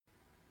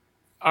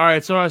All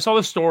right, so I saw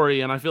this story,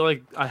 and I feel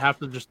like I have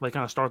to just like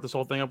kind of start this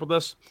whole thing up with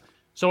this.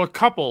 So a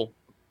couple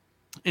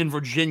in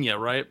Virginia,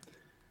 right?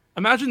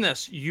 Imagine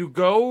this: you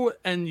go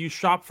and you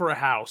shop for a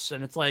house,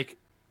 and it's like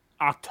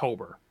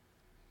October.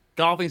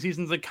 Golfing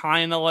season's like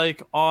kind of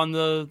like on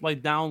the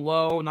like down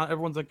low. Not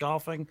everyone's like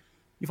golfing.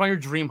 You find your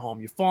dream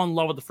home. You fall in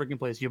love with the freaking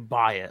place. You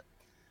buy it.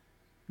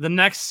 The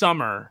next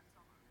summer,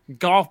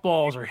 golf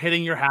balls are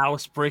hitting your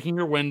house, breaking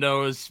your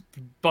windows,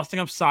 busting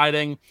up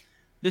siding.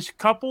 This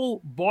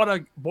couple bought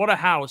a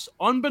house,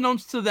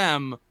 unbeknownst to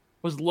them,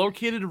 was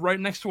located right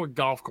next to a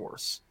golf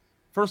course.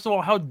 First of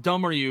all, how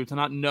dumb are you to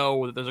not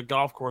know that there's a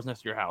golf course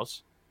next to your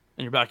house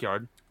in your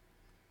backyard?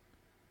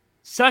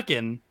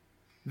 Second,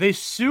 they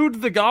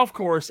sued the golf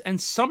course and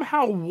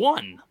somehow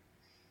won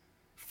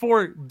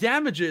for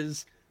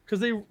damages because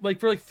they like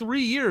for like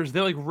 3 years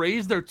they like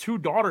raised their two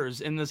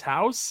daughters in this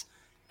house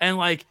and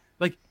like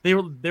they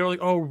were like,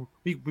 oh,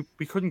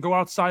 we couldn't go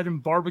outside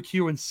and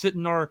barbecue and sit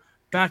in our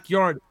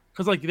backyard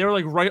because like they were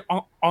like right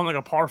on like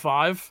a par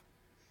five,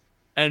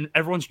 and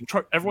everyone's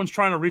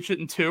trying to reach it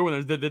in two,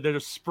 and they're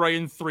just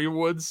spraying three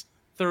woods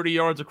 30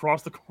 yards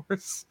across the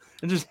course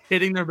and just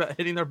hitting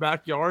their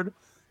backyard.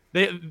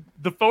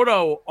 The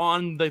photo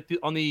on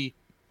the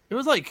it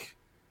was like,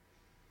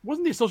 it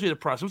wasn't the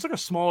Associated Press, it was like a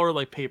smaller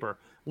like paper,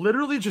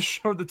 literally just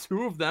showed the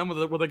two of them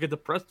with like a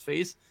depressed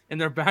face in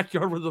their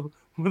backyard with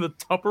a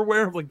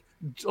Tupperware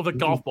of a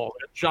golf ball,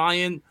 like a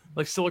giant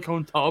like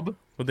silicone tub.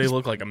 Would they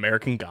look like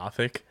American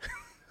Gothic?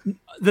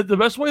 The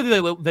best way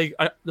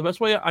the best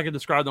way I could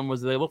describe them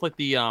was they looked like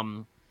the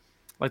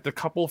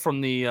couple from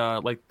the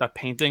like that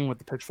painting with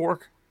the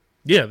pitchfork.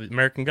 Yeah, the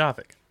American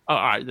Gothic. Oh,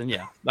 all right, then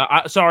yeah.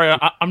 Sorry,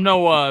 I'm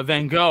no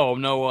Van Gogh,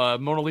 I'm no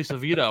Mona Lisa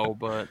Vito,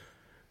 but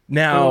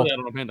now I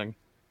don't know painting.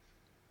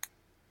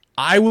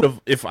 I would have,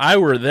 if I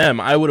were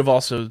them, I would have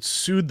also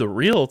sued the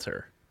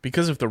realtor,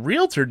 because if the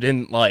realtor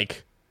didn't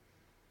like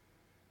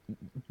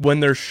when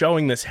they're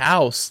showing this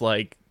house,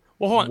 like,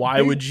 well, why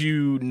would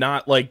you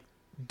not like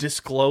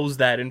disclose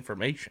that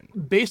information?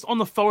 Based on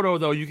the photo,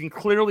 though, you can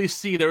clearly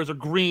see there's a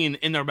green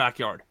in their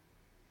backyard,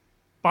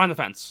 behind the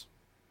fence.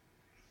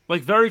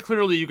 Like very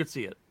clearly, you could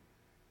see it.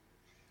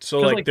 So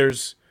like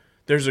there's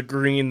a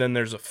green, then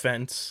there's a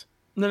fence,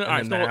 no,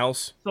 and then the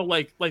house. So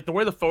like the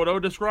way the photo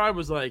described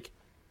was like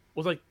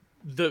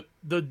the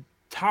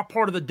top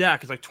part of the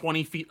deck is like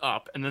 20 feet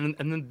up, and then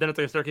it's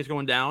like a staircase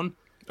going down.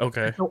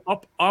 Okay. And so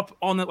up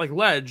on that like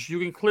ledge, you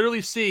can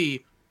clearly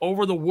see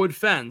over the wood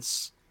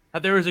fence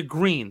that there is a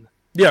green.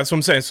 Yeah, that's what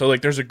I'm saying. So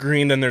like there's a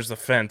green, then there's the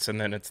fence, and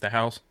then it's the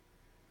house.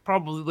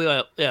 Probably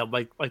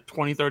like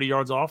 20, 30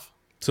 yards off.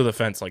 So the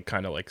fence like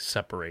kind of like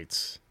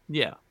separates.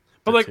 Yeah.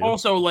 But like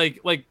also like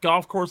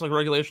golf course like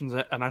regulations,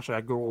 and actually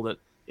I googled it,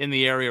 in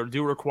the area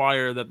do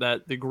require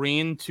that the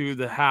green to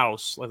the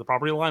house, like the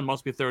property line,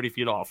 must be 30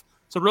 feet off.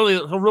 So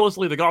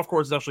realistically, the golf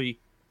course is actually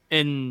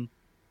they're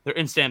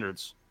in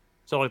standards.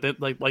 So like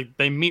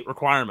they meet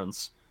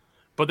requirements,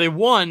 but they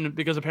won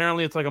because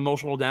apparently it's like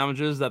emotional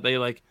damages that they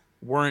like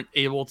weren't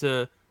able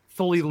to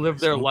fully live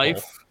their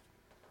life.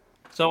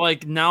 So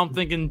like now I'm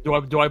thinking, do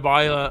I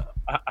buy a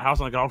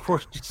house on a golf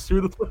course to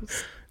sue the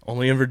place?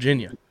 Only in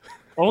Virginia.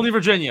 Only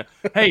Virginia.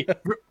 Hey,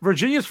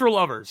 Virginia's for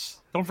lovers.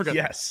 Don't forget.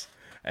 Yes,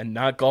 and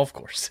not golf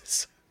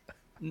courses.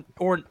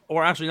 Or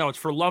actually, no, it's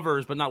for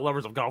lovers, but not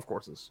lovers of golf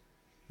courses.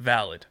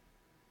 Valid.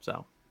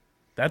 So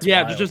that's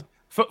wild. Just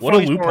what a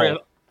loophole.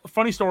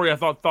 Funny story. I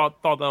thought that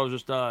was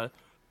just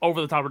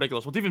over the top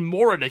ridiculous. What's even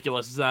more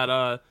ridiculous is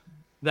that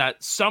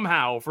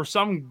somehow, for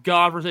some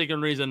godforsaken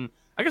reason,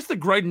 I guess the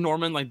Greg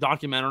Norman like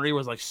documentary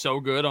was like so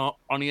good on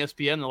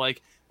ESPN. They're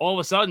like, all of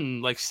a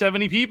sudden, like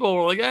 70 people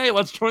were like, "Hey,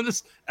 let's join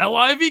this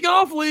LIV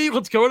Golf League.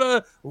 Let's go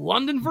to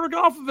London for a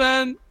golf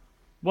event."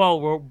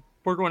 Well,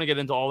 we're going to get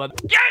into all that.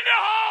 Get in the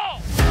hole!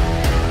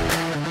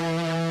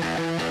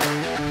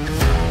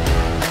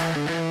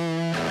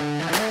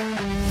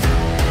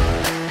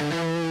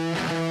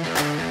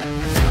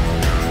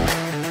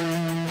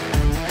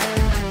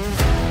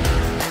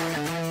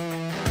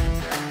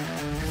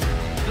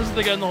 This is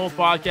the Get in the Hole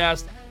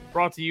podcast,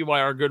 brought to you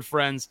by our good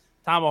friends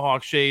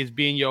Tomahawk Shades,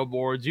 B&Yo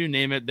boards, you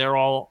name it, they're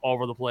all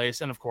over the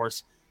place. And of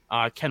course,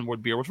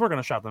 Kenwood Beer, which we're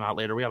going to shout them out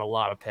later. We got a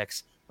lot of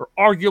picks for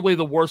arguably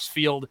the worst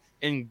field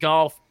in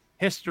golf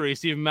history.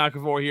 Stephen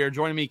McAvoy here,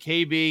 joining me,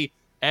 KB,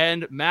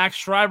 and Max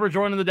Schreiber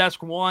joining the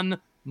desk one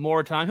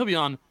more time. He'll be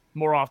on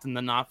more often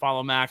than not.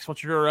 Follow Max.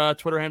 What's your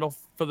Twitter handle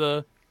for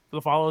the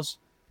follows?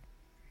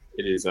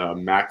 It is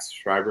Max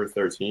Schreiber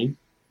 13.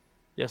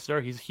 Yes, sir.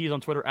 He's on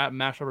Twitter at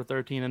Max Schreiber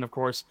 13, and of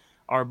course,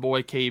 our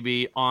boy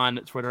KB on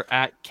Twitter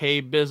at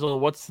KBizzle.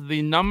 What's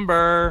the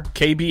number?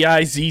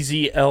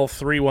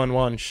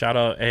 KBIZZL311. Shout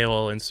out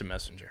AOL Instant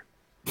Messenger.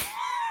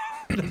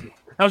 That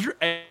was your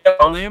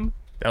AOL name?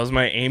 That was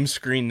my AIM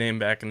screen name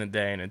back in the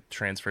day, and it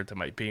transferred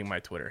to being my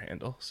Twitter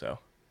handle. So,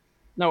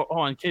 no,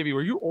 hold on, KB.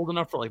 Were you old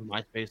enough for like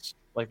MySpace?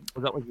 Like,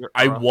 was that like your?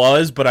 I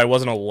was, but I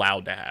wasn't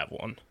allowed to have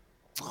one.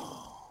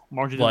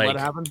 Margie didn't let it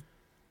happen.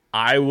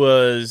 I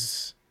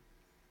was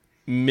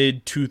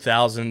mid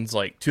 2000s,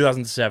 like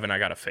 2007. I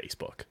got a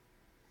Facebook.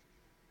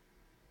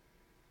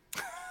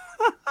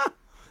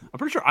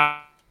 pretty sure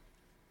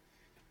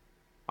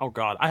oh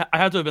god, I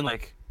had to have been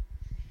like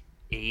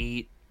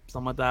 8,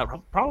 something like that.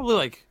 Probably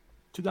like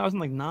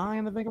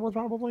 2009, I think it was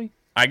probably.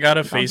 I got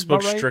a Sounds Facebook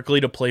about right. strictly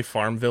to play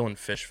Farmville and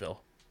Fishville.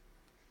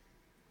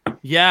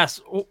 Yes.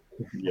 Oh,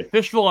 Yeah.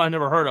 Fishville I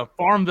never heard of.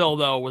 Farmville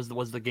though was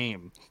the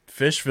game.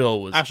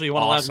 Fishville was Actually, you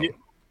want awesome. to laugh?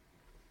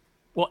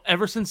 Well,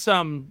 ever since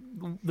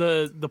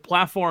the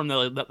platform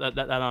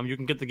that you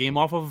can get the game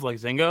off of, like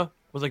Zynga,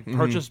 was like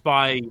purchased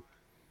by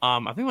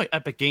I think like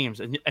Epic Games,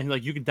 and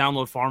like you could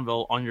download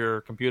Farmville on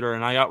your computer.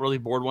 And I got really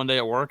bored one day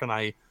at work, and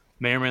I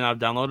may or may not have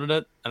downloaded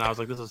it, and I was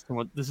like, this is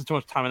too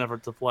much time and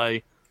effort to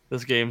play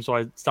this game, so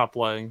I stopped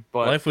playing.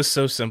 But Life was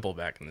so simple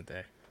back in the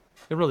day.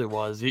 it really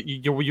was.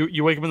 You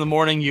wake up in the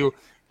morning, you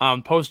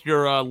post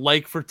your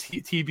like for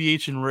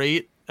TBH and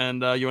rate,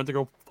 and you went to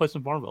go play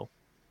some Farmville.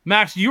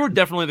 Max, you were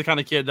definitely the kind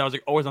of kid that was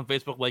like always on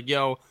Facebook, like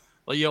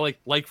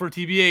like for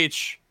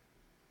TBH.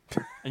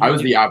 And I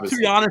was the opposite. To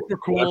be honest, you're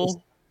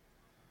cool.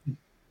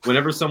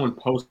 Whenever someone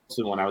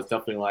posted one, I was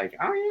definitely like,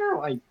 oh yeah,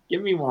 like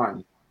give me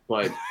one,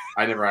 but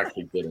I never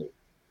actually did it.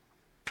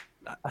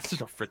 That's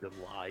just a freaking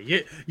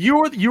lie. You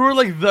were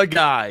like the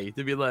guy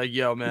to be like,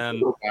 yo, man,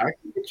 Go back.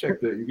 You can check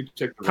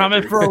the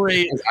comment record. for a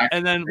rate, It's actually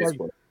and then like,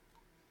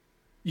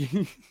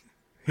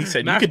 He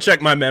said, Max- you could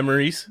check my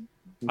memories.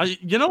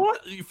 you know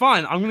what?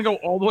 Fine, I'm gonna go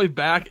all the way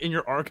back in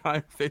your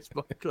archive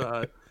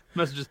Facebook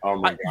messages. Oh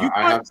my You god,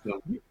 I have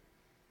some.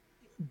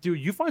 Dude,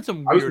 you find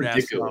some I was weird ass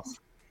ridiculous.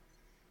 stuff.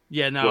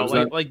 Yeah, What no, was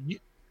like that? like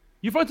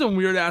you find some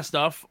weird ass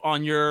stuff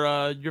on your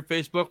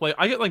Facebook. Like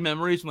I get like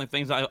memories and like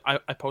things I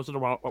posted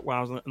when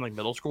I was in like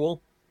middle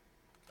school.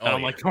 And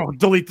I'm yeah. like, oh,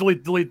 delete.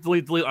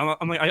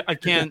 I'm like, I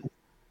can't.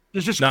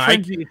 There's just No,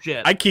 cringy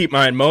shit. I keep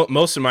mine.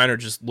 Most of mine are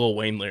just Lil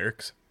Wayne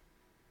lyrics.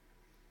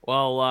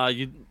 Well,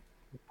 you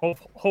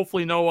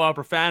hopefully no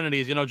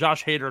profanities. You know,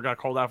 Josh Hader got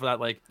called out for that.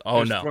 Like,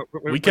 Oh no,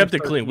 we kept it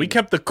clean. We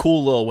kept the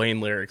cool Lil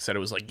Wayne lyrics that it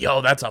was like, yo,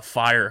 that's a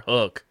fire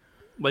hook.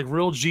 like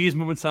real G's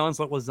moving silence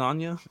like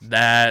lasagna.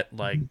 That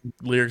like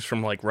lyrics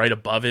from like right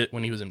above it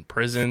when he was in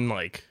prison.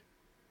 Like,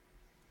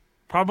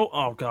 Probably.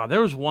 Oh god,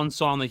 there was one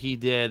song that he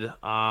did.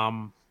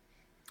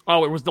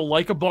 Oh, it was the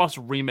Like a Boss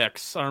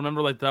remix. I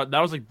remember like that. That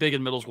was like big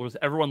in middle school because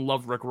everyone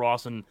loved Rick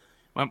Ross, and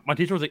my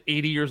teacher was like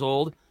 80 years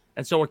old,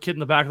 and so a kid in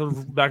the back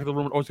of the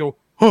room would always go,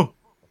 "Huh,"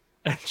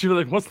 and she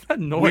was like, "What's that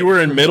noise?" we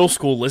were in middle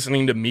school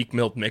listening to Meek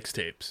Mill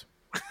mixtapes.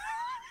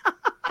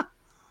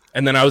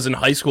 And then I was in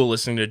high school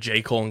listening to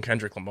J. Cole and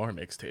Kendrick Lamar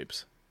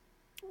mixtapes.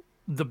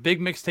 The big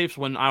mixtapes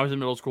when I was in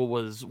middle school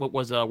was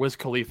Wiz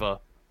Khalifa,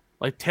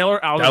 like Taylor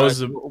Alderdice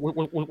That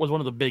was was one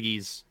of the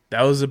biggies.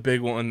 That was a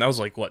big one. That was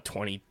like what,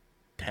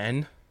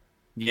 2010?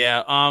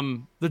 Yeah,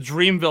 the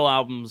Dreamville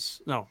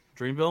albums. No,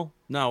 Dreamville?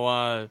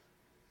 No,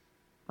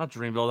 not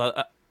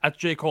Dreamville. That's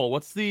J. Cole.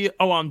 What's the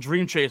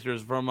Dream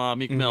Chasers from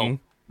Meek Mill.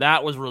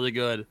 That was really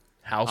good.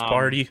 House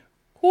Party.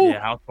 Woo.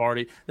 Yeah, House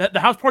Party. The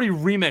House Party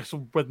remix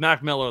with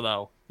Mac Miller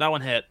though. That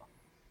one hit.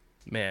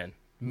 Man,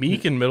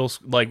 Meek in middle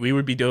school, like we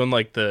would be doing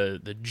like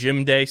the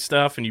gym day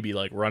stuff, and you'd be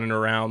like running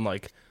around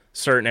like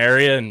certain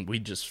area, and we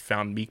just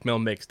found Meek Mill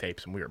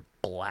mixtapes, and we were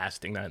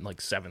blasting that in like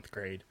 7th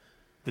grade.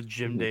 The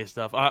gym day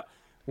stuff.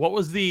 What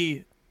was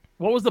the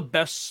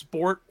best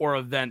sport or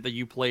event that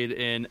you played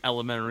in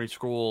elementary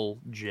school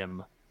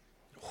gym?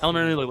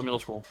 Elementary, like middle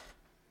school.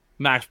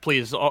 Max,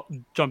 please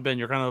jump in.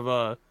 You're kind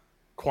of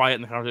quiet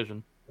in the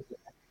conversation.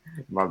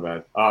 My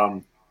bad. I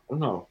don't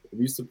know.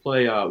 We used to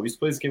play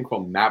this game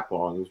called Mat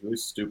Ball, and it was really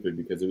stupid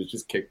because it was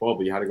just kickball,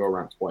 but you had to go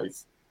around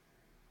twice.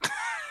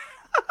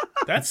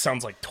 That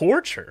sounds like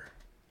torture.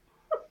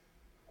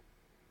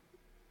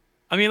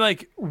 I mean,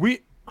 like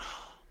we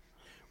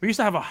used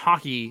to have a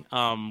hockey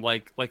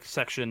like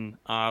section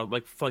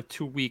like for like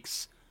 2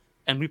 weeks,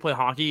 and we play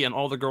hockey, and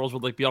all the girls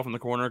would like be off in the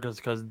corner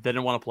because they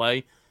didn't want to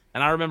play.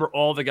 And I remember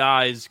all the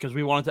guys, because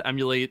we wanted to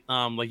emulate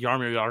like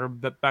Yarmir Yager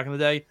back in the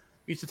day.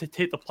 We used to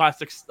take the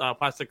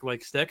plastic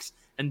like sticks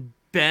and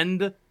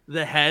bend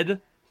the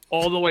head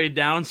all the way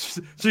down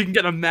so you can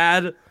get a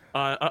mad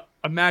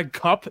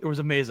cup. It was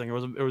amazing. It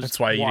was. That's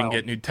why you wild. didn't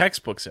get new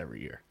textbooks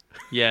every year.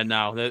 Yeah,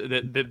 no,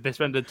 they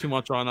spend too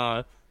much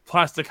on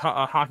plastic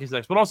hockey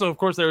sticks. But also, of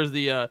course, there was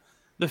the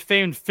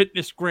famed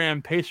Fitness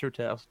Gram Pacer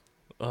test.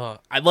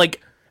 I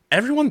like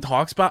everyone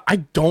talks about. I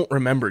don't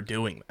remember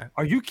doing that.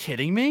 Are you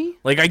kidding me?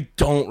 Like I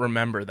don't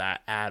remember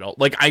that at all.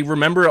 Like I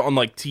remember it on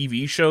like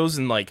TV shows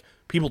and like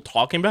people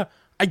talking about.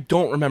 I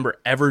don't remember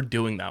ever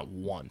doing that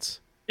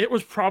once. It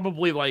was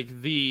probably like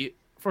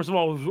first of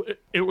all,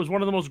 it was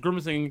one of the most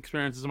grimacing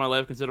experiences in my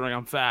life, considering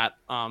I'm fat.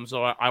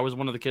 So I was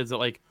one of the kids that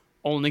like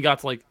only got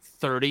to like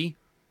 30.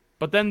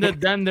 But then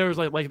then there was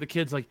like the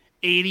kids like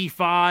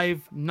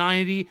 85,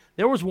 90.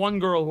 There was one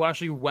girl who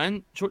actually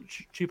went.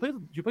 She played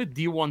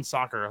D1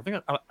 soccer. I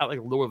think at like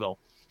Louisville.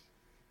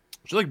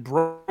 She like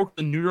broke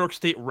the New York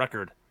State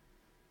record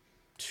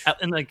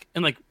in like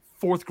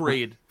 4th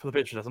grade for the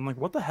picture test. I'm like,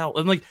 what the hell?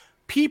 And like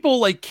people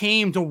like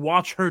came to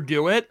watch her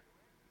do it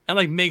and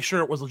like make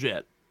sure it was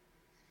legit.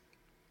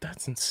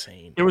 That's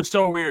insane. It was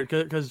so weird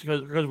because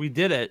we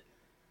did it,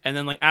 And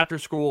then like after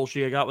school,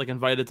 she got like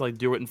invited to like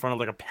do it in front of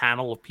like a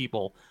panel of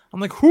people. I'm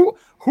like,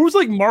 who's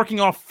like marking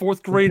off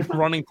 4th grade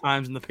running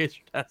times in the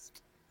pacer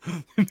test?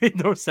 It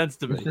made no sense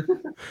to me.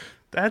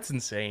 That's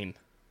insane.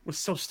 It was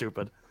so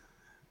stupid.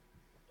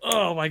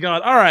 Oh my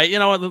god! All right, you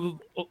know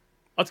what?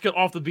 Let's get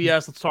off the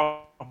BS. Let's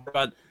talk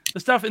about the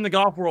stuff in the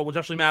golf world, which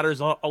actually matters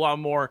a lot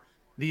more.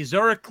 The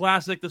Zurich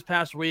Classic this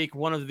past week,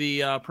 one of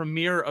the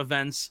premier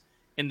events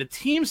in the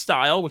team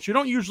style, which you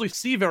don't usually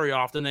see very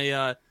often.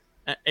 A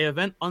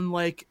event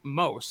unlike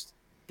most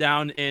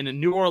down in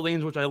New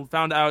Orleans, which I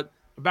found out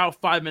about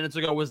 5 minutes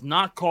ago was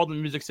not called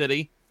in Music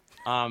City.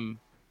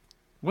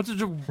 What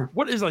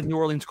is like New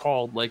Orleans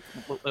called? Like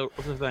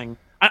what's the thing?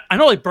 I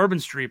know like Bourbon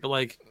Street, but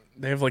like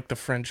they have like the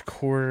French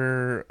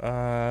Quarter.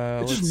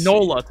 It's just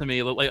NOLA to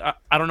me. Like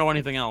I don't know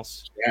anything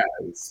else.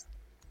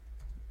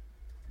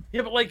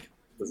 Yeah, but like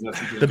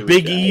the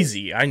Big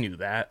Easy. I knew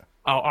that.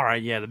 Oh, all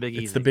right. Yeah, the Big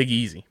Easy. It's the Big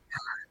Easy.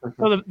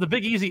 So the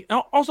Big Easy.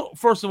 Also,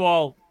 first of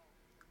all,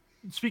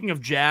 speaking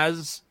of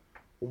jazz,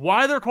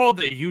 why they're called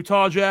the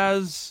Utah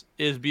Jazz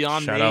is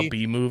beyond me. Shout out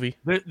B movie.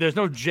 There's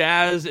no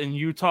jazz in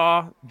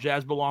Utah.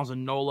 Jazz belongs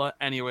in NOLA.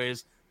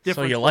 Anyways,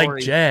 so you like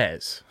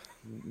jazz?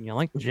 You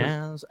like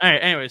jazz? All right,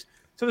 anyways,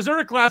 so the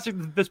Zurich Classic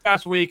this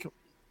past week,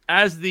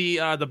 as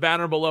the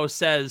banner below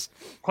says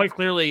quite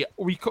clearly,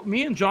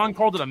 me and John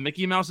called it a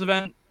Mickey Mouse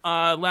event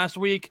last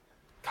week.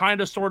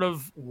 Kind of, sort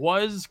of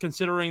was,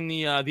 considering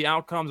the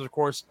outcomes. Of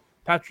course,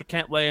 Patrick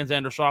Cantlay and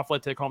Xander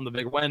Schauffele take home the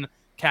big win,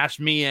 cashed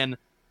me in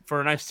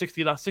for a nice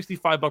 $65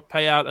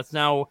 payout. That's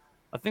now,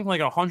 I think,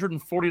 like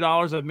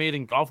 $140 I've made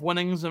in golf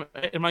winnings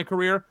in my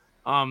career.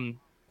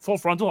 Full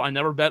frontal. I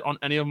never bet on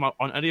any of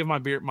my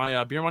beer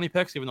money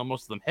picks, even though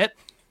most of them hit.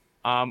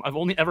 I've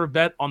only ever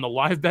bet on the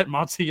live bet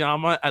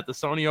Matsuyama at the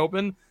Sony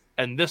Open,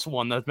 and this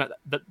one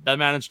that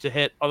managed to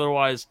hit.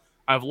 Otherwise,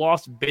 I've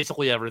lost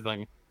basically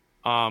everything.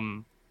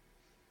 The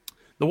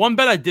one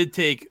bet I did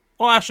take,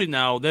 well, actually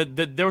no,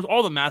 there was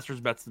all the Masters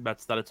bets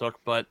that I took,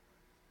 but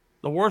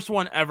the worst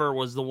one ever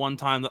was the one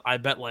time that I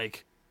bet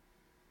like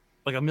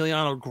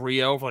Emiliano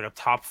Grillo for like a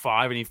top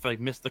 5, and he like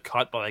missed the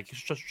cut by like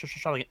just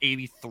shot like an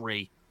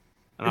 83,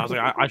 and I was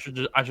like, I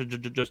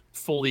should just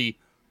fully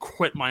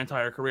quit my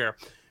entire career.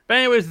 But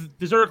anyways,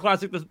 the Zurich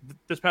Classic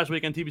this past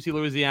weekend, TPC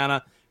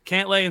Louisiana,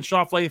 Cantlay and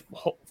Schauffele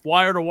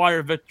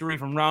wire-to-wire victory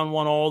from round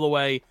 1 all the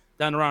way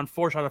down to round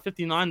 4, shot a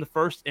 59, the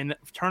first in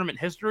tournament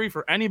history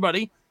for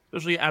anybody,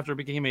 especially after it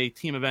became a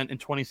team event in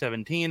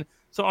 2017.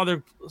 Some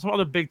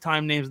other big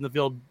time names in the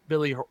field,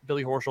 Billy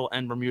Horschel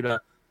and Bermuda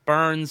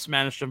Burns,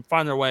 managed to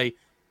find their way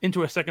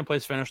into a second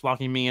place finish,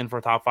 locking me in for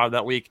a top 5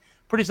 that week.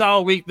 Pretty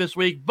solid week this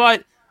week,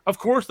 but of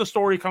course the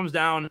story comes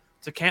down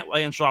to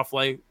Cantlay and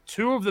Schauffele,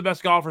 2 of the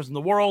best golfers in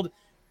the world.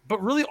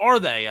 But really, are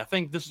they? I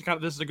think this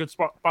is a good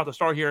spot to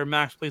start here.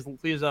 Max, please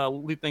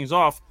lead things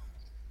off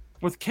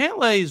with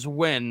Cantlay's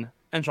win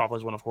and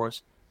Schauffele's win, of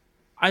course.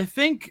 I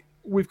think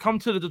we've come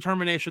to the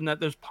determination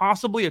that there's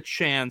possibly a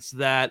chance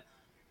that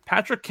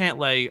Patrick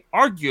Cantlay,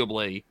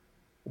 arguably,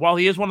 while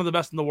he is one of the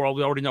best in the world,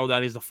 we already know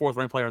that he's the 4th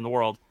ranked player in the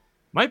world,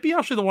 might be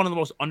actually one of the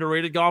most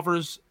underrated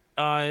golfers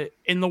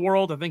in the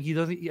world. I think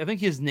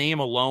his name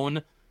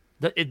alone,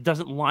 that it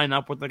doesn't line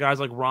up with the guys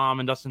like Rahm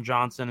and Dustin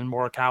Johnson and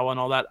Morikawa and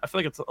all that. I feel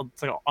like it's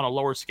like on a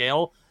lower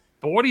scale.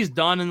 But what he's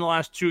done in the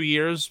last 2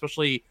 years,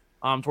 especially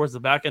towards the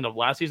back end of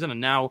last season,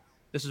 and now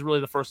this is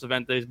really the first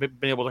event that he's been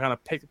able to kind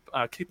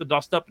of kick the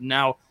dust up and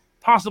now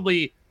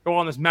possibly go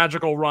on this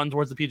magical run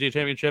towards the PGA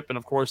Championship. And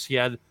of course, he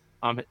had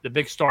the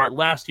big start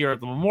last year at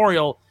the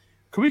Memorial.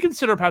 Could we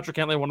consider Patrick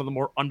Cantlay one of the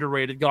more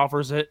underrated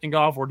golfers in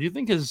golf, or do you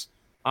think his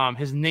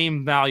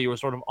name value is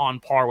sort of on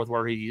par with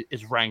where he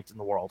is ranked in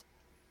the world?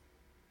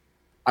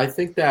 I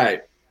think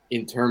that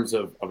in terms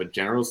of a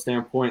general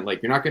standpoint,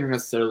 like, you're not going to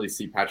necessarily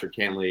see Patrick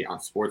Cantlay on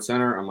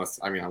SportsCenter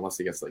unless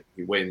he gets like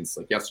he wins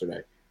like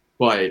yesterday.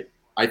 But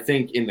I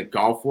think in the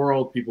golf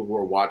world, people who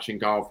are watching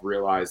golf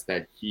realize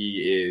that he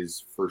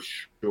is for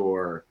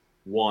sure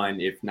one,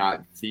 if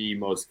not the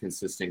most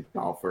consistent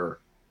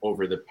golfer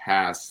over the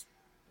past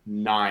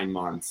 9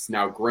 months.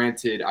 Now,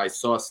 granted, I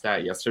saw a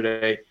stat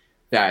yesterday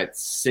that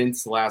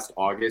since last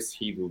August,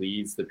 he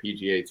leads the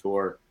PGA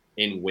Tour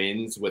in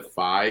wins with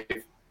 5.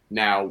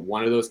 Now,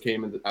 one of those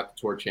came at the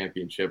Tour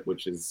Championship,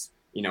 which is,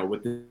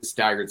 with the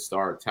staggered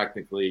start,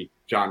 technically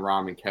Jon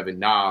Rahm and Kevin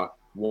Na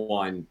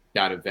won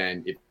that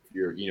event if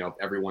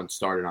everyone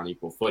started on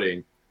equal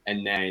footing.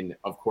 And then,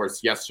 of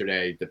course,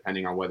 yesterday,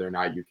 depending on whether or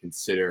not you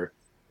consider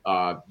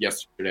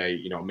yesterday,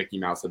 Mickey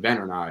Mouse event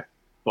or not.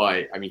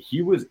 But,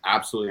 he was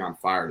absolutely on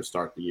fire to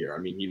start the year.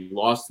 He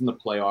lost in the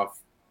playoff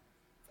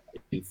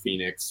in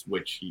Phoenix,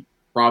 which he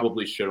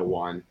probably should have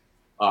won.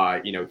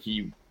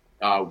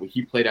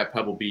 He played at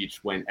Pebble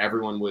Beach when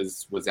everyone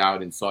was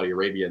out in Saudi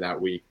Arabia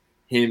that week.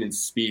 Him and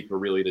Spieth were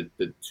really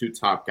the 2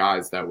 top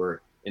guys that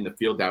were in the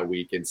field that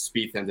week, and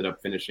Spieth ended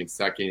up finishing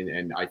second.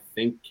 And I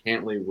think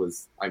Cantlay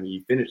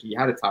he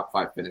had a top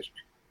 5 finish.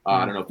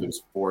 I don't know if it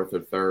was 4th or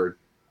 3rd.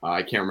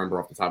 I can't remember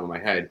off the top of my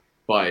head.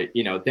 But,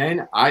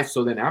 then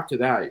after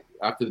that,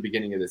 after the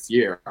beginning of this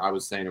year, I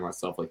was saying to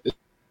myself, like, this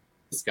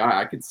this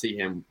guy, I could see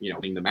him,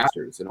 winning the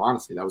Masters. And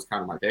honestly, that was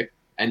kind of my pick.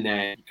 And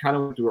then he kind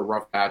of went through a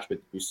rough patch, but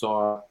we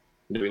saw,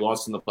 he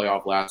lost in the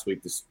playoff last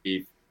week to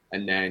Spieth,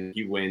 and then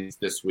he wins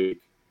this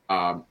week.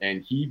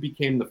 And he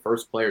became the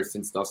first player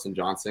since Dustin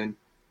Johnson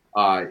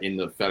in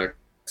the FedEx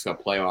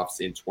Cup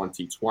playoffs in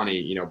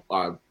 2020.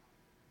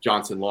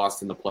 Johnson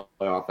lost in the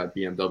playoff at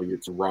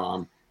BMW to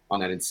Rahm on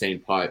that insane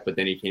putt, but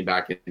then he came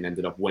back and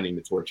ended up winning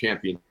the Tour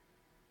Championship.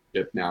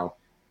 Now,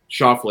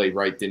 Schauffele,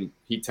 right,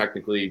 he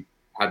technically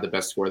had the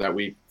best score that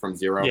week from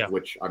 0,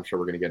 which I'm sure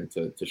we're going to get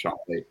into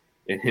Schauffele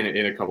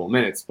in a couple of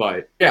minutes.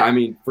 But, yeah, I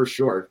mean, for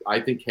sure, I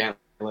think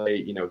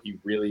Cantlay, he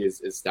really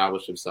has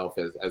established himself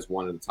as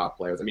one of the top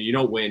players. I mean, you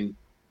don't win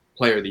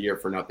Player of the Year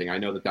for nothing. I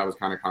know that was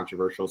kind of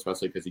controversial,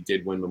 especially because he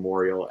did win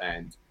Memorial,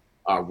 and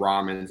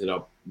Rahm ended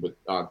up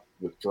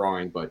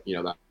withdrawing, but,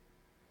 that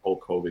whole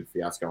COVID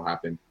fiasco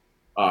happened.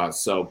 But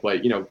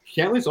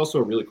Cantlay's also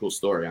a really cool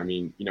story. I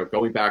mean,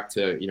 going back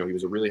to, he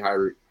was a really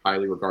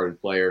highly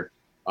regarded player,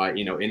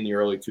 in the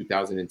early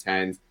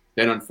 2010s.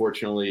 Then,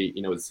 unfortunately,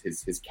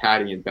 his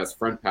caddy and best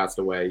friend passed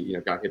away,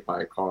 got hit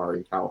by a car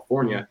in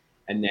California. Mm-hmm.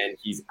 And then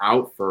he's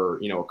out for,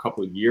 a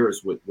couple of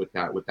years with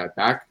that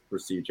back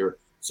procedure.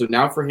 So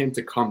now for him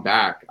to come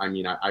back, I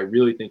mean, I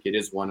really think it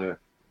is one of,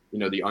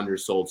 the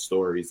undersold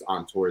stories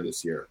on tour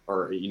this year,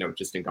 or,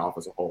 just in golf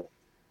as a whole.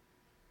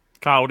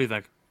 Kyle, what do you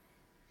think?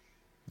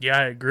 Yeah,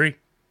 I agree.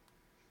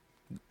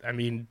 I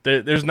mean,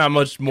 there's not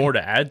much more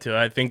to add to it.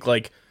 I think,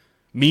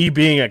 me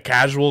being a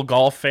casual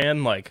golf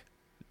fan,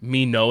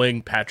 me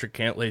knowing Patrick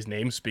Cantlay's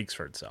name speaks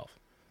for itself.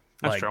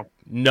 That's true.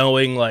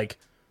 Knowing,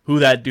 who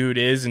that dude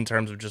is in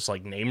terms of just,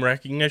 name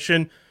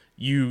recognition,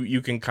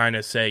 you can kind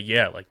of say,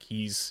 yeah,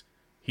 he's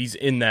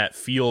in that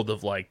field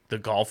of, the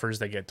golfers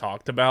that get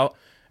talked about.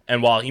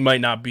 And while he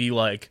might not be,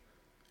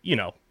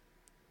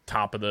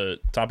 top of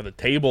the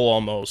table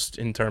almost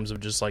in terms of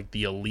just,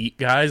 the elite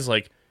guys,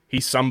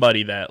 he's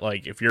somebody that,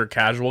 if you're a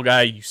casual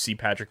guy, you see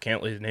Patrick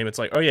Cantlay's name, it's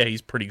oh, yeah,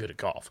 he's pretty good at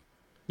golf.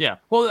 Yeah.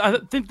 Well, I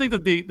think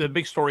that the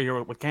big story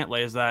here with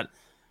Cantlay is that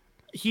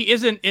he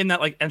isn't in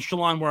that,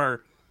 echelon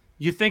where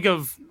you think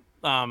of,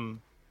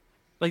 name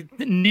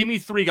me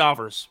 3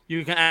 golfers.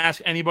 You can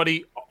ask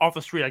anybody off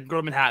the street. I can go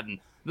to Manhattan.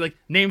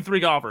 Name 3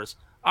 golfers.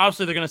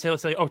 Obviously, they're going to say,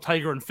 let's say, oh,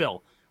 Tiger and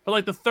Phil.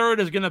 But, the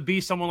third is going to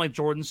be someone like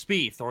Jordan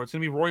Spieth, or it's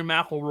going to be Rory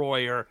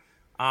McIlroy, or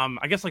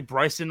I guess,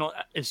 Bryson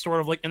is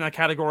sort of, in that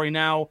category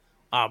now.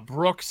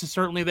 Brooks is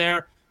certainly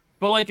there.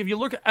 But, if you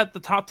look at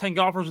the top 10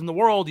 golfers in the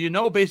world,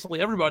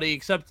 basically everybody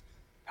except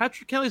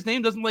Patrick Cantlay's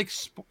name doesn't,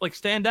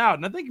 stand out.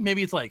 And I think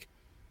maybe it's,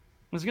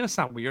 it's going to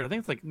sound weird. I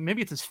think it's,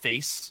 maybe it's his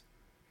face.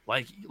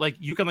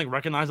 You can,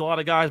 recognize a lot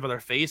of guys by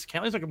their face.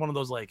 Cantlay's, one of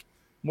those,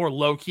 more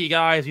low-key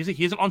guys.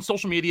 He isn't on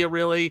social media,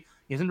 really.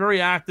 He isn't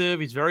very active.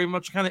 He's very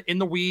much kind of in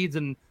the weeds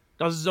and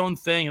does his own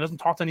thing and doesn't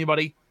talk to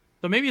anybody.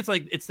 So maybe it's,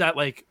 it's that,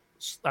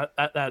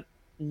 that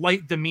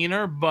light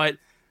demeanor. But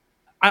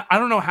I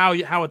don't know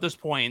how at this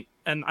point,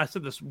 and I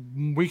said this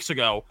weeks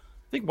ago,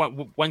 I think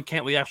when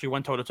Cantlay actually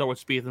went toe-to-toe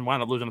with Spieth and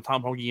wound up losing to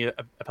Tom Hoge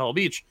at Pebble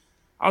Beach,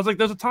 I was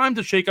there's a time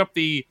to shake up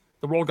the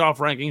World Golf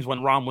rankings when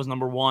Rahm was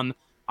number 1.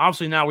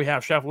 Obviously, now we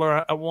have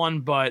Scheffler at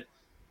 1, but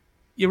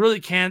you really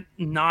can't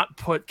not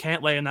put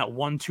Cantlay in that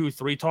 1, 2,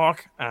 3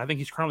 talk. And I think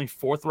he's currently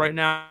 4th right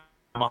now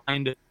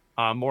behind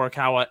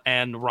Morikawa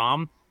and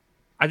Rahm.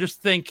 I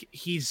just think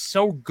he's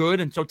so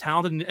good and so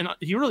talented, and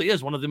he really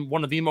is one of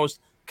the most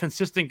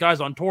consistent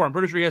guys on tour. I'm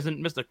pretty sure he hasn't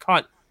missed a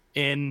cut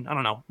in,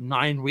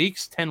 9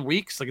 weeks, 10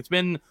 weeks. It's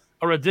been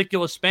a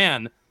ridiculous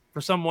span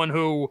for someone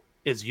who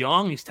is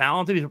young. He's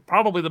talented. He's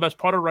probably the best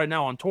putter right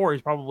now on tour.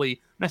 He's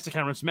probably next to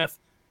Cameron Smith,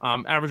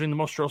 averaging the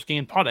most strokes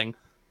gained putting.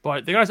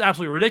 But the guy's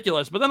absolutely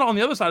ridiculous. But then on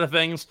the other side of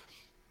things,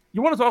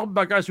 you want to talk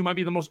about guys who might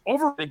be the most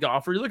overrated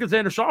golfer. You look at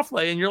Xander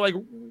Schauffele, and you're like,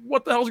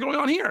 what the hell's going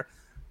on here?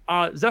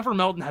 Zephyr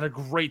Melton had a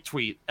great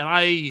tweet, and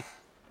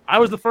I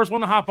was the first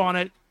one to hop on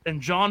it,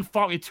 and John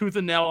fought me tooth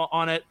and nail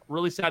on it.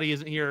 Really sad he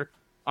isn't here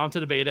to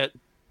debate it.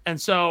 And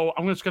so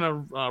I'm just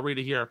going to read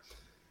it here.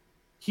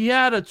 He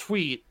had a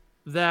tweet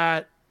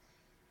that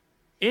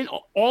in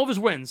all of his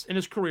wins in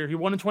his career, he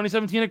won in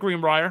 2017 at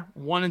Greenbrier,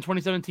 won in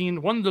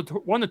 2017, won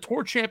the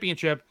Tour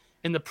Championship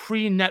in the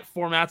pre-net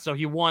format, so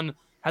he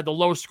had the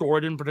low score,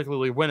 didn't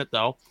particularly win it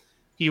though.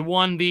 He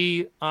won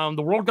the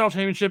World Golf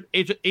Championship,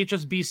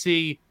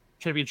 HSBC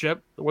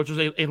Championship, which was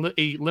a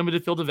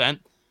limited field event.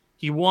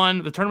 He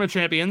won the Tournament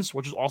Champions,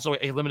 which is also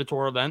a limited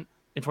tour event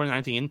in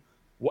 2019,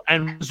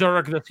 and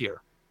Zurich this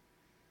year.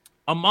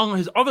 Among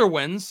his other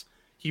wins,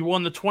 he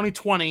won the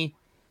 2020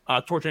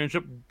 Tour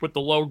Championship with the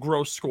low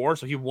gross score,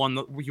 so he won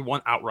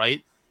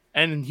outright,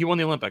 and he won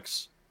the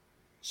Olympics.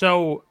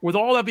 So, with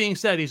all that being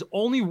said, he's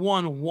only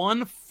won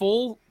one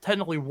full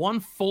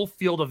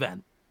field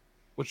event,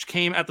 which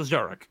came at the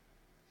Zurich.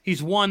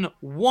 He's won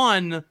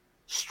one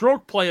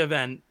stroke play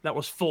event that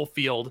was full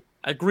field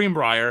at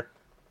Greenbrier,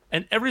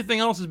 and everything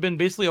else has been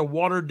basically a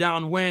watered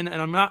down win.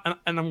 And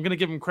I'm going to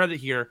give him credit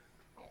here.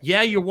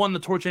 Yeah, you won the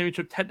Tour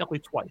Championship technically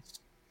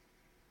twice,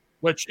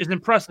 which is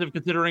impressive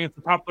considering it's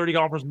the top 30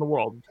 golfers in the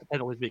world,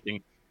 technically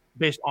speaking,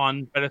 based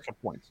on FedEx Cup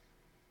points.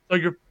 So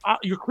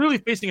you're clearly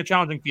facing a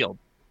challenging field.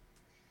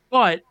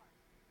 But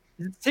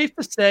it's safe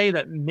to say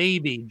that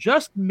maybe,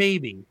 just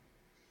maybe,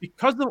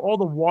 because of all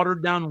the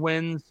watered down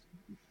wins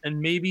and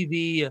maybe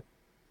the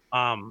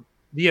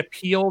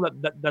appeal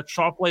that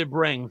Schauffele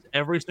brings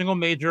every single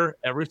major,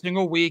 every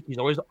single week, he's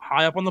always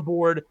high up on the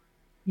board.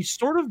 He's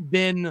sort of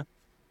been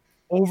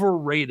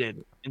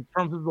overrated in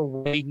terms of the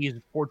way he's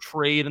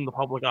portrayed in the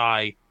public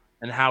eye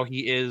and how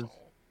he is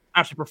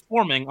actually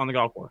performing on the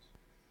golf course.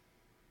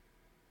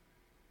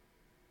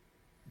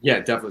 Yeah,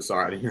 definitely.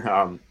 Sorry.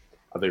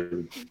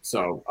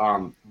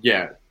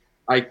 Yeah,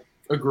 I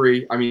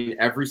agree. I mean,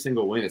 every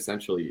single win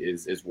essentially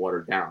is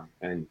watered down.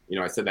 And,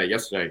 I said that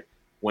yesterday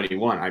when he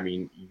won. I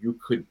mean, you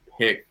could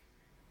pick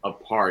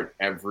apart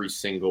every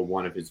single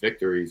one of his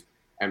victories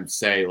and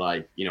say,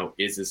 like,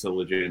 is this a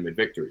legitimate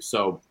victory?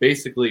 So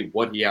basically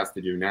what he has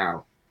to do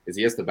now is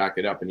he has to back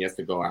it up and he has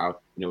to go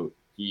out. He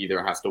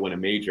either has to win a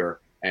major.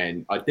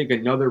 And I think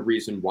another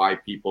reason why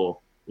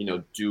people,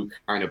 do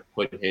kind of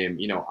put him,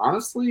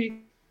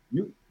 honestly,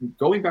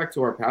 going back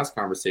to our past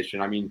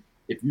conversation, I mean,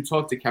 if you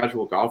talk to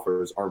casual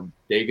golfers, are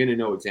they going to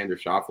know Xander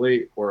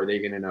Schauffele or are they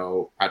going to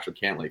know Patrick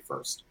Cantlay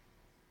first?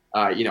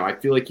 I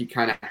feel like he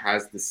kind of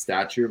has the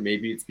stature.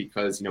 Maybe it's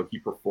because, he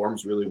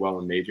performs really well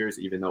in majors,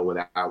 even though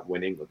without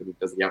winning.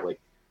 Does he have like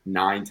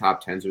 9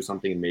 top 10s or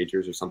something in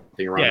majors or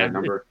something around that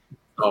number?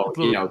 So,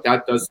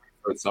 that does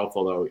for itself,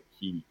 although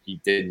he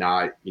did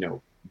not,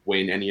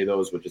 win any of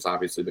those, which is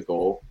obviously the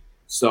goal.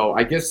 So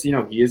I guess,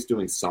 he is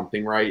doing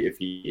something right if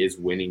he is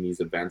winning these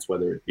events,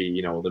 whether it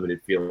be, a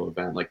limited field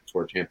event like the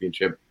Tour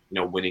Championship,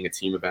 winning a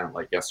team event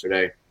like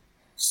yesterday.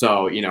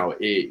 So,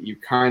 you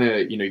kind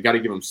of, you got to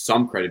give him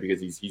some credit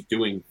because he's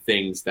doing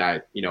things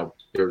that,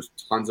 there's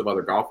tons of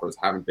other golfers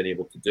haven't been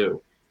able to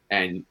do.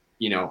 And,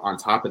 on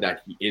top of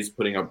that, he is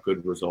putting up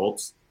good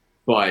results.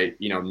 But,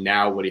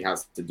 now what he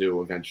has to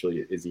do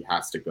eventually is he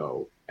has to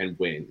go and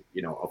win,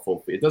 a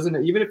full. It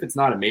doesn't, even if it's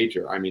not a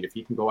major. I mean, if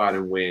he can go out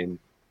and win,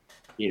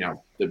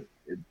 the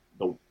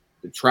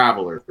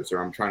Travelers,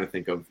 or I'm trying to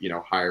think of,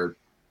 higher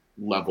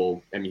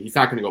level. I mean, he's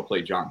not going to go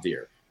play John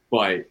Deere.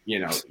 But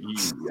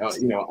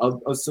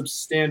a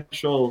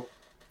substantial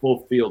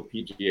full field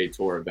PGA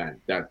Tour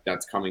event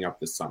that's coming up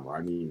this summer.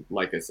 I mean,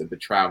 like I said, the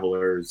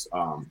Travelers.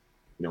 Am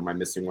I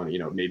missing one?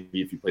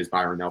 Maybe if he plays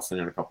Byron Nelson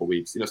in a couple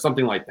weeks,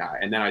 something like that.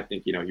 And then I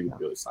think he would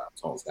really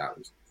silence all his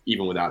doubters,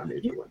 even without a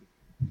major win.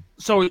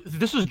 So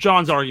this is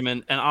John's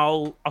argument, and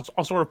I'll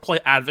sort of play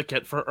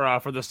advocate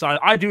for this side.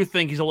 I do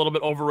think he's a little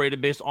bit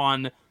overrated based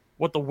on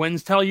what the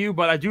wins tell you,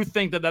 but I do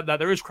think that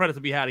there is credit to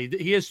be had.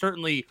 He is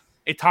certainly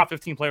a top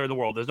 15 player in the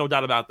world. There's no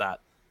doubt about that.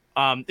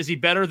 Is he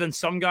better than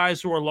some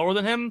guys who are lower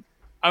than him?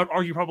 I would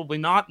argue probably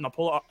not, and I'll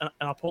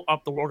pull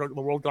up the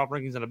world golf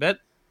rankings in a bit.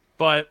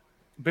 But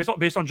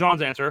based on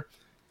John's answer,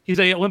 he's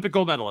an Olympic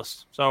gold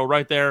medalist. So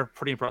right there,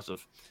 pretty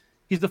impressive.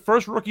 He's the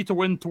first rookie to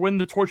win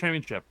the Tour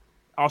Championship.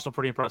 Also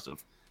pretty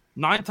impressive.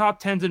 9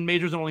 top 10s in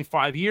majors in only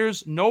 5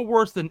 years. No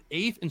worse than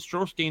 8th in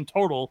strokes gained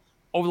total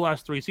over the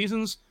last 3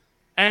 seasons.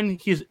 And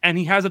he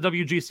has a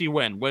WGC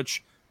win,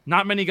 which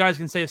not many guys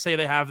can say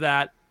they have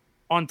that.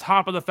 On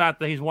top of the fact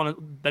that he's won a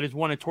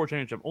Tour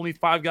Championship, only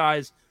 5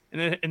 guys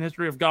in the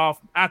history of golf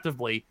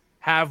actively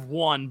have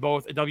won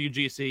both a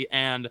WGC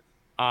and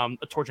a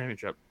Tour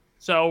Championship.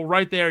 So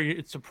right there,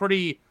 it's a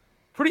pretty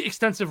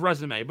extensive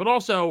resume. But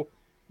also,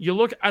 you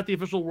look at the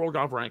official World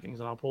Golf Rankings,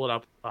 and I'll pull it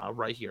up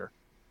right here.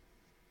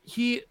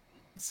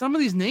 Some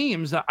of these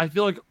names that I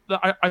feel like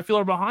I feel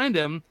are behind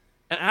him,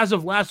 and as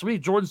of last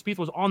week, Jordan Spieth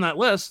was on that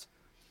list.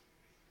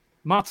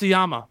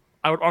 Matsuyama,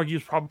 I would argue,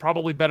 is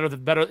probably better.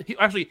 He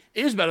actually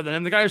is better than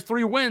him. The guy has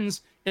 3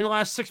 wins in the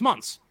last 6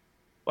 months.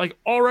 Like,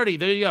 already,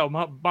 there you go.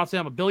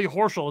 Matsuyama. Billy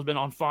Horschel has been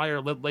on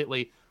fire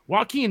lately.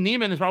 Joaquin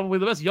Niemann is probably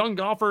the best young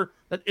golfer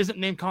that isn't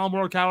named Colin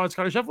Morikawa and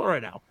Scottie Scheffler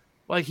right now.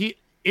 Like,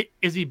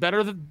 is he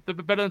better than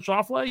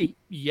Schauffele?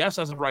 Yes,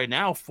 as of right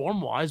now,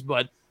 form-wise,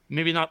 but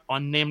maybe not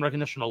on name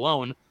recognition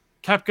alone.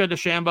 Koepka,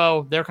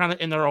 DeChambeau, they're kind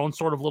of in their own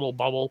sort of little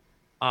bubble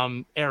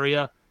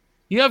area.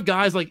 You have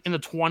guys like in the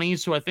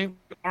 20s who I think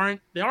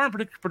aren't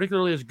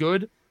particularly as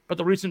good, but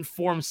the recent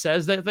form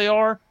says that they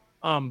are.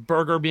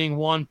 Berger being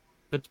one,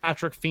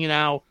 Fitzpatrick,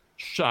 Finau,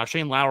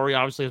 Shane Lowry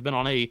obviously has been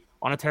on a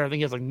tear. I think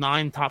he has like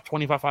 9 top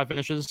 25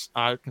 finishes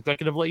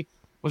consecutively,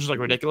 which is like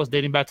ridiculous,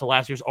 dating back to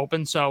last year's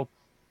Open. So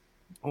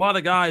a lot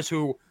of guys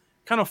who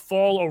kind of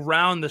fall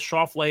around the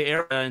Schauffele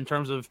era in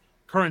terms of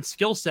current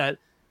skill set,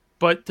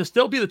 but to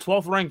still be the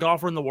 12th ranked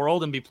golfer in the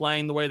world and be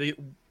playing the way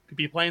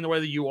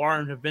that you are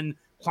and have been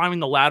climbing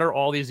the ladder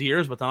all these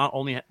years, but to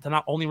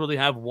not only really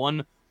have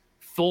one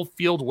full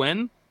field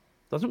win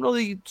doesn't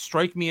really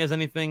strike me as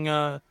anything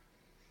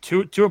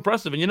too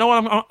impressive. And you know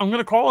what? I'm going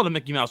to call it a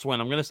Mickey Mouse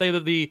win. I'm going to say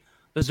that the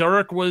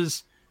Zurich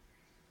was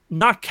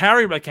not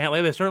carried by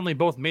Cantlay. They certainly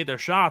both made their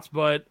shots,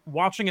 but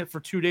watching it for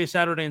 2 days,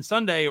 Saturday and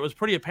Sunday, it was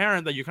pretty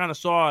apparent that you kind of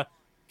saw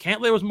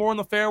Cantlay was more in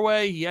the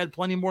fairway. He had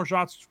plenty more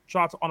shots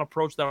on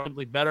approach that were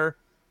simply better.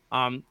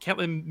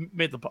 Schauffele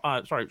made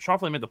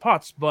the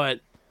putts, but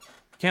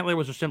Cantlay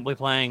was just simply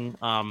playing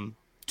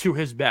to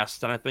his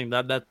best, and I think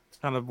that's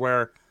kind of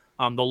where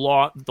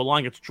the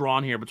line gets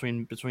drawn here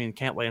between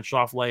Cantlay and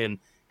Schauffele and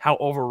how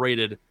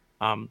overrated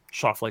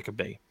Schauffele could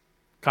be.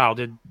 Kyle,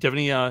 do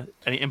you have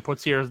any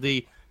inputs here as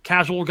the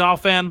casual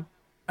golf fan?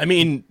 I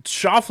mean,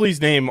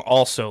 Schauffele's name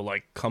also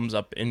like comes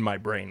up in my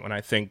brain when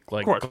I think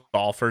like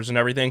golfers and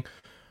everything.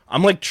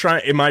 I'm like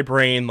trying in my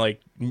brain,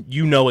 like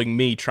you knowing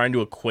me, trying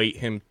to equate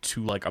him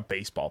to like a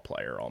baseball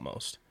player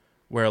almost,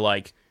 where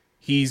like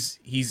he's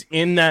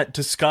in that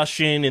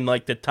discussion in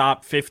like the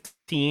top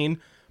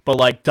 15, but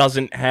like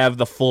doesn't have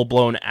the full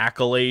blown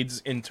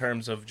accolades in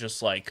terms of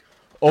just like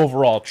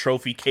overall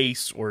trophy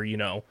case or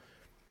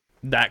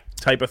that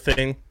type of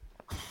thing.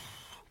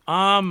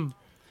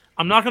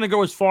 I'm not going to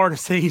go as far to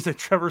say he's a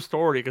Trevor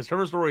Story because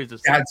Trevor Story is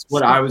just. That's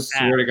what I was.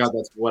 Swear to God,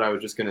 that's what I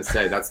was just going to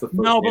say. That's the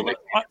first name that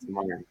came to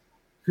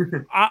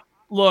mind.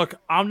 Look,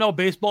 I'm no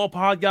baseball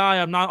pod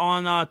guy. I'm not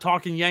on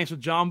Talking Yanks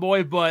with John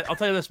Boy, but I'll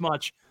tell you this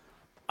much: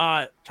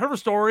 Trevor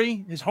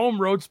Story, his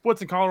home road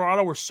splits in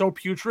Colorado were so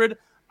putrid.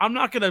 I'm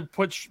not going to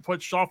put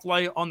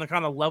Schauffele on the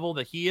kind of level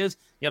that he is.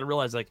 You got to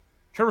realize, like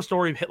Trevor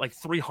Story hit like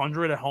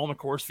 300 at home at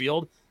Coors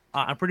Field.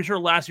 I'm pretty sure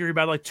last year he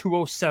batted like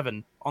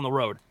 207 on the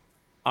road.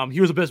 He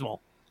was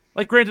abysmal.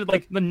 Like, granted,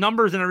 like the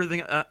numbers and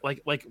everything,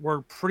 like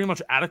were pretty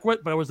much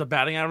adequate, but it was the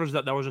batting average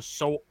that was just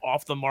so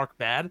off the mark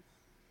bad.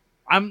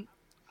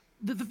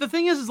 The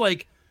thing is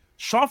like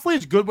Schauffele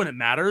is good when it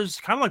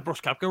matters, kind of like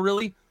Brooks Koepka.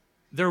 Really,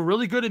 they're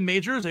really good in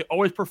majors. They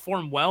always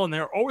perform well, and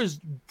they're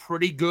always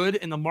pretty good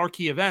in the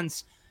marquee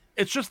events.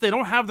 It's just they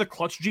don't have the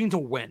clutch gene to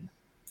win.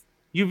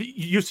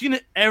 You've seen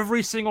it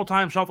every single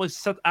time Schauffele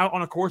set out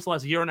on a course the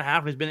last year and a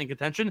half and he's been in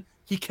contention.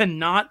 He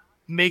cannot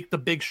make the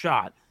big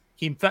shot.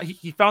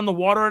 He found the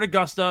water at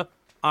Augusta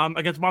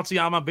against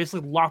Matsuyama,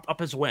 basically locked up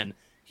his win.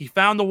 He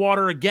found the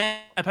water again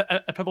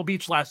at Pebble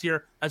Beach last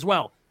year as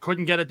well.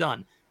 Couldn't get it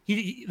done.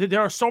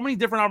 There are so many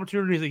different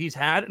opportunities that he's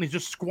had, and he's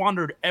just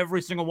squandered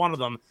every single one of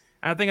them.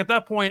 And I think at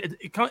that point,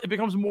 it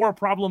becomes more a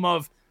problem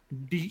of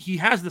he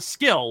has the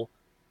skill,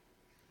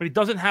 but he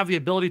doesn't have the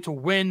ability to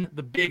win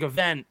the big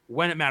event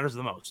when it matters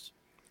the most.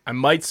 I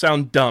might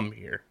sound dumb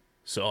here,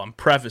 so I'm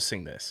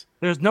prefacing this.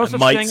 There's no such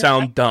thing. Might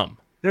sound dumb.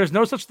 There's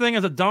no such thing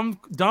as a dumb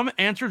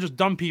answer, just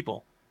dumb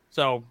people.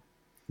 So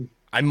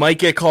I might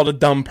get called a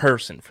dumb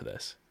person for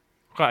this.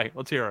 Okay,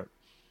 let's hear it.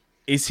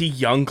 Is he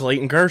young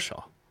Clayton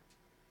Kershaw?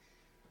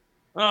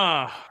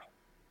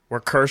 Where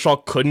Kershaw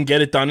couldn't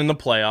get it done in the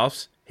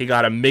playoffs. He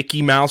got a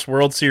Mickey Mouse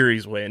World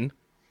Series win.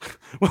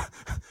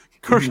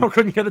 Kershaw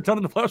couldn't get it done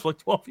in the playoffs for like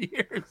 12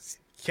 years.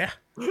 Yeah.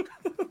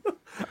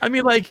 I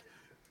mean, like,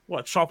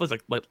 what? Schauffele's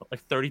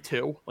like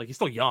 32. Like, he's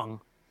still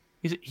young.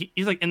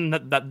 He's like in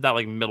that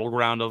like middle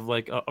ground of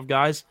like of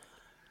guys.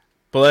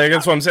 But like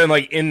that's what I'm saying.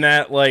 Like in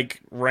that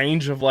like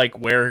range of like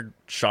where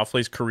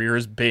Schauffele's career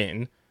has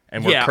been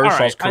and where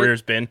Kershaw's career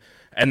has been,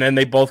 and then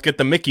they both get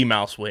the Mickey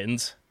Mouse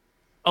wins.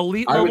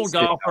 Elite level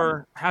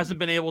golfer hasn't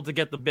been able to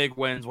get the big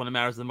wins when it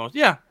matters the most.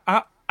 Yeah,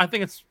 I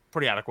think it's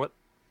pretty adequate.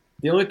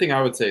 The only thing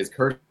I would say is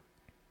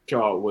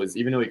Kershaw was,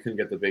 even though he couldn't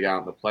get the big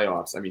out in the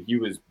playoffs, I mean, he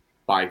was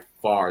by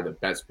far the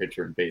best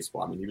pitcher in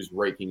baseball. I mean, he was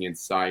raking in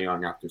Cy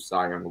Young after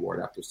Cy Young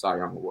Award after Cy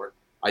Young Award.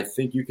 I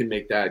think you can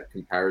make that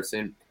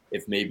comparison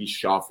if maybe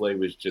Schauffele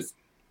was just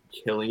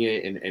killing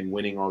it and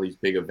winning all these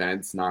big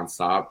events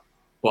nonstop.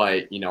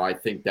 But, I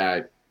think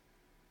that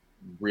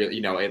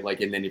really,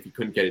 and then if he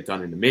couldn't get it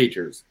done in the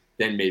majors,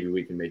 then maybe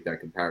we can make that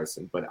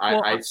comparison. But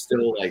I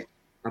still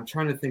I'm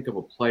trying to think of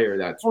a player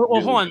that's. Well,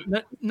 hold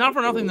on. Not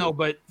for nothing though,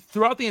 but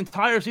throughout the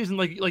entire season,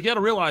 like you got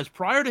to realize,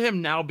 prior to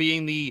him now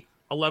being the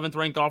 11th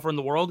ranked golfer in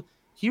the world,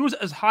 he was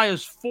as high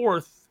as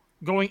 4th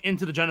going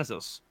into the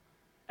Genesis.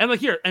 And like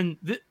here, and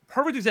the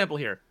perfect example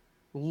here.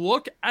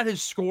 Look at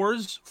his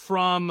scores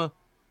from.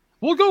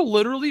 We'll go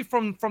literally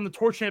from the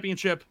Tour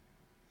Championship,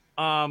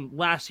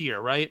 last year,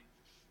 right?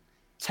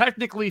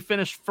 Technically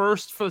finished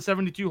first for the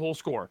 72-hole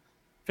score.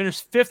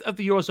 Finished 5th at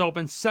the U.S.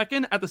 Open,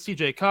 2nd at the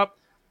CJ Cup,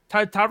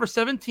 tied for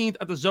 17th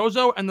at the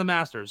Zozo and the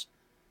Masters.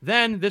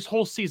 Then this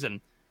whole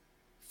season,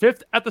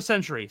 5th at the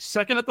Century,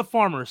 2nd at the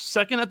Farmers,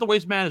 2nd at the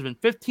Waste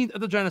Management, 15th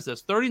at the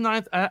Genesis,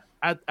 39th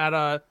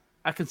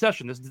at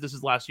Concession. This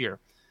is last year.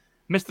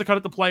 Missed the cut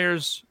at the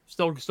Players,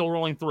 still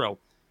rolling through.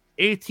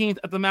 18th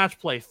at the Match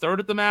Play, 3rd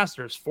at the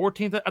Masters,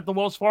 14th at the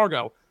Wells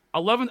Fargo,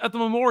 11th at the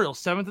Memorial,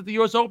 7th at the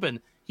U.S. Open.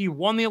 He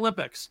won the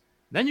Olympics.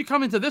 Then you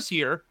come into this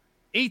year,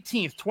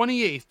 18th,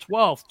 28th,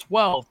 12th,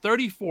 12,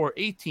 34,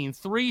 18,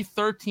 3,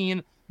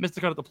 13, missed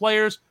the cut at the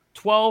Players,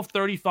 12,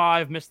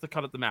 35, missed the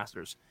cut at the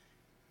Masters.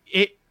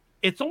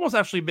 It's almost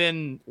actually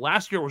been,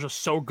 last year was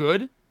just so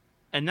good,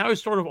 and now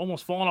he's sort of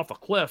almost fallen off a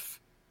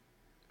cliff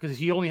because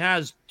he only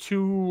has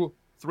 2-3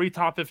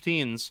 top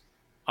 15s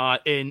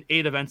in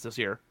 8 events this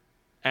year.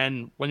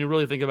 And when you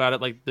really think about it,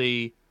 like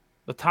the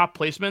top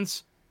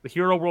placements, the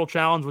Hero World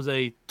Challenge was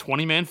a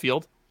 20-man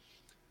field.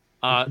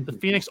 The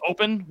Phoenix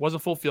Open was a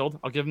full field.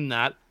 I'll give him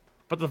that.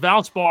 But the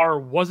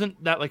Valspar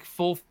wasn't that like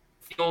full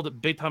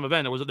field big time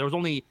event. There was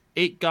only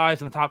 8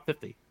 guys in the top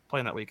 50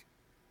 playing that week.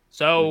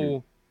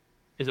 So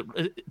it's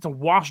a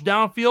washed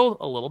down field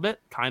a little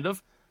bit, kind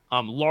of.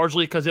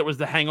 Largely because it was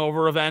the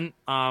hangover event.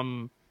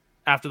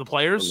 after the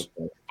players,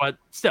 but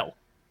still,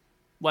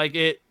 like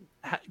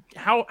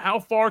how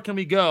far can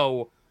we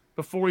go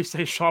before we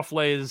say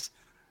Schauffele is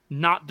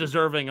not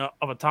deserving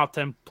of a top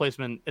 10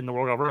 placement in the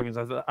World Golf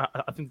Rankings?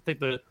 I think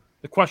the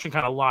question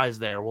kind of lies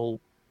there.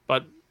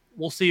 But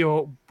we'll see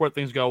where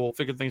things go. We'll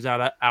figure things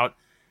out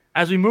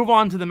as we move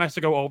on to the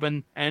Mexico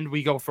Open and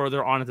we go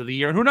further on into the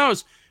year. And who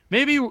knows?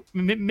 Maybe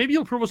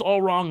you'll prove us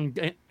all wrong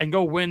and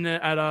go win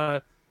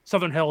at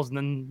Southern Hills,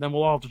 and then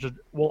we'll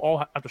all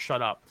have to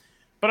shut up.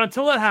 But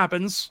until that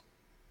happens,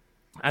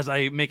 as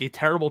I make a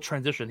terrible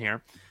transition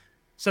here,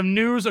 some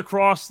news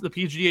across the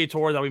PGA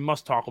Tour that we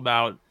must talk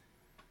about.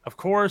 Of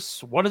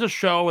course, what is a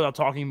show without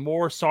talking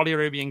more Saudi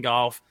Arabian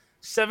golf?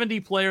 70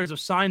 players have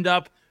signed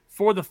up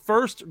for the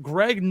first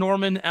Greg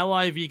Norman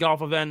LIV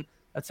golf event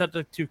that's set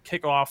to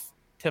kick off,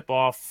 tip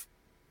off,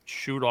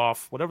 shoot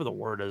off, whatever the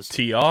word is.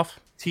 Tee off.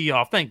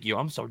 Thank you.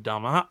 I'm so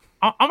dumb.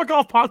 I'm a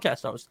golf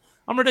podcast host.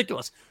 I'm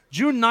ridiculous.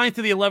 June 9th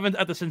to the 11th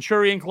at the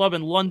Centurion Club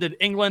in London,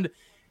 England.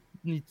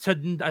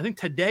 I think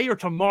today or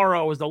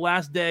tomorrow is the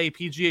last day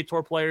PGA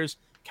Tour players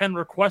can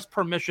request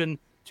permission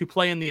to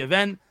play in the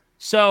event.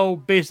 So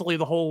basically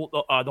the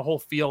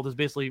whole field is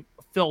basically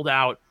filled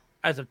out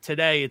as of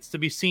today. It's to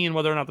be seen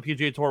whether or not the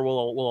PGA Tour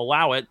will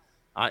allow it.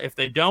 If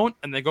they don't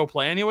and they go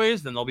play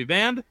anyways, then they'll be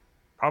banned.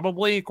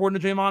 Probably, according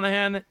to Jay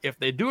Monahan. If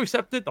they do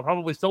accept it, they'll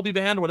probably still be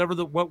banned.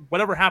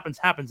 Whatever happens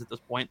at this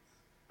point.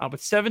 But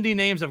 70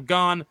 names have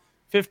gone.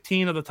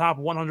 15 of the top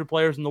 100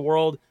 players in the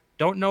world.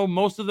 Don't know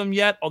most of them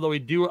yet, although we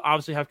do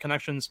obviously have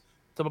connections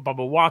to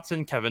Bubba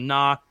Watson, Kevin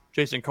Na,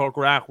 Jason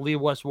Kokrak, Lee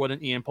Westwood,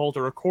 and Ian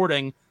Poulter,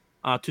 according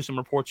to some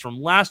reports from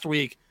last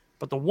week.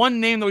 But the one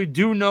name that we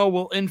do know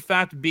will in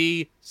fact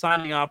be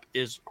signing up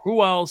is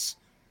who else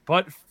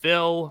but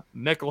Phil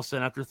Mickelson.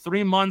 After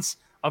 3 months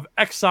of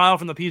exile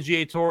from the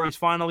PGA Tour, he's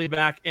finally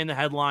back in the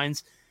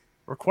headlines,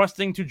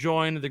 requesting to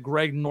join the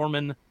Greg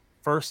Norman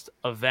first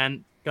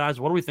event. Guys,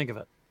 what do we think of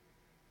it?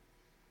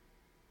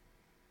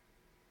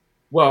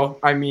 Well,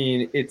 I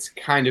mean, it's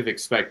kind of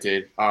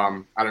expected.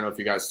 I don't know if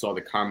you guys saw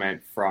the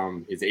comment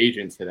from his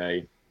agent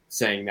today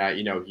saying that,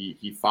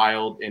 he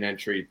filed an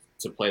entry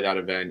to play that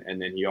event,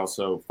 and then he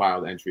also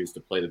filed entries to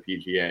play the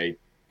PGA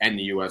and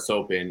the U.S.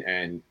 Open.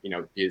 And,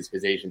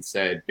 his agent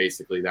said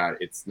basically that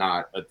it's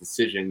not a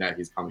decision that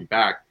he's coming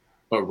back,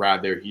 but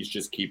rather he's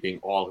just keeping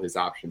all his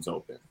options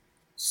open.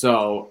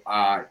 So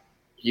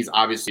he's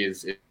obviously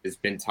has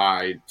been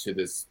tied to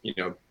this,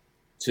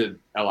 to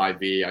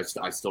LIV.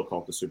 I still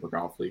call it the Super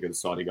Golf League or the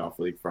Saudi Golf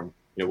League from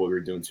what we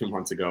were doing 2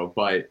 months ago.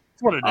 But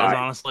it's what it is,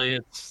 honestly.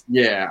 It's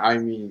I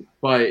mean,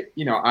 but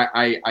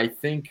I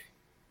think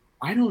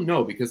I don't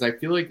know, because I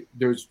feel like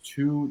there's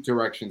two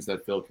directions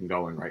that Phil can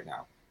go in right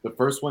now. The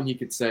first one, he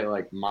could say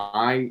like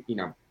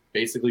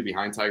basically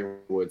behind Tiger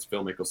Woods,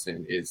 Phil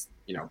Mickelson is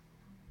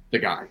the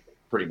guy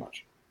pretty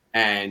much,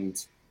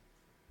 and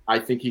I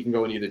think he can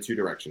go in either two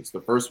directions.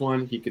 The first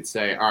one, he could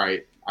say, all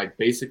right, I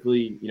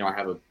basically, I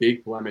have a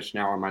big blemish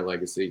now on my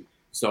legacy,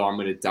 so I'm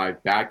going to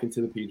dive back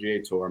into the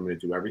PGA Tour. I'm going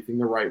to do everything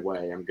the right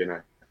way. I'm going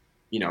to,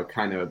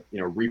 kind of,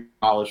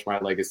 repolish my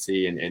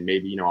legacy, and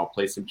maybe, I'll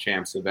play some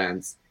champs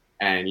events,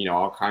 and,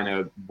 I'll kind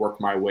of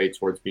work my way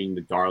towards being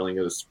the darling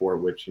of the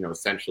sport, which,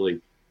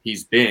 essentially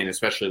he's been,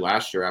 especially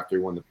last year after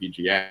he won the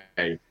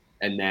PGA.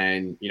 And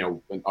then,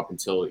 up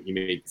until he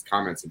made his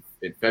comments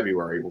in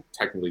February, well,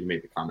 technically he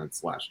made the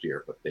comments last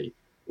year, but they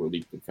were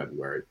leaked in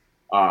February.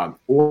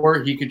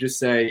 Or he could just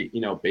say,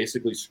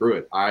 basically, screw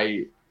it.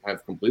 I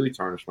have completely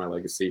tarnished my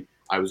legacy.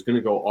 I was going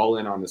to go all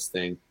in on this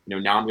thing.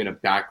 Now I'm going to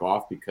back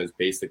off because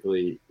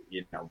basically,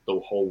 the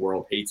whole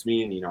world hates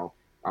me. And,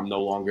 I'm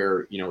no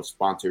longer,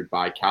 sponsored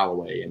by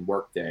Callaway and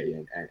Workday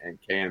and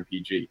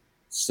KMPG.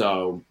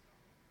 So,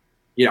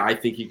 I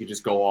think he could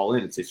just go all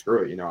in and say,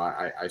 screw it.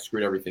 I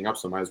screwed everything up,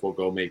 so I might as well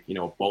go make, a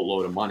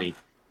boatload of money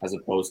as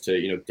opposed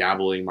to,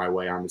 dabbling my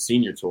way on the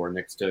senior tour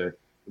next to,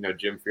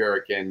 Jim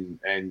Furyk and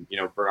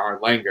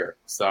Bernard Langer.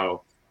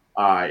 So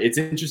it's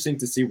interesting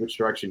to see which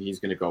direction he's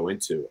going to go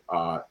into.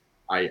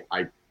 I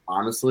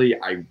honestly,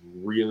 I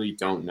really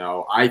don't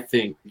know. I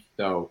think,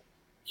 though,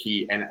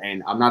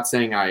 and I'm not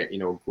saying I,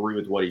 agree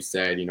with what he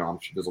said. I'm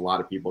sure there's a lot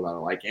of people that are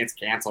like, it's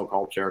cancel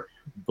culture.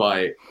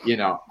 But,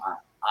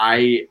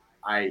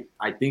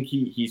 I think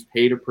he's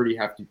paid a pretty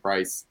hefty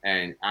price.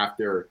 And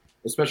after,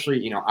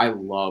 especially, I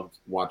loved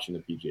watching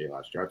the PGA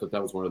last year. I thought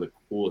that was one of the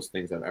coolest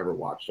things I've ever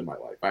watched in my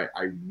life.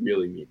 I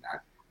really mean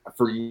that.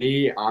 For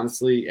me,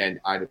 honestly, and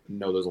I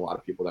know there's a lot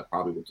of people that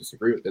probably would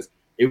disagree with this,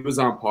 it was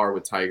on par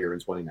with Tiger in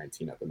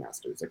 2019 at the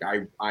Masters.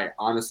 Like I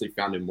honestly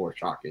found him more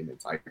shocking than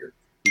Tiger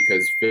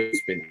because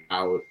Phil's been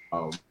out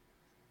of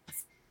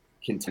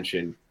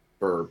contention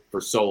for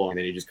so long, and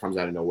then he just comes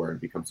out of nowhere and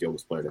becomes the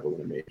oldest player to ever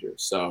win a major.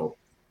 So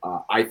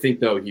I think,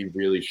 though, he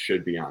really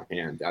should be on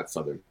hand at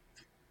Southern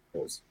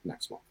Hills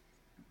next month.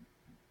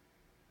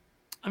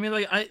 I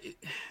mean,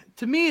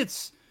 to me,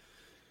 it's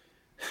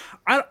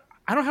I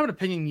don't have an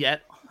opinion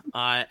yet,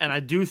 and I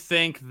do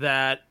think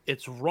that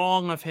it's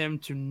wrong of him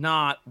to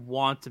not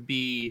want to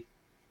be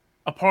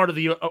a part of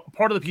the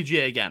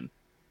PGA again.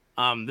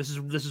 This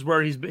is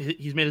where he's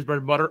made his bread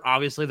and butter.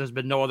 Obviously, there's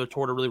been no other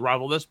tour to really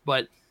rival this,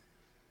 but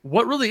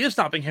what really is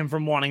stopping him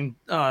from wanting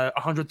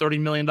 $130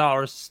 million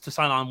to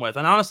sign on with?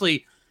 And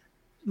honestly,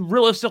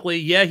 realistically,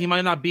 yeah, he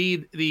might not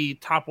be the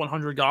top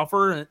 100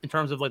 golfer in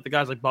terms of like the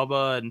guys like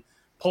Bubba and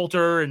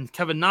Poulter and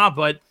Kevin Na,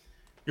 but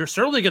you're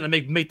certainly going to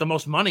make the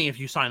most money if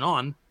you sign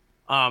on.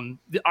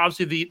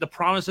 Obviously, the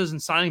promises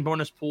and signing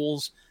bonus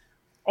pools,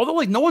 although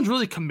like no one's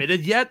really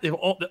committed yet.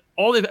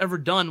 All they've ever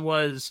done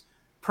was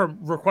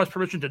request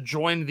permission to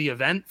join the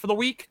event for the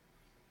week.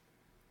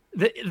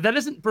 That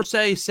isn't per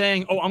se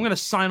saying, "Oh, I'm going to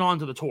sign on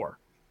to the tour."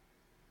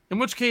 In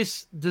which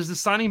case, does the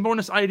signing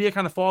bonus idea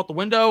kind of fall out the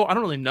window? I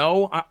don't really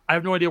know. I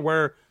have no idea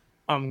where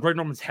Greg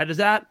Norman's head is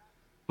at,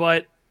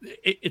 but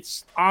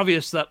it's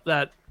obvious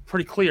that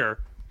pretty clear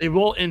they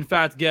will in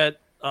fact get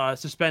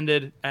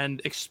suspended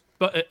and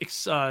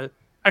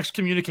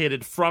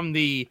excommunicated from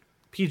the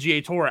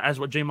PGA Tour, as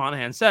what Jay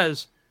Monahan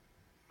says.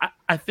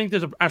 I think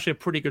there's actually a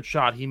pretty good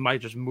shot he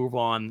might just move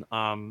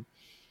on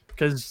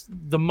because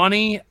the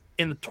money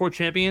in the Tour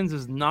Champions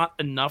is not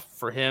enough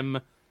for him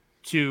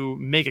to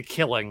make a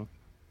killing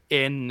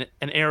in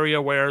an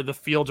area where the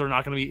fields are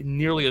not going to be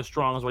nearly as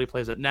strong as what he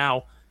plays at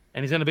now.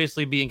 And he's going to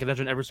basically be in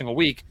contention every single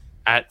week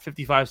at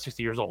 55,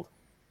 60 years old.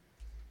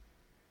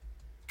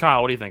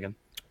 Kyle, what are you thinking?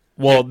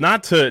 Well,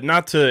 not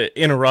to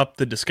interrupt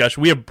the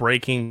discussion, we have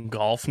breaking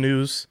golf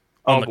news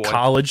on the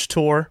college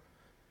tour.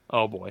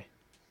 Oh, boy.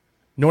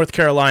 North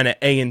Carolina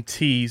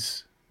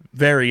A&T's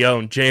very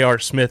own J.R.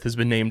 Smith has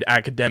been named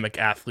Academic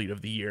Athlete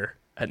of the Year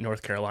at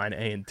North Carolina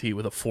A&T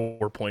with a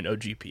 4.0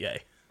 GPA.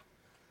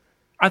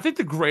 I think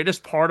the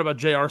greatest part about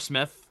J.R.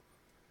 Smith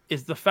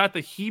is the fact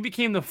that he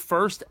became the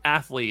first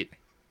athlete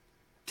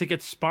to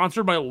get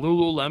sponsored by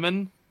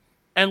Lululemon,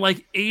 and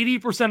like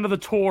 80% of the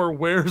tour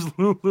wears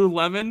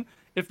Lululemon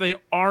if they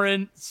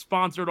aren't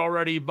sponsored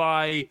already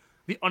by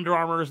the Under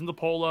Armours and the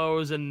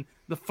Polos and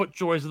the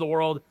FootJoys of the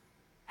world.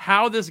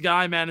 How this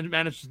guy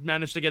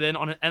managed to get in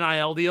on an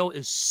NIL deal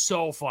is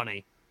so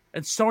funny.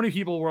 And so many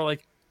people were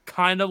like,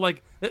 kind of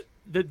like,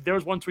 there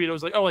was one tweet. It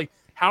was like, oh, like,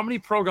 how many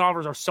pro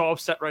golfers are so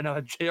upset right now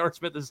that J.R.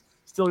 Smith is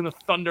stealing the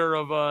thunder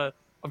of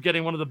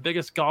getting one of the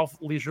biggest golf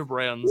leisure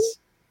brands?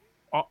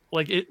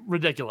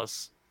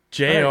 Ridiculous.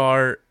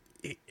 J.R.,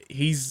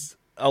 he's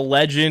a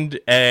legend,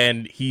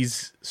 and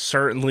he's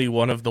certainly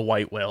one of the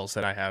white whales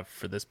that I have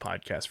for this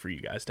podcast for you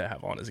guys to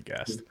have on as a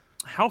guest.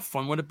 How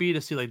fun would it be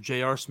to see like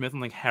J.R. Smith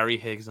and like Harry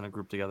Higgs in a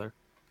group together?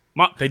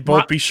 They'd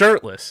both be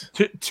shirtless.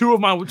 Two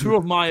of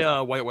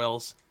my white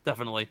whales,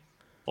 definitely.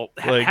 Well,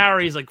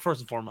 Harry's like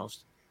first and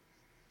foremost.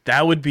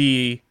 That would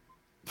be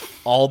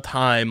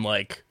all-time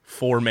like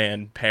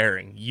four-man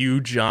pairing: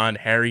 you, John,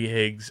 Harry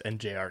Higgs, and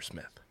J.R.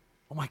 Smith.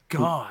 Oh my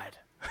god!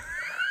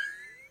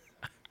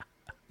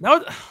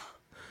 That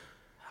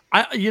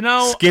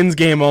would, skins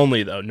game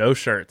only though, no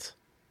shirts.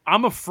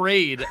 I'm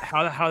afraid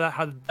how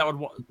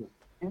that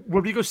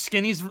would we go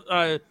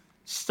skinnies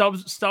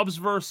Stubbs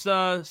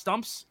versus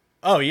Stumps?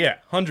 Oh yeah,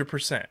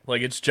 100%.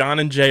 Like it's John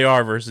and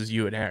JR versus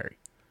you and Harry.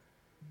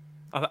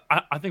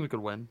 I think we could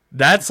win.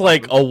 That's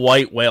like a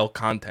white whale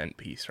content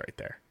piece right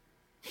there.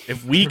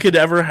 If we could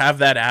ever have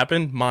that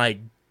happen, my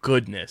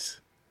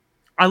goodness.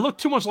 I look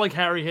too much like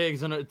Harry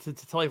Higgs and to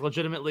like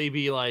legitimately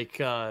be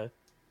like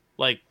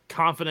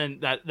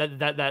confident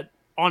that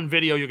on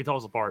video you can tell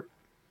us apart.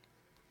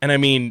 And I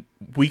mean,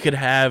 we could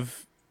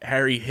have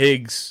Harry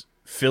Higgs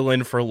fill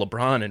in for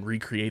LeBron and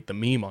recreate the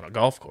meme on a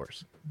golf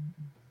course.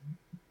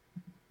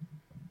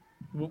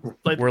 Where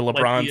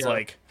LeBron's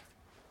like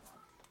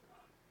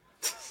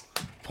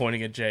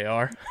pointing at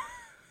JR.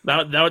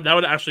 That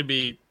would actually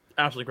be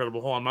absolutely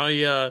incredible. Hold on,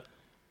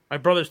 my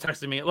brother's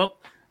texting me. Well,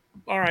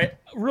 all right,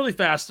 really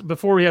fast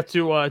before we have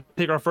to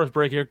take our first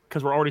break here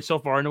because we're already so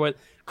far into it.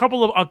 A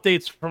couple of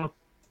updates from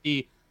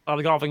the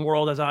golfing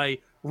world as I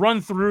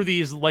run through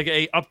these like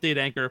a update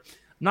anchor.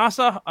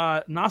 Nasa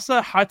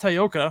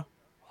Hataoka,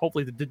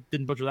 hopefully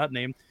didn't butcher that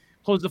name,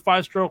 closed the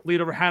 5-stroke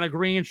lead over Hannah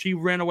Green. She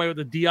ran away with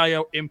the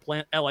DIO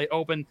implant LA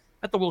Open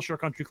at the Wilshire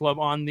Country Club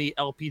on the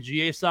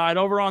LPGA side.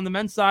 Over on the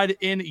men's side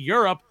in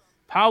Europe,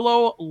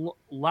 Paolo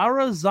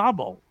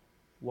Larrazabal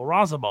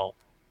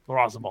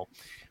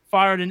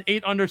fired an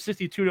 8 under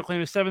 62 to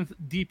claim his 7th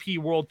DP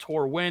World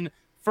Tour win,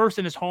 first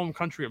in his home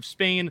country of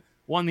Spain,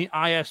 won the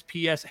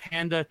ISPS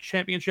Handa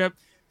Championship.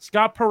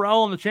 Scott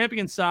Perel on the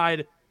champion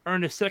side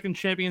earned his 2nd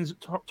Champions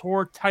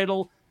Tour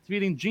title,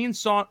 defeating Gene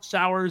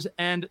Sowers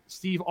and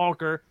Steve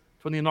Alker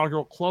from the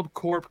inaugural Club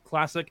Corp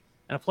Classic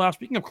and a playoff.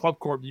 Speaking of Club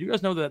Corp, do you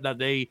guys know that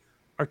they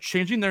are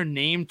changing their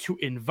name to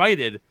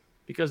Invited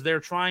because they're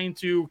trying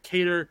to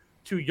cater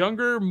to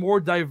younger, more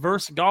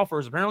diverse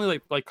golfers?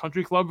 Apparently, like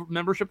country club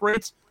membership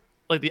rates,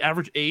 like the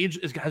average age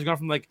has gone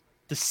from like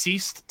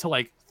deceased to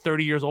like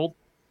 30 years old.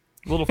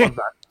 A little fun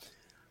fact.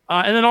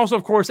 And then also,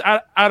 of course,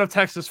 out of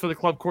Texas for the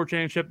Club Corp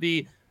Championship,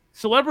 the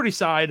celebrity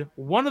side,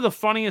 one of the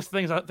funniest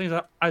things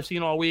I've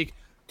seen all week.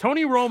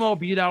 Tony Romo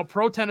beat out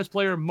pro tennis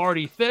player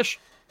Marty Fish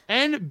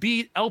and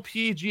beat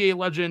LPGA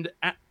legend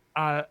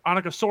Annika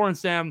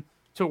Sorenstam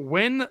to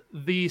win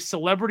the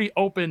Celebrity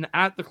Open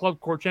at the Club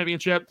Corp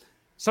Championship.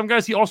 Some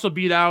guys he also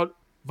beat out: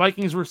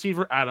 Vikings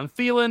receiver Adam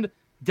Thielen,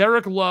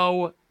 Derek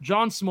Lowe,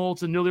 John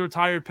Smoltz, and newly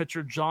retired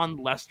pitcher John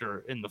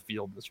Lester in the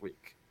field this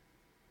week.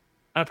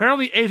 And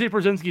apparently, AJ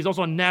Pierzynski is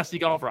also a nasty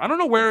golfer. I don't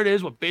know where it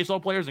is with baseball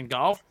players and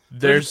golf.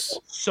 There's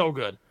so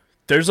good.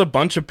 There's a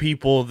bunch of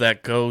people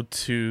that go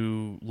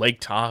to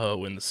Lake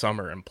Tahoe in the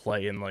summer and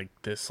play in like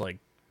this like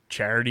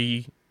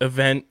charity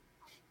event.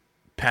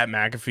 Pat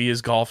McAfee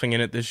is golfing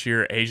in it this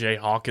year. AJ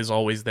Hawk is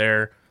always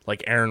there.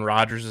 Like Aaron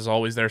Rodgers is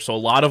always there. So a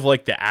lot of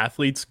like the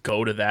athletes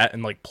go to that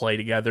and like play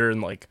together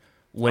and like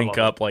link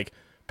up. Like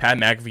Pat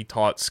McAfee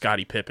taught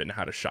Scottie Pippen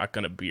how to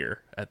shotgun a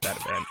beer at that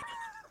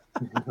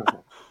event.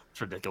 It's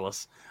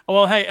ridiculous.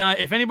 Well, hey,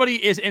 if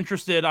anybody is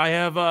interested, I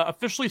have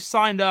officially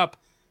signed up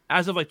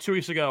as of like 2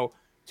 weeks ago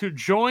to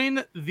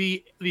join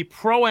the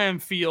Pro-Am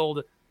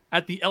field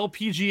at the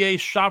LPGA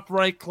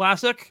ShopRite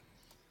Classic.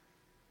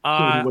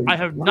 I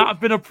have not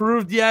been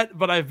approved yet,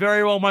 but I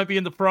very well might be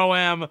in the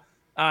Pro-Am,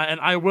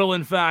 and I will,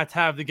 in fact,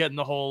 have to get in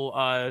the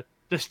whole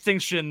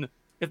distinction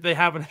if they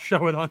happen to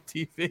show it on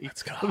TV.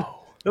 Let's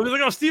go. They'll be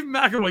like, oh, Stephen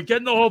McElroy,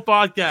 getting the whole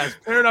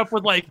podcast. Pair it up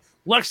with, like,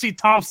 Lexi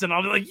Thompson.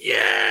 I'll be like,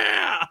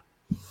 yeah!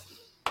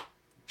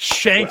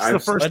 Shanks the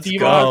first tee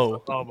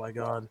box. Oh, my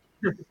God.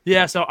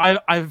 Yeah, so I've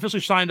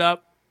officially signed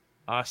up.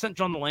 Sent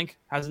John the link.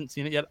 Hasn't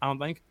seen it yet, I don't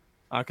think,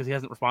 because he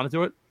hasn't responded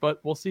to it. But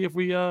we'll see if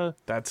we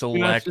That's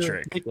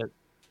electric.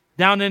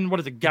 Down in, what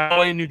is it,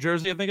 Galway, New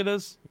Jersey, I think it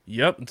is?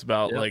 Yep, it's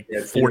about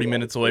 40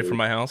 minutes away from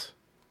my house.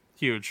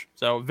 Huge.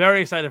 So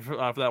very excited for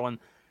that one.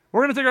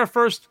 We're going to take our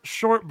first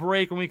short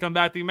break. When we come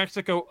back, the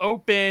Mexico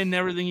Open,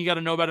 everything you got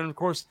to know about it, and, of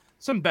course,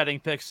 some betting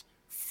picks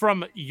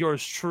from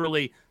yours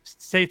truly.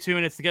 Stay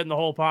tuned. It's the Getting the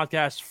Whole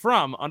podcast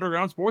from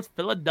Underground Sports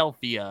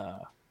Philadelphia.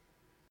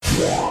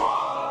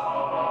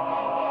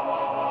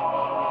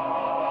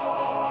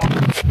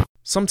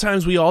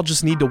 Sometimes we all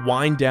just need to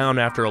wind down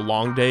after a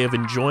long day of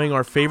enjoying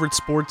our favorite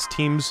sports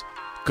teams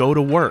go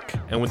to work.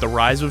 And with the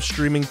rise of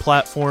streaming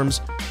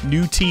platforms,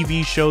 new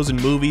TV shows and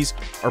movies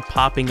are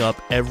popping up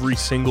every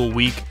single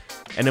week,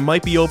 and it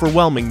might be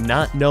overwhelming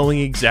not knowing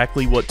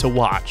exactly what to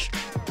watch.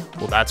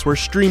 Well, that's where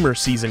Streamer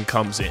Season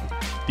comes in,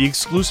 the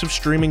exclusive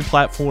streaming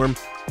platform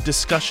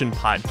discussion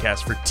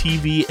podcast for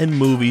TV and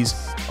movies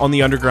on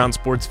the Underground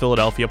Sports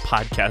Philadelphia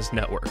podcast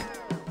network.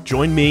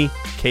 Join me,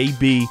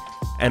 KB,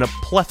 and a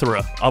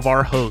plethora of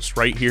our hosts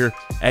right here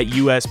at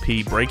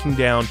USP, breaking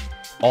down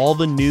all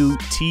the new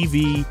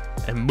TV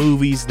and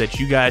movies that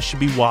you guys should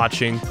be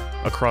watching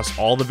across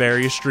all the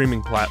various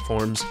streaming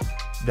platforms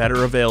that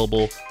are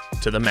available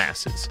to the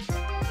masses.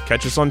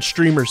 Catch us on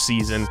Streamer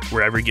Season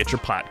wherever you get your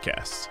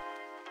podcasts.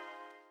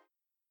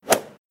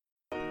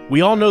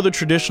 We all know the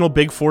traditional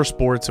Big Four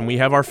sports, and we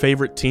have our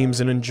favorite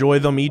teams and enjoy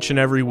them each and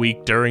every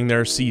week during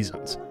their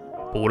seasons.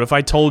 But what if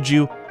I told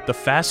you the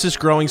fastest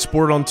growing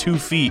sport on 2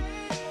 feet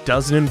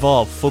doesn't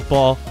involve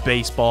football,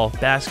 baseball,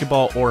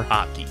 basketball, or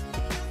hockey?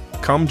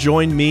 Come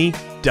join me,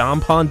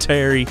 Dom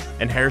Ponteri,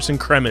 and Harrison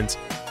Kremens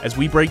as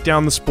we break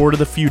down the sport of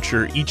the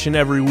future each and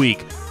every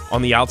week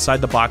on the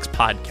Outside the Box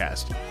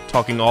podcast,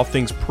 talking all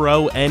things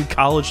pro and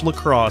college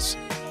lacrosse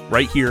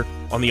right here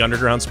on the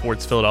Underground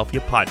Sports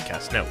Philadelphia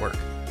podcast network.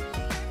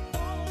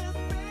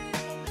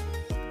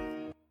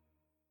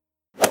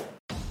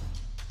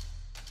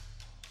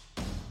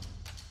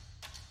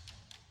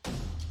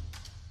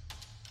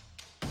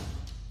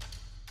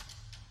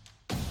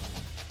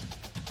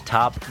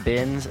 Top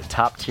bins,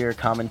 top tier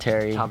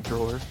commentary. Top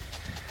drawer,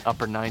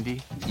 upper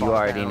 90. You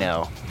already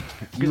know.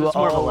 You You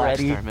more of a lax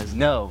already term, isn't it?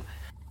 know.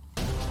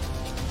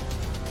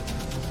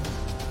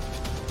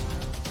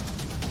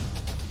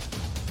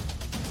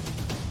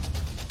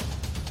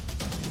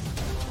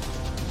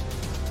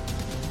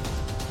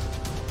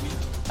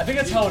 I think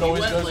that's how it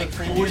always goes. Like At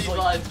previews,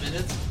 45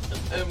 minutes,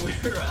 and we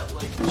were at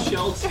like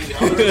Chelsea.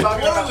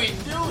 What are we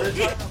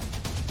doing?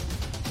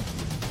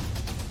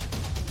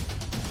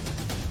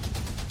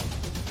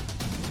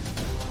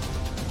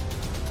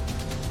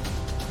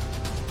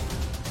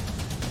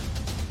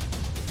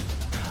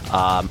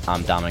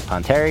 I'm Dominic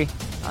Ponteri,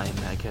 I am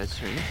Matt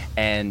Kestry.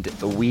 and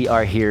we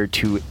are here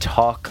to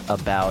talk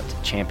about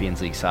Champions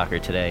League soccer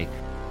today.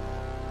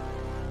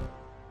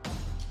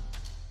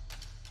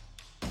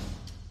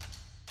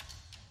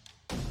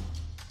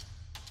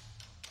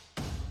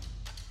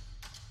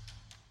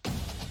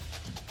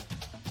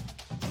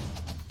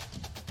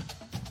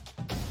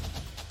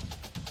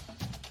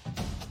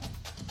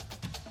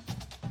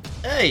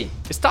 Hey,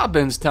 It's Top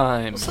Bins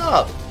time. what's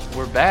up?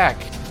 We're back.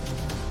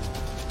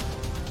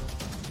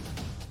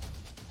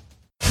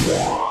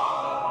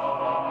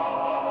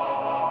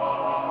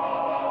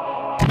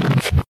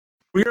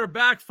 We are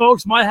back,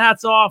 folks. My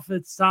hat's off.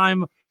 It's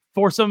time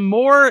for some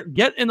more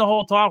Get in the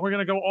Hole talk. We're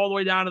going to go all the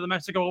way down to the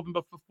Mexico Open.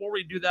 But before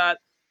we do that,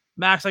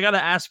 Max, I got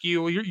to ask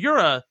you, you're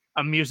a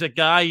music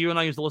guy. You and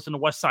I used to listen to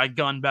West Side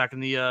Gun back in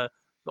the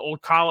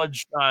old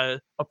college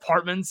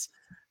apartments.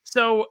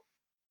 So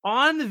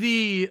on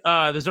the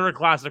Zurich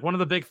Classic, one of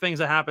the big things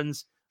that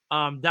happens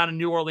down in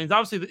New Orleans,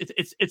 obviously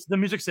it's the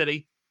music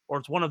city, or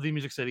it's one of the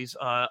music cities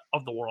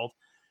of the world.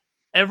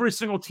 every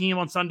single team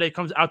on Sunday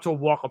comes out to a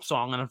walk-up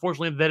song, and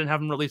unfortunately, they didn't have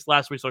them released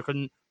last week, so I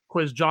couldn't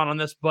quiz John on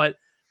this. But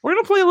we're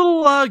gonna play a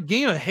little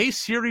game of Hey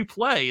Siri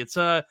Play. It's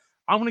I'm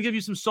gonna give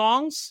you some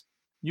songs.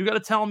 You got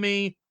to tell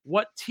me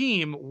what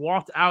team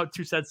walked out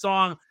to said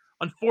song.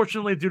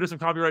 Unfortunately, due to some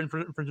copyright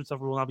infringement stuff,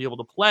 we will not be able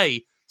to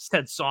play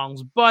said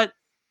songs, but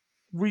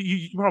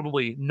you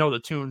probably know the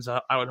tunes,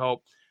 I would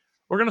hope.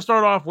 We're going to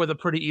start off with a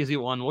pretty easy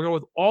one. We'll go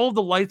with All of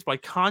the Lights by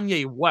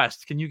Kanye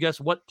West. Can you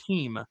guess what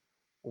team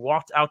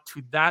walked out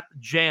to that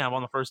jam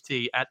on the first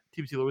tee at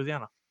TBT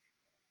Louisiana?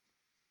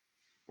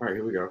 All right,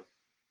 here we go.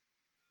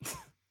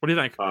 What do you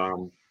think?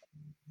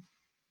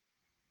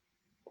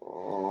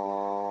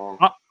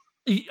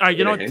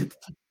 You know,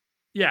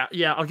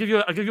 yeah. I'll give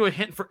you a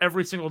hint for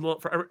every single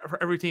for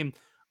every team.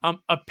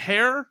 A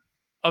pair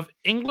of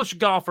English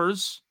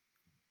golfers,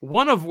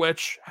 one of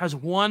which has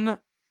won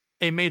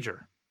a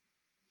major.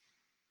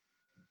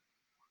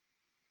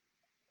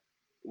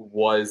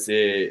 Was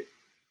it?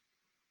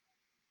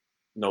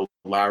 No,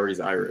 Larry's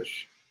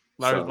Irish.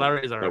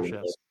 Larry's Irish,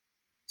 yes.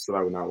 So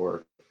that would not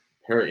work.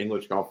 Pair of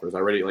English golfers.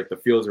 The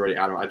field's already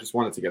out of. I just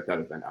wanted to get that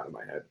event out of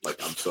my head. Like,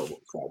 I'm so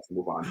excited to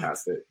move on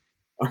past it.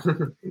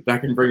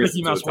 That can bring us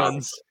to the top.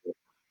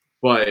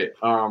 But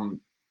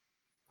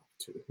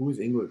who is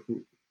English?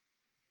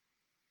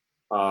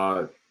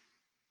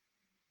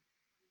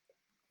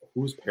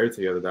 Who's paired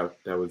together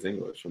that was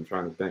English? I'm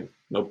trying to think.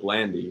 No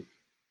Blandy.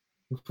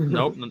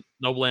 Nope,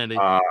 no Blandy.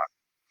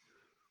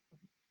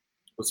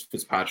 Was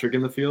Fitzpatrick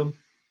in the field?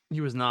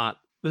 He was not.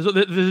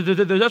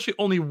 There's actually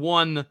only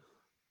one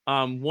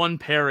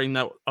pairing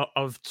that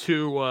of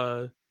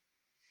two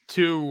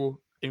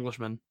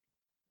Englishmen.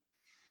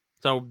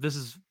 So this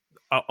is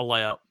a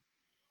layup,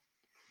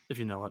 if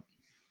you know it.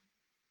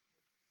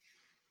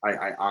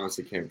 I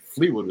honestly can't.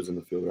 Fleetwood was in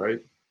the field, right?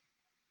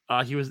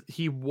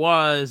 He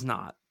was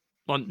not.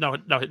 Well,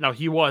 no,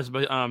 he was,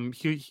 but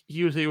he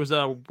was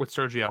with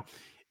Sergio.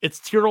 It's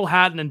Tyrrell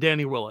Hatton and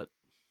Danny Willett.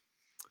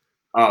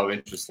 Oh,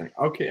 interesting.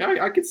 Okay,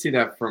 I could see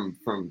that from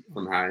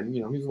Hatton.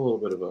 You know, he's a little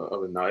bit of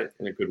a nut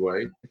in a good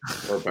way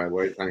or a bad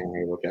way, depending on how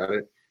you look at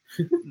it.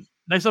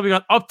 Next up, we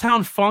got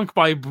Uptown Funk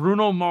by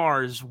Bruno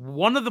Mars.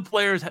 One of the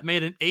players had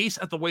made an ace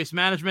at the Waste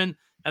Management,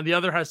 and the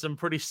other has some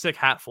pretty sick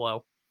hat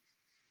flow.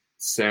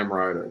 Sam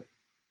Ryder.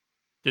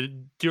 Do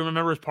you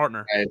remember his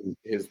partner? And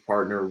his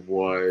partner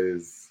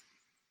was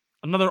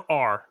another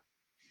R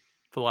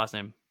for the last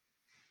name.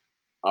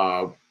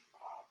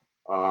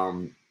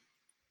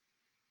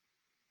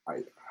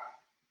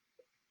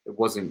 It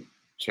wasn't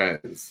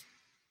Chez.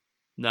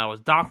 No, it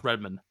was Doc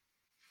Redman.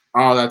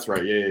 Oh, that's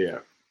right. Yeah.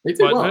 They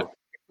did well.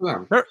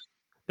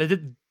 They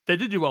did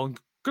do well.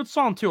 Good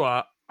song too.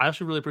 I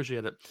actually really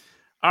appreciate it.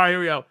 All right, here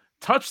we go.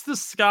 Touch the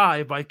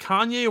Sky by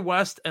Kanye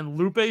West and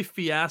Lupe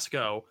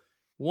Fiasco.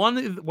 One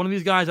of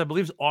these guys, I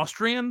believe, is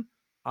Austrian.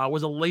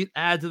 Was a late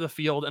add to the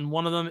field, and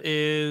one of them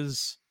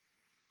is,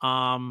 he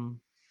was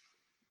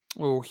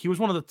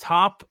one of the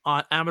top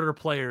amateur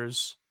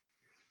players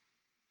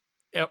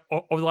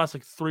over the last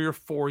 3 or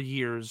 4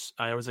 years.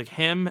 It was like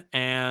him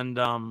and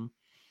a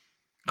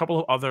couple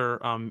of other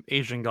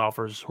Asian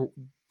golfers who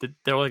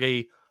they were like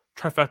a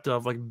trifecta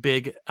of like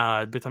big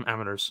time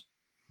amateurs.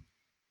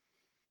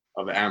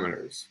 Of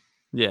amateurs.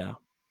 Yeah.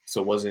 So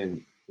it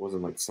wasn't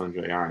like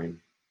Sanjay Ayn.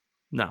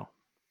 No.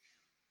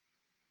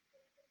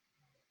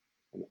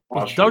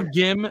 Doug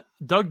Gim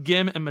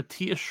and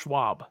Matthias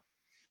Schwab.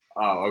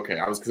 Oh, okay.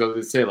 I was going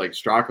to say like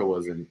Straka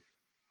was in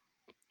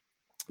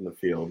the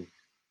field.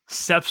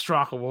 Sepp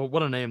Straka, well,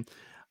 what a name!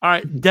 All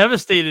right,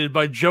 Devastated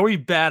by Joey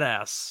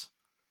Badass.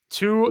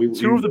 Two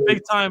of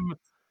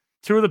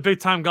the big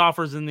time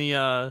golfers in the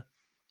on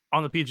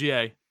the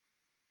PGA.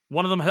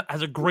 One of them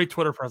has a great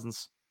Twitter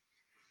presence.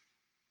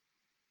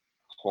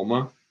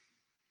 Homa,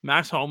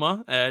 Max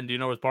Homa, and do you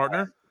know his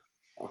partner?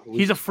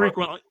 He's a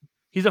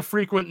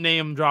frequent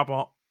name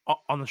drop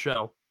on the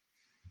show.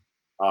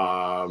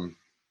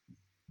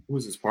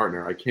 Who's his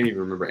partner? I can't even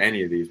remember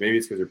any of these. Maybe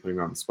it's because they're putting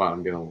me on the spot.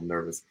 I'm getting a little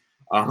nervous.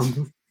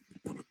 Who's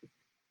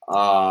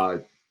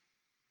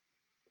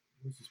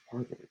his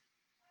partner?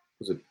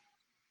 Was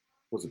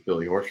it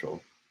Billy Horschel?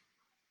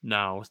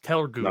 No, it's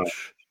Taylor Gooch. No.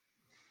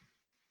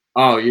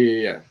 Oh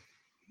yeah.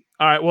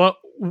 All right, well,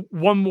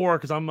 one more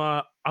because I'm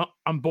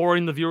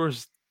boring the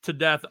viewers to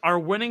death. Our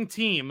winning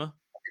team.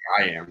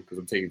 I am because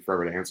I'm taking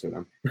forever to answer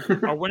them.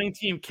 Our winning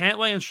team,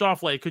 Cantlay and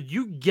Schauffele. Could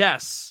you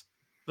guess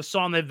the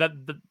song that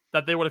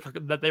they would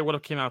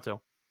have came out to?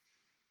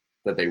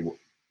 The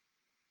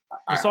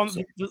song.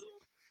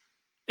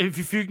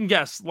 If you can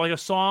guess, like a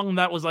song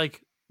that was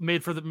like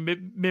made for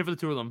the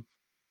two of them.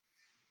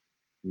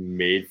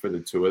 Made for the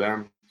two of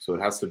them, so it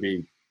has to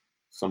be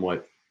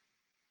somewhat.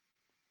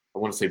 I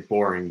want to say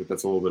boring, but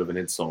that's a little bit of an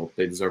insult.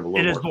 They deserve a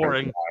little. It is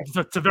boring.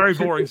 It's a very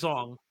boring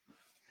song.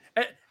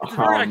 It's a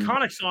very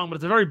iconic song, but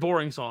it's a very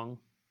boring song.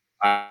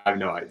 I have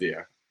no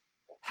idea.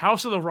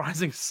 House of the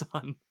Rising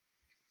Sun.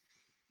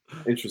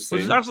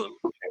 Interesting.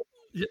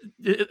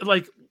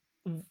 Like,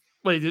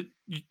 wait,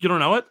 you don't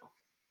know it?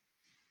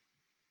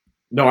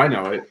 No, I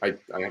know it. I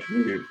have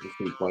to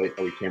play it.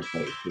 Oh, we can't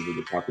play it because of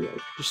the copyright.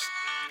 Just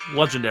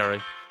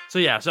legendary. So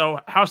yeah, so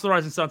House of the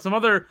Rising Sun. Some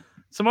other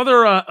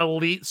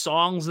elite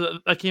songs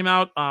that came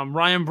out.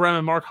 Ryan Brehm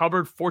and Mark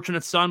Hubbard,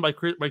 "Fortunate Son" by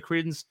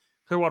Creedence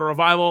Clearwater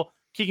Revival.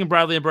 Keegan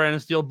Bradley and Brandon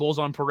Steele, "Bulls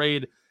on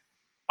Parade."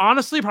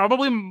 Honestly,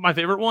 probably my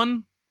favorite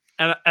one,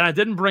 and I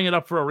didn't bring it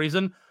up for a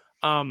reason.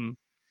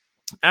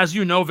 As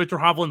you know, Victor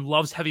Hovland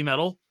loves heavy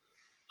metal,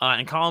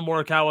 and Colin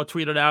Morikawa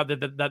tweeted out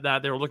that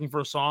they were looking for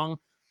a song.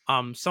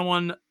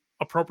 Someone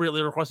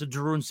appropriately requested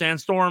Jeroen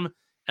Sandstorm,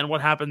 and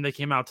what happened? They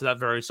came out to that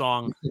very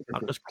song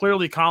because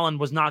clearly Colin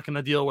was not going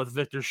to deal with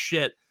Victor's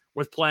shit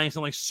with playing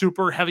some like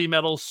super heavy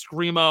metal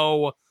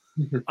screamo,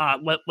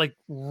 like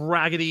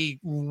raggedy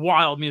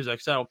wild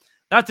music. So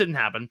that didn't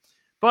happen.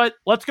 But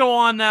let's go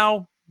on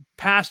now.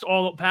 Past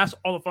all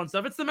the fun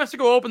stuff. It's the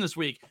Mexico Open this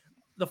week.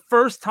 The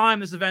first time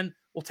this event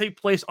will take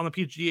place on the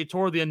PGA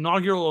Tour, the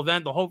inaugural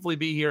event. They'll hopefully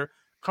be here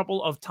a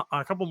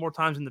couple more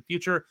times in the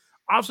future.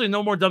 Obviously,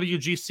 no more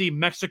WGC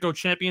Mexico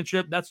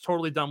Championship. That's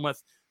totally done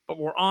with. But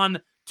we're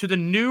on to the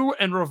new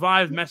and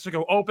revived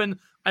Mexico Open.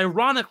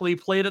 Ironically,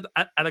 played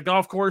at a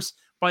golf course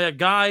by a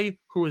guy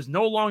who is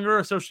no longer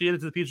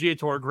associated to the PGA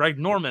Tour, Greg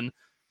Norman.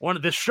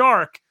 The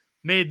Shark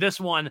made this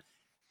one.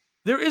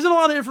 There isn't a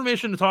lot of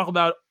information to talk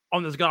about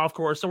on this golf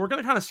course, so we're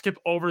going to kind of skip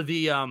over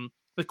the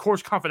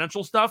course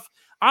confidential stuff.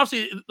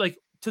 Obviously, like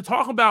to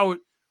talk about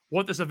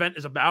what this event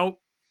is about,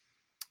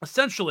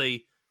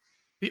 essentially,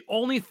 the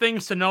only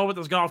things to know about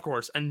this golf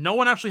course, and no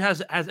one actually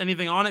has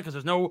anything on it because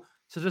there's no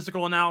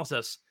statistical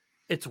analysis.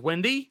 It's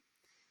windy.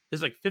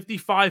 There's like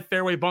 55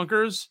 fairway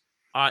bunkers.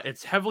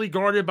 It's heavily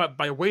guarded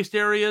by waste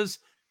areas,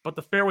 but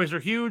the fairways are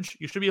huge.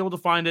 You should be able to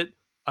find it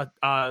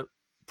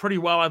pretty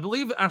well. I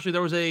believe actually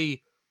there was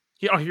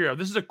here.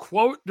 This is a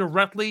quote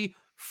directly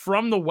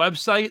from the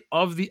website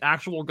of the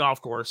actual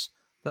golf course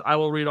that I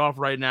will read off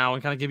right now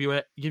and kind of give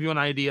you an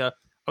idea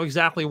of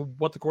exactly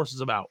what the course is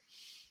about.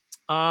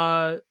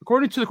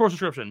 According to the course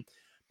description,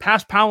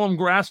 Paspalum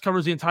grass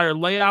covers the entire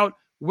layout,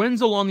 winds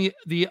along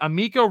the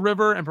Amico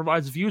River, and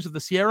provides views of the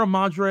Sierra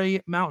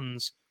Madre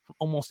Mountains from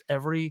almost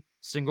every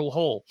single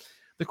hole.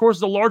 The course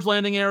is a large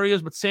landing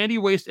areas, but sandy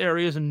waste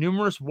areas and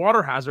numerous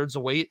water hazards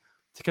await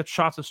to catch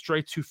shots of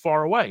stray too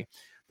far away.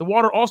 The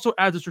water also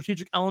adds a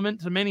strategic element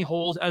to many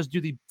holes, as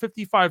do the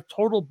 55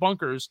 total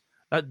bunkers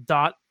that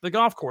dot the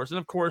golf course. And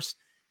of course,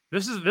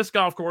 this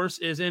golf course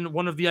is in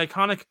one of the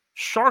iconic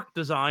shark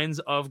designs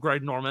of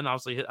Greg Norman.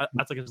 Obviously,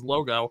 that's like his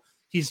logo.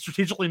 He's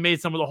strategically made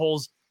some of the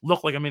holes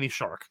look like a mini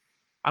shark.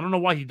 I don't know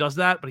why he does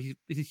that, but he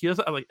does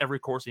that at like every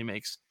course he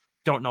makes.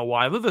 Don't know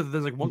why.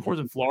 There's like one course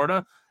in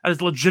Florida that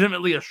is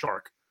legitimately a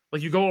shark.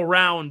 Like you go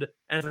around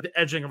and it's like the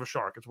edging of a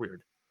shark. It's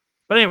weird.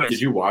 But anyways,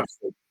 did you watch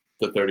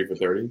the 30 for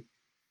 30?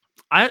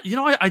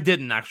 I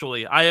didn't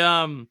actually.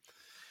 KB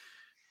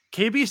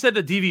said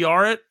to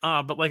DVR it,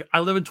 but like I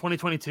live in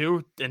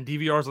 2022 and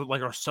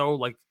DVRs are so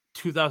like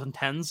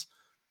 2010s.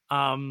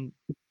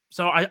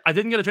 So I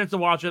didn't get a chance to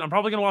watch it. I'm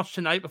probably gonna watch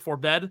tonight before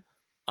bed,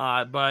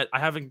 but I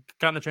haven't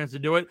gotten a chance to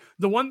do it.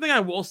 The one thing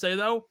I will say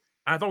though,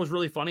 I thought was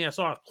really funny. I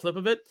saw a clip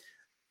of it.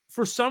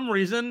 For some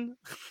reason,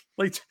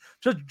 like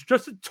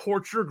just to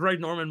torture Greg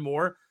Norman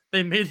more,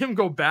 they made him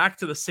go back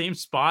to the same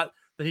spot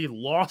that he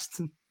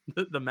lost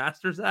the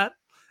Masters at.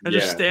 And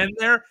just stand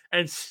there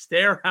and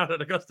stare out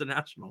at Augusta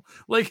National.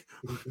 Like,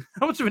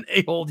 how much of an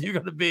a-hole do you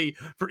got to be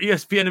for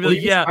ESPN to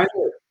be like,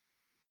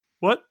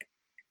 what?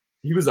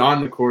 He was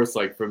on the course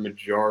like for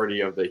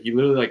majority of he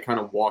literally like kind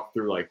of walked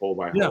through like hole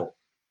by hole.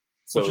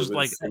 So it was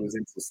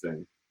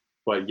interesting.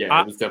 But it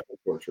was definitely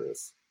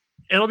torturous.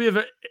 It'll be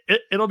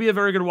a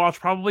very good watch.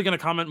 Probably going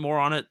to comment more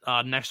on it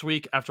next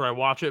week after I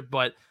watch it,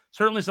 but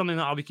certainly something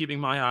that I'll be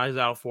keeping my eyes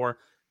out for.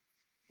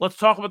 Let's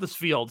talk about this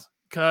field.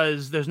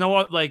 Because there's no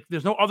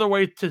other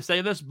way to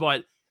say this,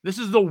 but this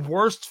is the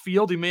worst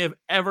field you may have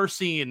ever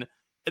seen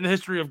in the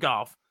history of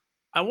golf.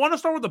 I want to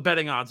start with the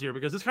betting odds here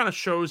because this kind of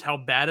shows how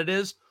bad it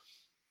is.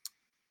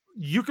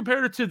 You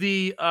compared it to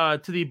the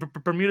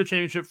Bermuda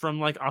Championship from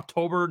like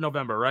October,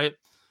 November, right?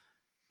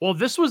 Well,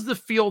 this was the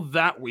field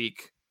that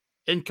week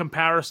in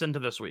comparison to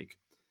this week.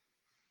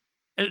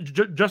 And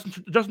just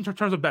in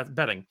terms of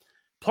betting,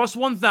 plus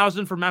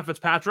 1,000 for Matt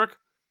Fitzpatrick,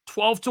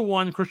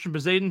 12-1 Christian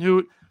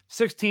Bezadenhout,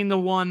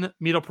 16-1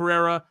 Mito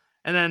Pereira,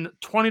 and then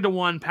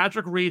 20-1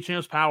 Patrick Reed,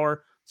 James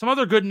Power. Some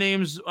other good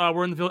names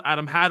were in the field.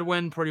 Adam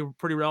Hadwin,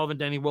 pretty relevant.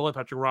 Danny Willett,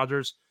 Patrick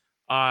Rogers,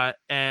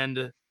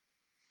 and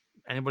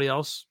anybody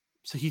else?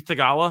 Sahith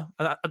Theegala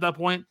at that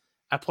point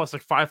at plus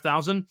like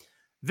 5,000.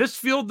 This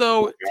field,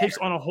 though, takes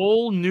on a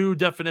whole new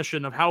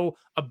definition of how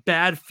a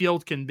bad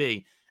field can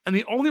be. And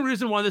the only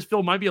reason why this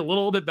field might be a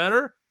little bit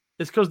better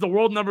is because the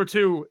world number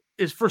 2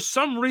 is for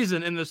some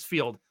reason in this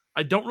field.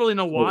 I don't really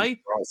know why.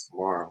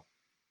 Tomorrow.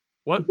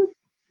 What?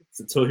 It's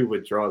until he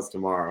withdraws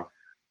tomorrow.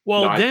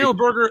 Well, Daniel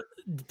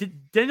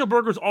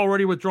Berger's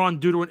already withdrawn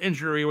due to an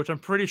injury, which I'm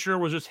pretty sure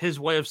was just his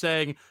way of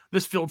saying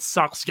this field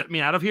sucks. Get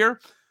me out of here.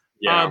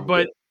 Yeah,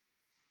 but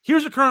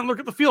here's a current look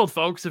at the field,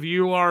 folks. If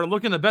you are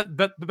looking to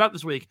bet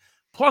this week,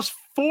 plus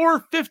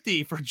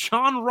 450 for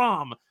Jon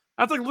Rahm.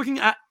 That's like looking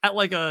at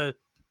like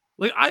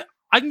Like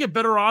I can get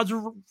better odds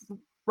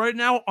right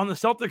now on the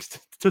Celtics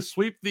to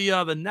sweep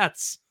the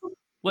Nets.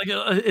 Like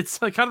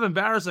it's like kind of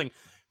embarrassing.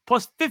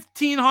 Plus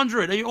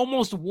 1,500, a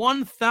almost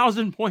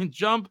 1,000 point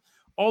jump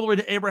all the way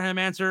to Abraham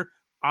Answer,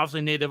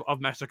 obviously native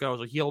of Mexico,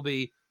 so he'll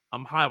be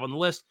high up on the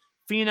list.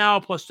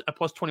 Finau plus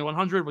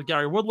 2,100 with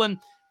Gary Woodland.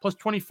 Plus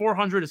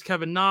 2,400 is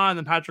Kevin Na, and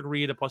then Patrick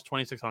Reed at plus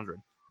 2,600.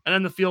 And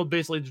then the field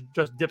basically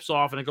just dips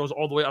off, and it goes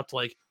all the way up to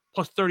like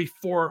plus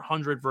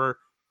 3,400 for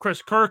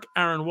Chris Kirk,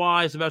 Aaron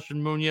Wise,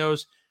 Sebastian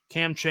Munoz,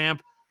 Cam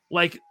Champ.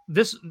 Like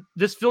this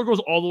field goes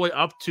all the way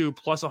up to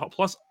plus a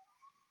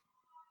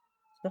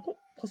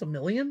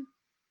million?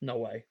 No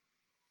way.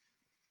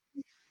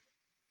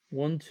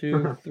 1,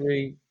 2,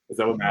 3. Is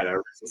that what Matt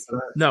Evers said?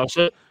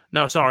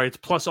 No, sorry, it's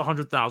plus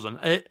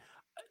 100,000.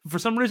 For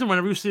some reason,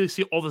 whenever you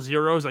see all the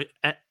zeros, like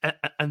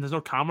and there's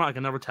no comma, I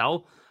can never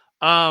tell.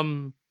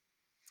 Some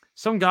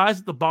guys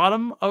at the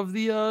bottom of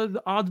the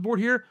odds board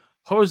here: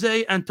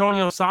 Jose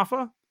Antonio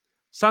Safa,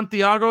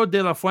 Santiago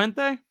de la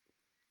Fuente,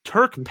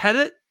 Turk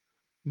Pettit,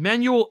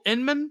 Manuel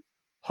Inman,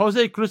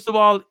 Jose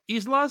Cristobal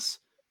Islas,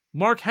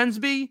 Mark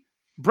Hensby,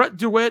 Brett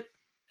DeWitt,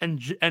 and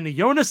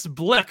Jonas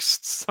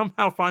Blixt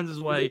somehow finds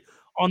his way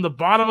on the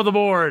bottom of the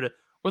board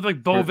with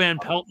like Bo Van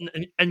Pelton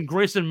and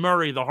Grayson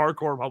Murray, the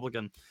hardcore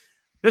Republican.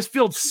 This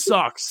field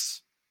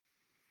sucks.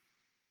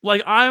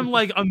 Like, I'm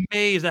like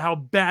amazed at how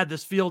bad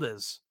this field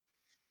is.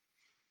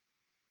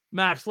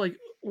 Max, like,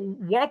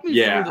 walk me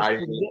through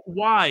this.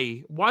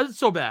 Why? Why is it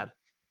so bad?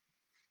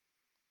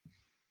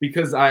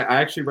 Because I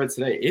actually read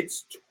today,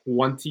 it's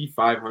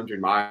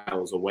 2,500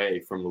 miles away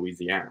from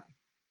Louisiana.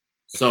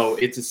 So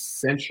it's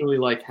essentially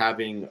like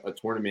having a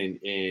tournament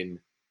in,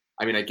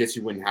 I mean, I guess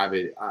you wouldn't have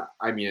it.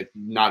 I mean,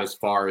 not as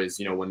far as,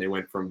 when they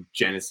went from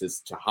Genesis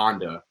to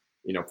Honda,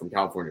 from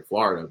California to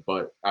Florida.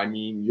 But I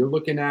mean, you're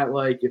looking at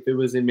like, if it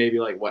was in maybe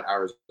like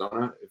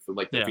Arizona, if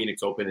like the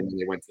Phoenix Open and then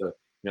they went to,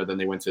 then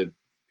they went to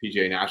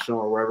PGA National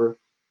or wherever.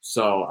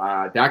 So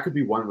that could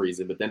be one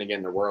reason. But then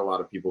again, there were a lot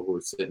of people who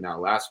were sitting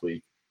out last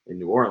week in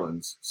New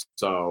Orleans.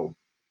 So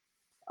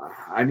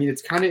I mean,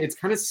 it's kind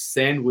of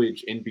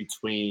sandwiched in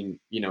between,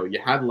 you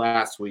had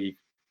last week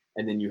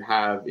and then you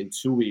have in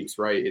 2 weeks,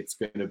 right? It's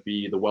going to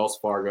be the Wells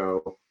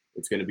Fargo.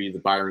 It's going to be the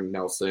Byron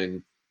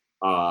Nelson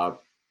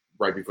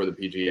right before the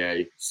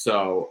PGA.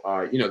 So,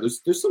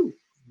 there's some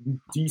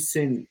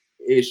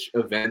decent-ish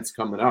events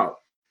coming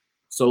up.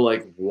 So,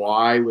 like,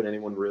 why would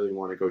anyone really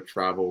want to go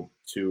travel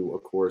to a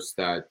course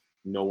that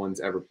no one's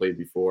ever played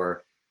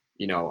before?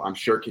 I'm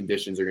sure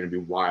conditions are going to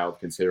be wild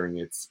considering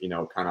it's, kind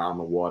of on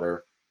the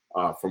water.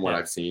 From what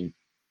I've seen,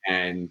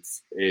 and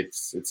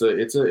it's a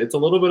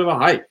little bit of a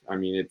hike. I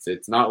mean,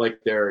 it's not like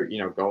they're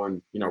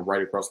going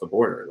right across the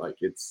border. Like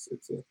it's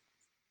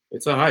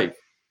a hike.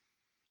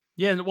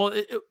 Yeah, well,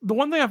 the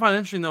one thing I find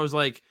interesting though is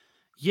like,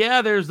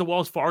 there's the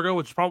Wells Fargo,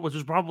 which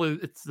is probably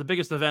it's the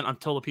biggest event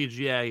until the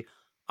PGA,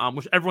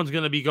 which everyone's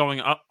going to be going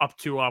up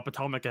to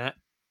Potomac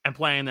and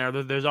playing there.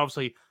 There's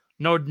obviously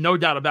no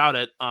doubt about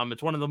it.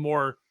 It's one of the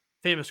more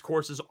famous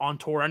courses on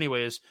tour,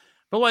 anyways.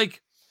 But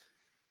like.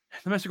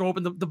 The Mexico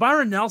Open, the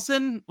Byron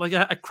Nelson, like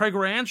at Craig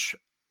Ranch,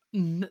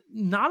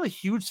 not a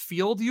huge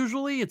field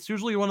usually. It's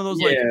usually one of those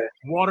like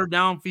watered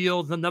down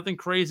fields, and nothing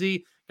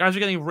crazy. Guys are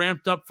getting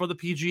ramped up for the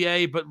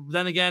PGA, but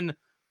then again,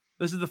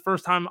 this is the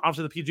first time.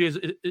 Obviously, the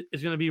PGA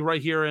is going to be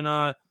right here in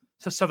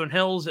Southern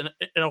Hills in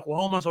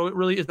Oklahoma, so it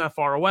really isn't that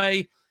far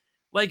away.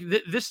 Like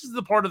this is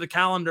the part of the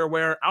calendar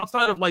where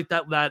outside of like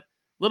that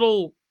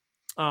little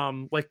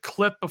like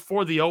clip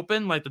before the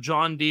Open, like the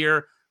John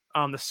Deere,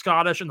 the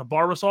Scottish, and the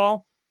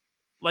Barbasol.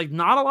 Like,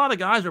 not a lot of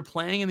guys are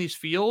playing in these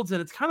fields,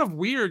 and it's kind of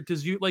weird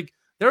because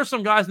there are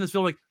some guys in this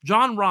field, like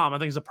John Rahm, I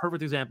think is a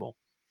perfect example.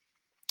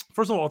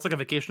 First of all, it's like a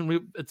vacation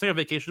week. It's like a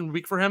vacation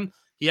week for him.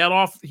 He had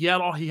off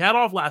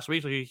last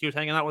week, so he was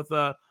hanging out with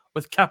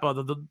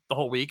Kepa the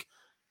whole week.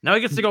 Now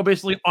he gets to go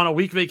basically on a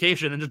week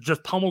vacation and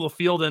just pummel the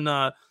field in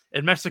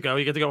Mexico.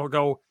 He gets to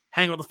go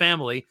hang with the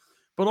family.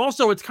 But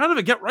also, it's kind of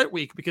a get right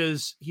week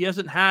because he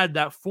hasn't had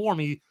that form.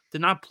 He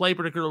did not play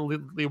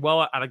particularly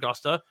well at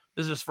Augusta.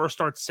 This is his first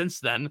start since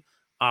then.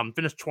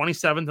 Finished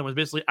 27th and was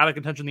basically out of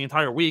contention the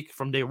entire week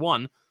from day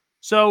one.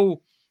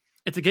 So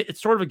it's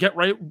sort of a get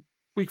right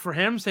week for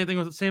him. Same thing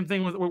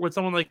with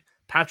someone like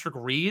Patrick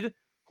Reed,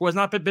 who has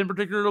not been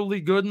particularly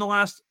good in the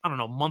last,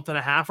 month and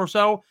a half or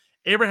so.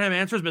 Abraham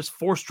Answers missed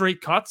 4 straight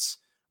cuts.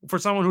 For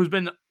someone who's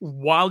been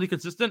wildly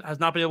consistent, has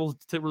not been able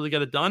to really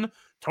get it done.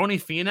 Tony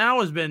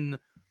Finau has been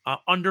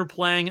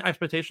underplaying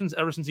expectations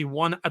ever since he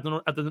won at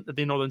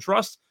the Northern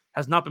Trust.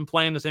 Has not been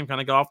playing the same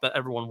kind of golf that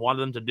everyone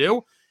wanted him to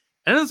do.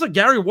 And then it's like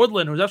Gary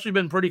Woodland, who's actually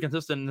been pretty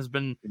consistent and has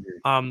been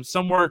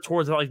somewhere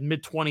towards like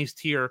mid-20s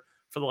tier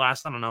for the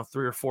last,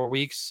 3 or 4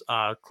 weeks.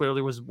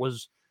 Clearly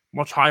was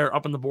much higher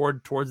up on the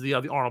board towards the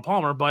Arnold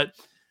Palmer. But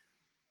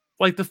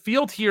like the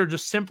field here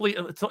just simply,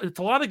 it's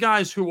a lot of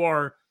guys who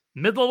are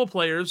mid-level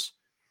players,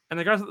 and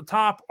the guys at the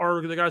top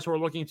are the guys who are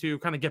looking to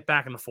kind of get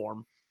back into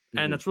form.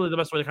 And that's really the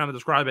best way to kind of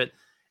describe it.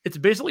 It's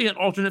basically an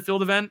alternate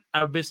field event,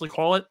 I would basically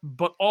call it,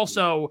 but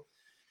also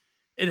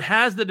it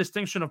has the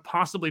distinction of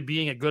possibly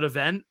being a good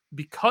event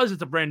because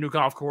it's a brand new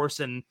golf course,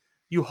 and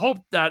you hope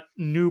that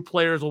new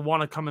players will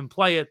want to come and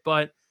play it.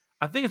 But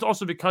I think it's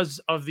also because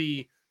of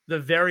the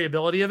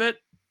variability of it,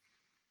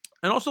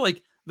 and also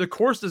like the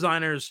course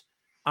designers,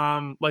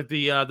 like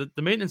the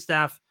maintenance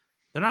staff,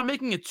 they're not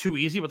making it too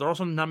easy, but they're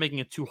also not making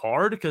it too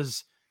hard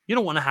because you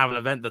don't want to have an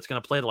event that's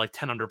going to play to like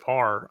 10 under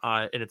par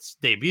in its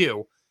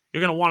debut.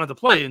 You're going to want it to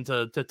play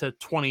into to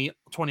 20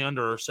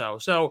 under or so.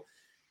 So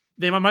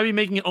they might be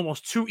making it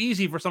almost too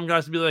easy for some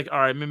guys to be like, all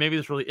right, maybe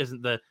this really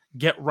isn't the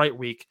get right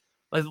week.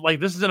 Like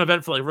this is an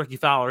event for like Ricky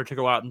Fowler to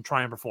go out and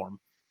try and perform,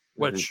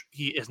 which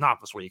he is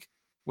not this week,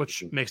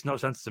 which makes no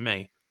sense to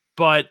me.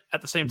 But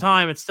at the same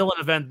time, it's still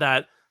an event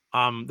that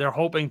they're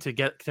hoping to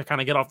kind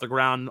of get off the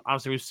ground.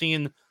 Obviously, we've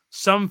seen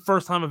some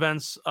first-time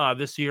events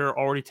this year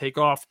already take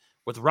off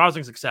with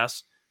rousing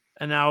success,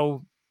 and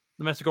now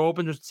the Mexico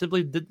Open just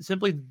simply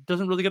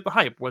doesn't really get the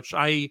hype, which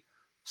I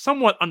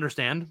somewhat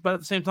understand, but at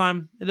the same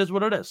time, it is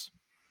what it is.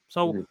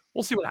 So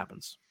we'll see what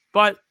happens.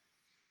 But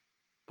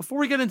before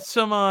we get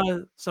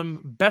into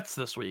some bets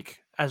this week,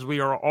 as we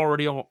are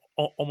already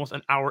almost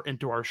an hour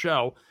into our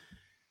show,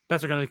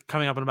 bets are going to be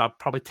coming up in about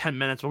probably 10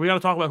 minutes, but we got to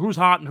talk about who's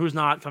hot and who's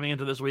not coming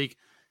into this week.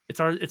 It's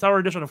our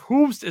edition of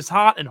Whomst is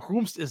hot and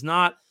Whomst is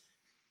not.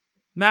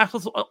 Max,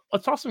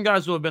 let's talk some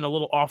guys who have been a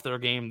little off their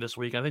game this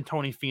week. I think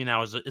Tony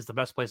Finau is the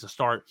best place to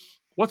start.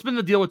 What's been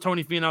the deal with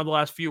Tony Finau the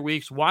last few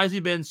weeks? Why has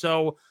he been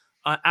so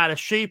out of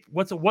shape?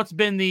 What's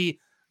been the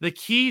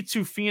key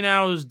to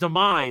Finau's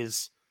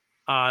demise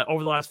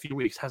over the last few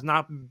weeks? Has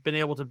not been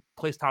able to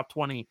place top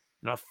 20 in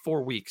about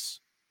 4 weeks.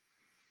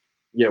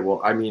 Yeah,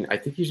 well, I mean, I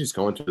think he's just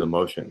going through the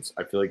motions.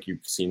 I feel like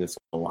you've seen this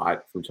a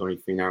lot from Tony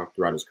Finau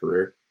throughout his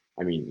career.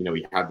 I mean,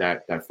 he had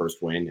that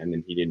first win, and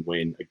then he didn't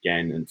win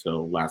again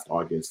until last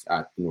August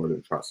at the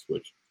Northern Trust,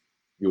 which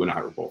you and I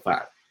were both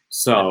at.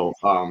 So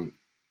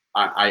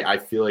I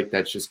feel like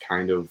that's just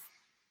kind of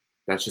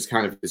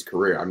his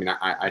career. I mean,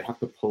 I have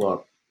to pull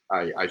up.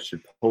 I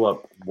should pull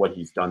up what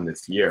he's done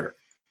this year,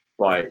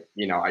 but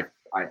I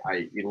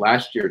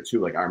last year too.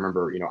 Like I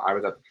remember, I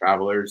was at the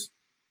Travelers,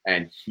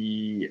 and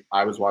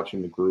I was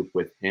watching the group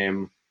with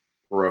him,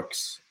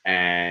 Brooks,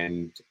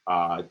 and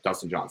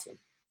Dustin Johnson.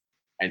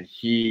 And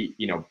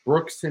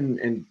Brooks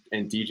and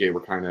DJ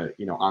were kind of,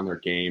 on their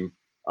game.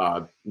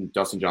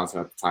 Dustin Johnson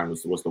at the time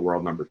was the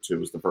world number 2. It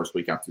was the first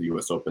week after the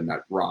U.S. Open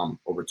that Rahm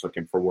overtook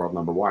him for world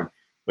number 1.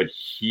 But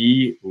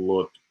he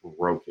looked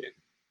broken.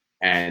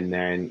 And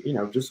then,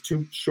 just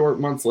 2 short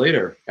months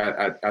later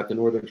at the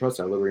Northern Trust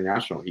at Liberty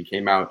National, he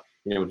came out,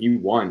 he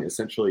won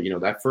essentially,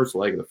 that first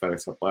leg of the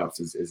FedEx Cup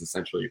playoffs is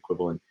essentially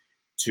equivalent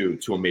to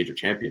a major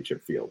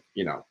championship field,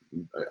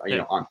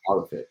 on par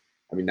with it.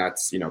 I mean,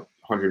 that's,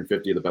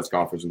 150 of the best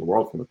golfers in the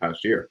world from the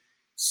past year.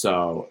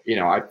 So,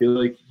 I feel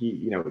like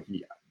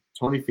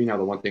Tony Finau,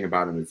 the one thing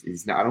about him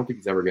is I don't think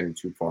he's ever getting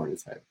too far in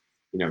his head.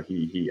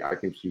 I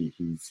think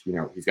he's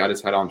got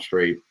his head on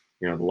straight,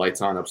 the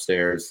lights on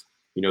upstairs.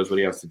 He knows what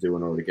he has to do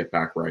in order to get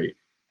back right.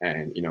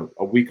 And,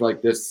 a week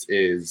like this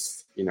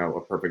is, a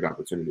perfect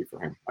opportunity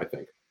for him, I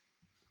think.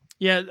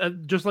 Yeah,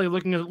 just like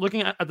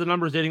looking at the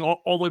numbers dating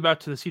all the way back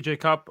to the CJ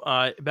Cup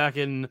back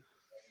in,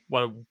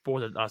 what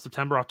was it,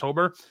 September,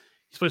 October.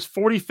 He placed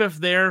 45th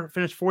there,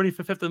 finished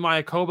 45th in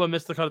Mayakoba,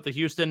 missed the cut at the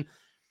Houston.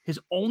 His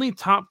only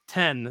top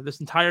 10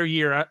 this entire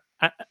year,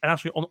 and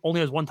actually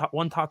only has one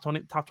top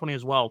 20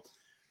 as well,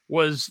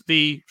 was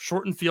the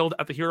shortened field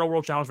at the Hero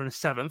World Challenge in his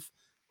 7th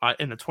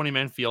in the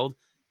 20-man field.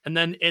 And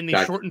then in the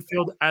shortened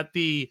field at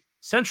the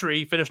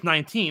Century, finished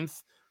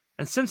 19th.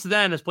 And since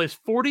then has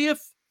placed 40th,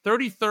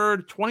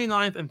 33rd,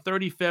 29th, and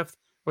 35th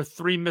with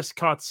 3 missed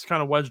cuts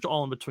kind of wedged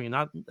all in between.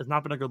 That has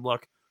not been a good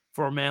look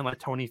for a man like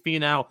Tony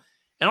Finau.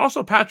 And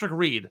also Patrick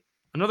Reed,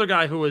 another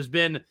guy who has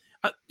been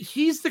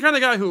he's the kind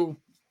of guy who,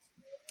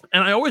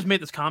 and I always made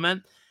this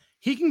comment,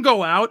 he can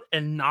go out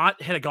and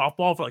not hit a golf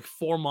ball for like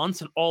 4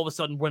 months and all of a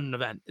sudden win an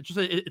event. It's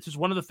just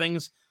one of the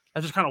things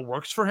that just kind of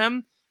works for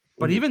him.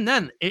 But even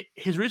then,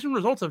 his recent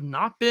results have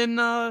not been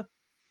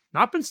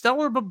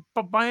stellar,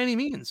 but by any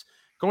means.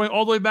 Going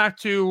all the way back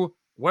to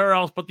where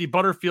else but the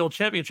Butterfield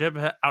Championship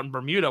out in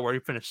Bermuda, where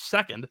he finished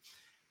 2nd,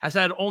 has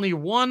had only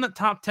 1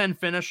 top 10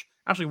 finish.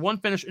 Actually,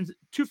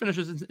 2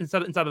 finishes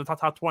inside of the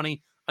top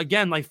 20.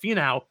 Again, like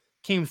Finau,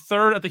 came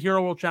 3rd at the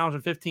Hero World Challenge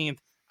and 15th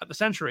at the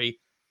Century,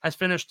 has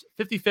finished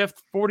 55th,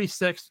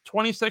 46th,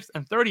 26th,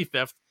 and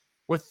 35th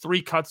with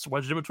 3 cuts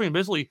wedged in between.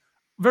 Basically,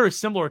 very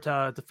similar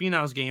to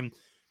Finau's game.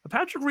 But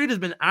Patrick Reed has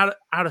been out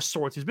of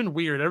sorts. He's been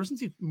weird ever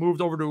since he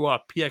moved over to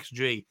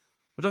PXG,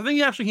 which I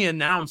think he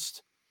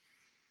announced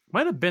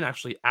might have been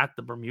actually at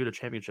the Bermuda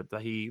Championship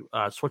that he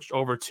switched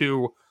over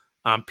to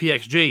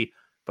PXG.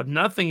 But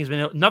nothing's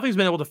been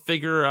able to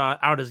figure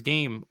out his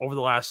game over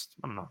the last,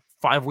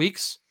 5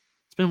 weeks.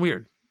 It's been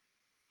weird.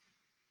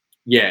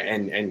 Yeah,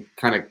 and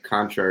kind of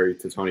contrary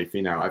to Tony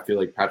Finau, I feel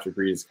like Patrick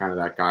Reed is kind of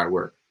that guy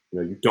where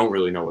you don't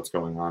really know what's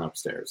going on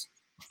upstairs.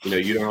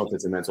 You don't know if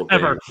it's a mental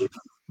thing.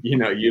 You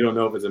don't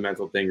know if it's a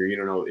mental thing, or you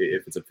don't know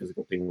if it's a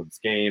physical thing with his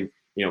game.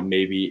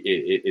 Maybe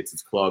it's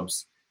his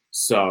clubs.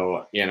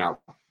 So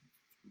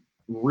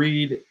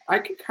Reed, I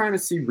could kind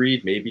of see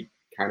Reed maybe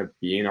kind of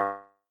being on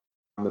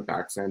the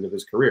back end of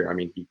his career. I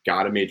mean, he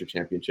got a major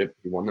championship.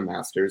 He won the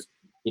Masters.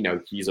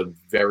 He's a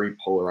very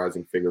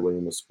polarizing figure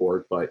within the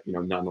sport, but,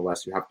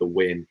 nonetheless, you have to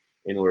win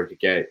in order to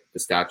get the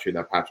stature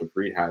that Patrick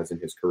Reed has in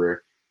his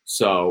career.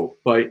 So,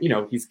 but,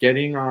 he's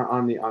getting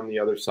on the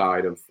other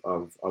side of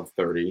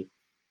 30.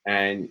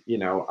 And,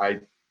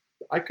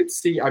 I could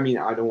see, I mean,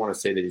 I don't want to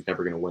say that he's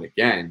never going to win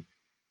again,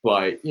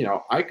 but,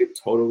 I could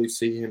totally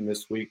see him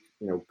this week,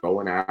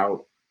 going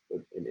out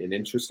an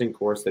interesting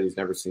course that he's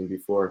never seen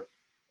before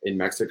in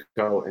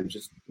Mexico and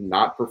just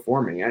not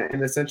performing.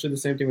 And essentially the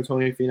same thing with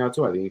Tony Finau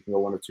too. I think he can go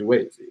one of two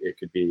ways. It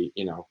could be,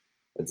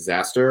 a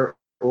disaster,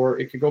 or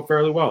it could go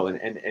fairly well.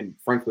 And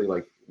frankly,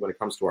 like when it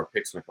comes to our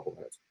picks in a couple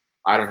minutes,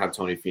 I don't have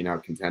Tony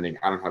Finau contending.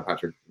 I don't have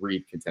Patrick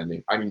Reed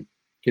contending. I mean,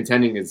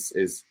 contending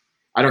is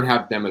I don't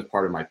have them as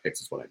part of my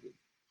picks is what I mean.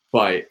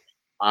 But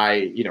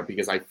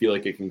because I feel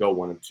like it can go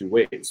one of two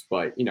ways.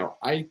 But,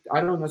 I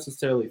don't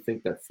necessarily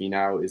think that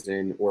Finau is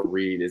in or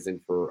Reed is in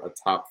for a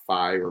top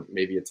 5 or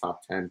maybe a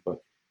top 10. But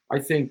I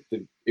think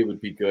that it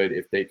would be good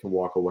if they can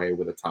walk away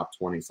with a top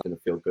 20, something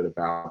to feel good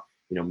about.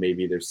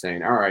 Maybe they're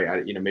saying, all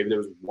right, maybe there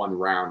was one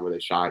round where they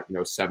shot,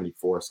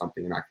 74 or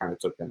something, and that kind of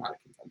took them out of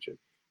contention.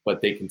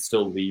 But they can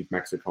still leave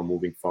Mexico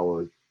moving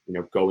forward,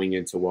 going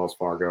into Wells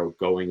Fargo,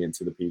 going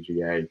into the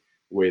PGA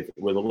with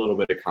a little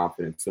bit of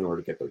confidence in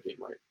order to get their game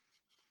right.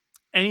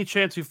 Any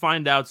chance we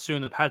find out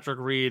soon that Patrick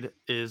Reed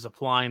is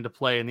applying to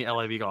play in the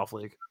LIV Golf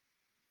League?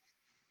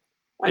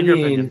 I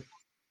mean,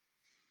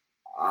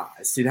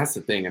 see, that's the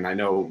thing. And I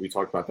know we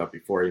talked about that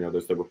before.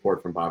 There's the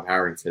report from Bob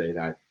Herring today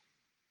that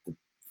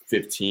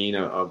 15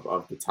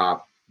 of the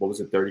top,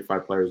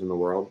 35 players in the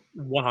world?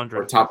 100.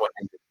 Or top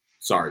 100.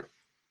 Sorry,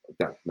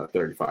 not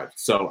 35.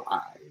 So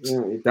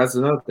that's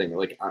another thing.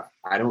 Like,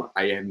 I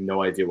have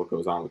no idea what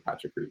goes on with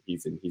Patrick Reed.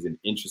 He's an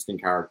interesting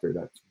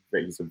character.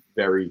 He's a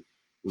very,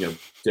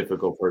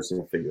 difficult person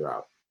to figure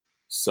out.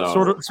 So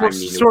sort of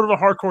a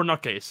hardcore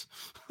nutcase.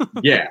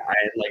 Yeah,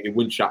 it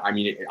wouldn't shock. I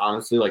mean,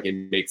 honestly,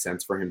 it makes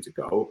sense for him to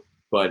go,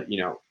 but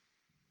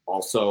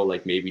also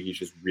maybe he's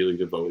just really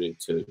devoted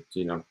to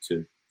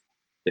to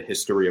the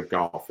history of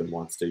golf and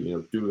wants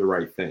to do the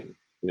right thing.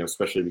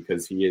 Especially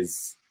because he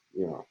is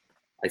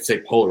I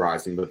say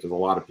polarizing, but there's a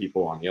lot of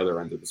people on the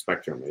other end of the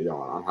spectrum,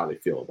 on how they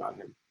feel about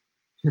him.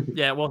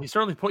 Yeah, well, he's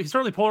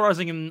certainly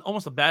polarizing in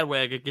almost a bad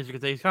way. I guess you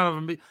could say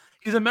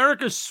he's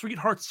America's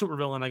sweetheart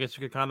supervillain. I guess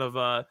you could kind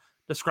of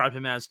describe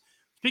him as.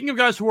 Speaking of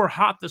guys who are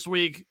hot this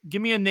week,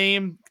 give me a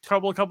name,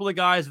 couple of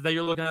guys that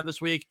you're looking at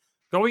this week.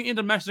 Going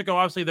into Mexico,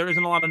 obviously there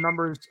isn't a lot of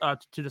numbers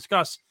to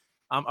discuss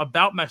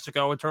about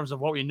Mexico in terms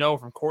of what we know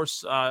from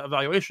course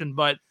evaluation,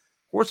 but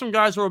for some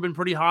guys who have been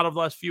pretty hot over the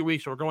last few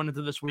weeks or going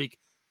into this week,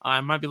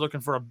 I might be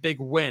looking for a big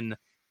win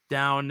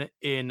down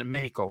in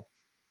Mexico.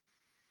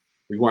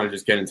 We want to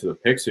just get into the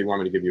picks, so you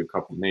want me to give you a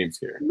couple names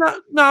here?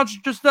 No,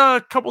 just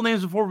a couple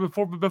names before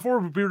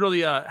we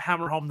really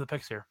hammer home the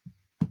picks here.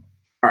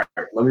 All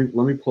right, let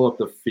me pull up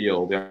the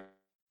field.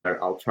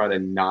 I'll try to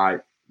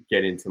not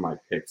get into my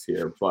picks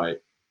here,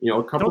 but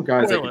a couple of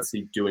guys I can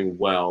see doing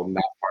well,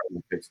 not part of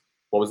the picks.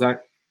 What was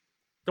that?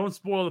 Don't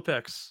spoil the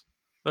picks;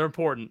 they're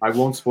important. I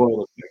won't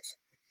spoil the picks.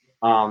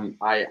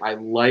 I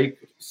like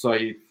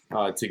Sahith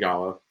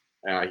Theegala.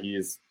 He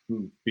has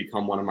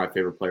become one of my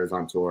favorite players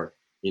on tour.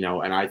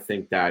 And I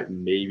think that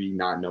maybe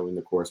not knowing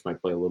the course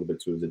might play a little bit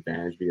to his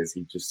advantage because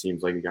he just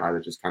seems like a guy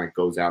that just kind of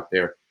goes out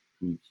there.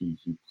 He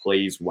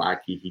plays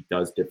wacky. He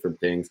does different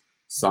things.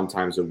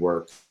 Sometimes it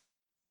works.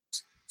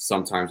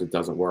 Sometimes it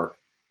doesn't work.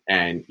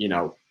 And,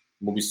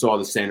 when we saw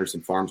the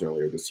Sanderson Farms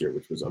earlier this year,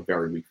 which was a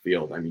very weak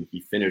field, I mean,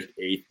 he finished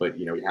 8th, but,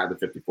 he had the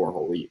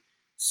 54-hole lead.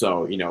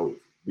 So,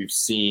 we've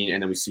seen,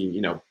 and then we've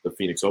seen, the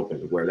Phoenix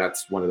Open, where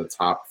that's one of the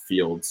top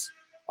fields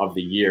of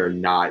the year,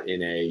 not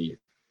in a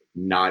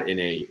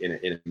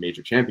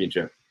major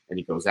championship, and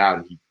he goes out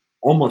and he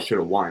almost should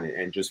have won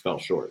and just fell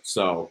short.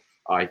 So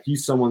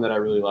he's someone that I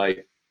really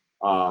like.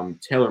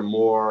 Taylor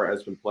Moore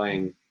has been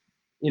playing,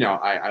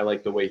 I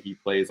like the way he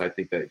plays. I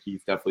think that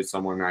he's definitely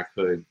someone that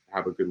could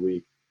have a good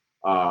week.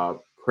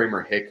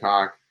 Kramer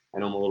Hickok, I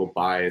know I'm a little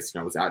biased.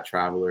 I was at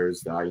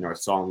Travelers. I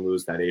saw him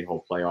lose that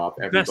 8-hole playoff.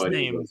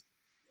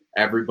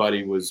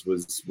 Everybody was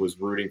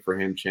rooting for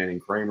him, chanting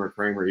Kramer,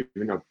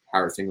 even though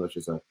Harris English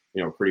is a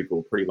pretty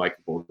cool, pretty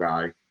likable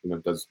guy,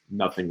 does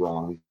nothing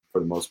wrong for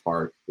the most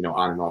part,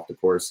 on and off the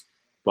course.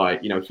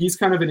 But, he's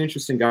kind of an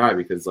interesting guy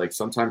because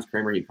sometimes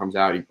Kramer, he comes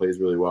out, he plays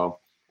really well.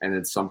 And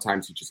then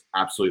sometimes he just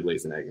absolutely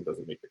lays an egg and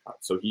doesn't make the cut.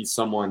 So he's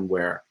someone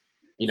where,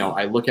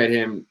 I look at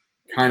him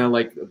kind of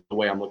like the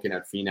way I'm looking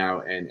at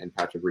Finau and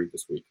Patrick Reed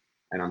this week.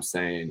 And I'm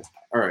saying,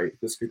 all right,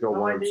 this could go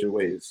one of two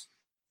ways.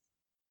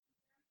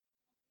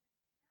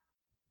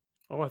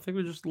 Oh, I think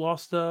we just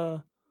lost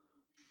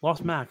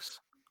Max.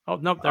 Oh,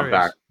 nope, there he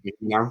back. is.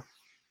 Now?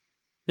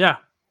 Yeah,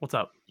 what's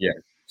up? Yeah.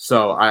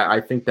 So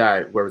I think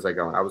that, where was I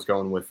going? I was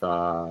going with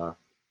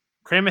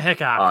Kramer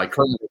Hickok.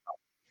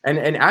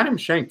 And Adam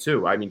Schenk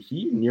too. I mean,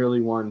 he nearly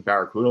won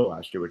Barracuda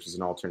last year, which is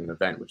an alternate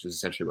event, which is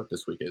essentially what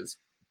this week is.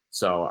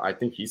 So I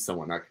think he's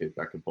someone that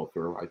could pull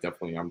through. I'm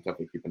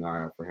definitely keeping an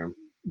eye out for him.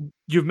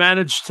 You've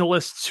managed to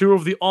list two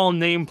of the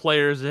all-name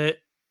players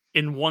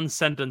in one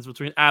sentence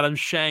between Adam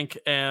Schenk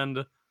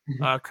and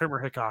Kramer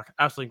Hickok.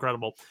 Absolutely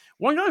incredible.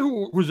 One guy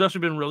who's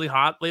actually been really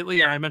hot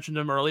lately, and I mentioned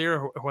him earlier,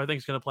 who I think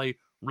is going to play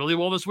really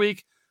well this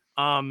week.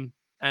 And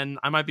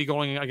I might be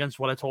going against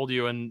what I told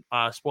you and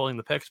spoiling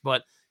the picks,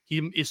 but he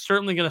is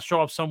certainly going to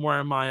show up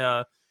somewhere in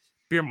my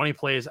beer money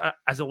plays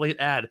as a late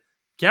ad.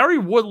 Gary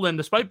Woodland,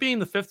 despite being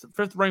the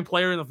fifth ranked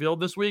player in the field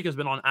this week, has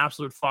been on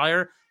absolute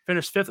fire.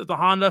 Finished 5th at the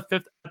Honda,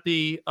 5th at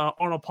the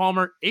Arnold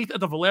Palmer, 8th at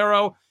the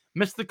Valero.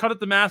 Missed the cut at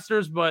the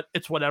Masters, but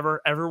it's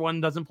whatever. Everyone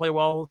doesn't play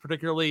well,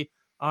 particularly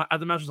at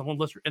the Masters. Someone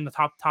listed in the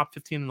top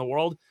 15 in the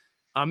world.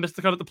 Missed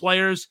the cut at the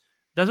Players.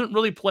 Doesn't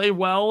really play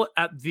well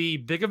at the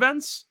big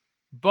events,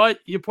 but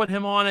you put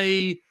him on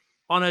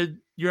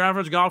your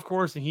average golf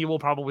course, and he will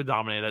probably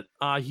dominate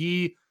it.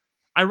 He,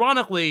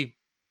 ironically,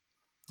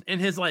 in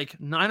his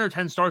 9 or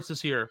 10 starts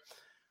this year,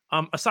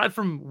 aside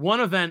from one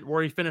event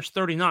where he finished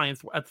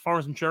 39th at the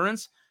Farmers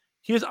Insurance,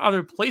 he has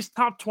either placed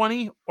top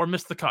 20 or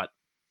missed the cut.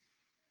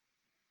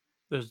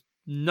 There's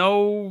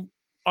no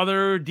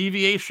other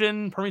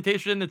deviation,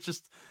 permutation. It's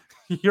just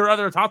you're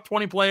either a top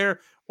 20 player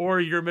or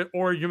you're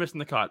missing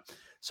the cut.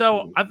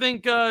 So I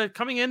think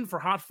coming in for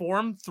hot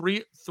form,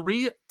 three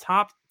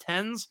top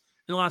 10s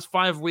in the last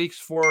 5 weeks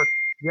for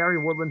Gary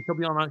Woodland.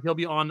 He'll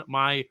be on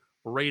my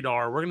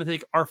radar. We're going to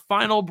take our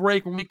final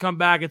break. When we come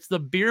back, it's the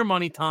beer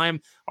money time.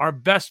 Our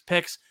best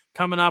picks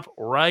coming up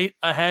right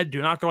ahead.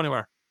 Do not go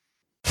anywhere.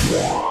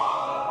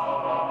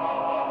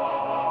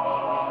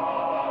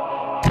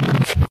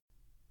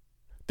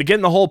 The Get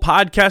in the Hole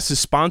podcast is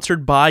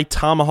sponsored by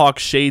Tomahawk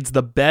Shades,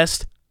 the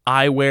best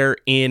eyewear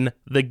in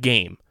the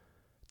game.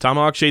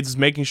 Tomahawk Shades is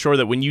making sure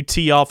that when you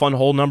tee off on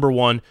hole number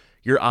 1,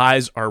 your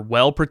eyes are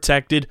well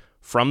protected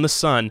from the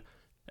sun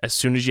as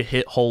soon as you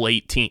hit hole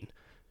 18.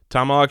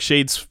 Tomahawk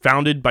Shades,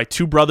 founded by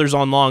two brothers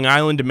on Long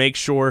Island, to make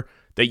sure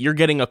that you're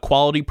getting a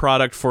quality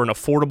product for an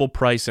affordable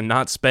price and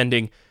not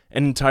spending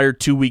an entire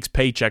 2 weeks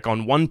paycheck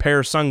on one pair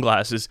of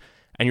sunglasses,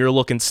 and you're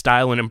looking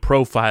styling and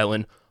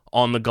profiling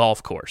on the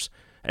golf course.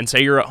 And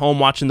say you're at home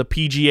watching the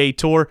PGA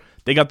Tour,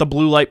 they got the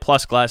Blue Light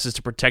Plus glasses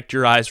to protect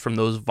your eyes from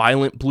those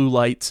violent blue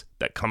lights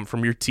that come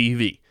from your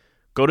TV.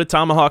 Go to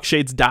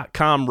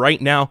TomahawkShades.com right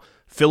now,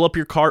 fill up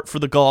your cart for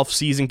the golf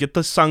season, get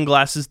the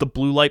sunglasses, the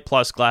Blue Light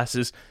Plus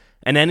glasses,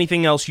 and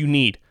anything else you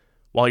need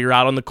while you're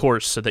out on the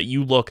course so that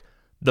you look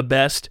the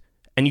best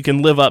and you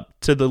can live up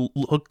to the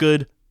look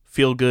good,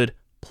 feel good,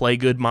 play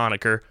good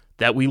moniker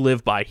that we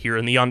live by here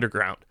in the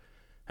underground.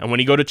 And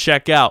when you go to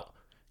check out,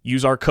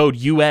 use our code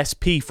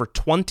USP for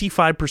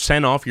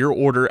 25% off your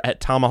order at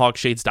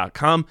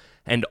TomahawkShades.com,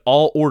 and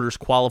all orders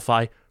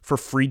qualify for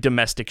free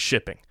domestic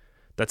shipping.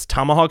 That's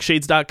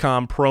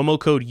TomahawkShades.com, promo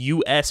code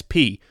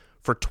USP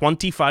for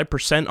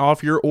 25%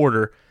 off your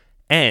order,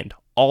 and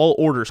all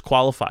orders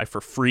qualify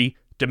for free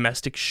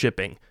domestic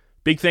shipping.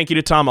 Big thank you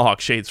to Tomahawk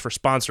Shades for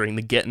sponsoring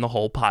the Get in the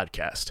Hole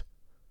podcast.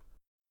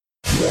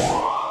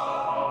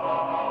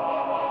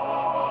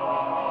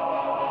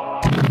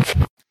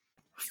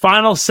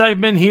 Final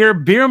segment here.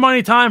 Beer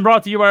money time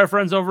brought to you by our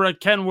friends over at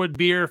Kenwood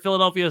Beer,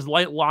 Philadelphia's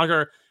light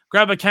lager.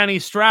 Grab a Kenny,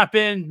 strap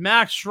in.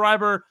 Max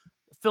Schreiber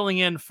filling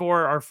in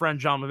for our friend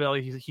John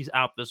Mavelli. He's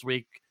out this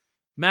week.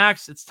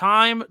 Max, it's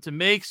time to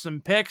make some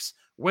picks,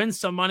 win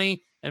some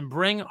money, and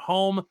bring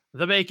home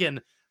the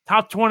bacon.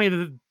 Top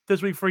 20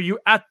 this week for you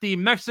at the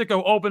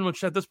Mexico Open,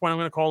 which at this point I'm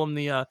going to call them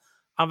the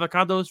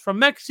Avocados from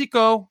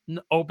Mexico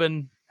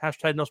Open.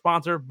 Hashtag no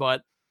sponsor,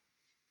 but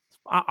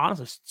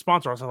honestly,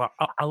 sponsor us.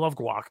 I love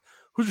guac.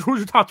 Who's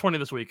your top 20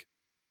 this week?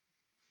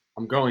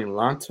 I'm going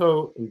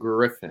Lanto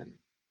Griffin.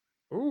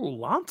 Ooh,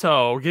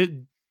 Lanto.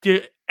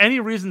 Get any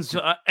reasons?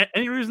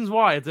 Any reasons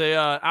why it's a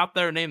out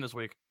there name this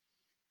week?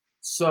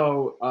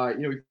 So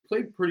we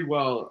played pretty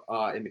well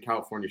in the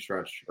California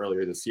stretch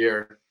earlier this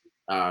year.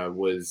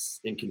 Was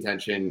in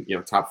contention,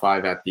 top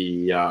 5 at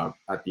the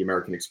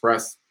American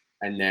Express,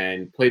 and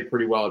then played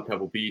pretty well at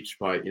Pebble Beach,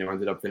 but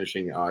ended up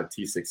finishing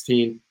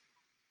T16.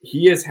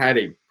 He has had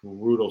a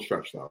brutal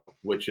stretch though,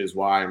 which is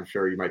why I'm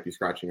sure you might be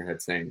scratching your head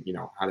saying,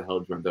 how the hell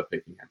did you end up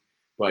picking him?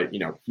 But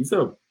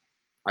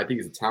I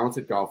think he's a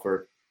talented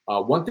golfer.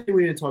 One thing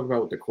we didn't talk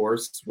about with the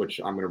course, which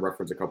I'm going to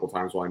reference a couple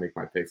times while I make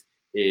my picks,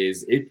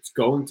 is it's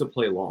going to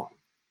play long.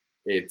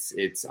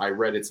 I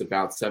read it's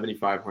about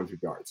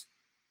 7,500 yards.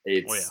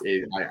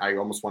 I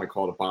almost want to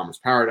call it a bomber's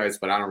paradise,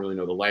 but I don't really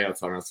know the layout,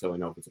 so I don't necessarily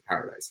know if it's a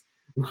paradise.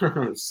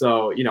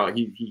 So,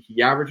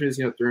 he averages,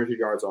 300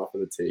 yards off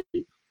of the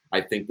tee. I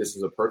think this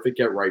is a perfect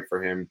get right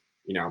for him.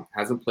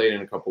 Hasn't played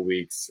in a couple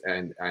weeks,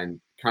 and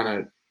kind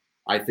of,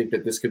 I think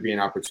that this could be an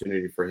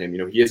opportunity for him.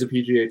 He is a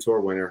PGA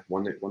Tour winner,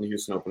 won the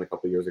Houston Open a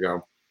couple of years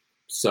ago.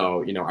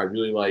 So, I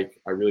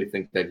really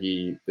think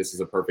that this is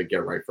a perfect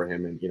get right for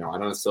him. And, I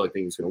don't necessarily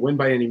think he's going to win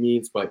by any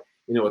means, but,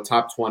 a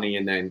top 20,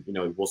 and then,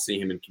 we'll see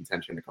him in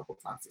contention a couple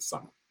of times this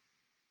summer.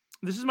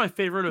 This is my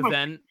favorite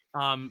event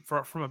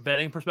from a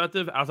betting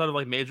perspective outside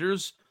of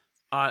majors.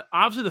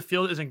 Obviously, the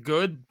field isn't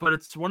good, but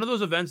it's one of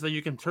those events that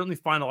you can certainly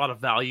find a lot of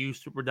value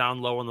super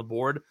down low on the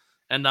board.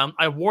 And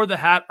I wore the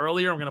hat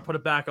earlier. I'm going to put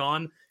it back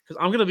on because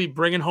I'm going to be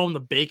bringing home the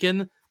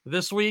bacon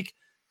this week.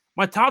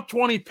 My top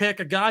 20 pick,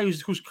 a guy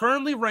who's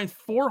currently ranked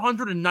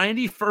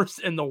 491st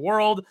in the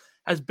world,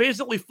 has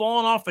basically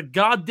fallen off the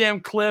goddamn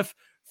cliff,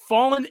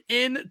 fallen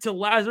into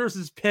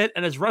Lazarus's pit,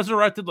 and is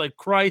resurrected like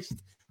Christ.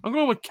 I'm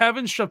going with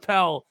Kevin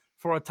Chappelle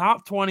for a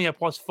top 20 at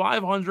plus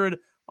 500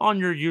 on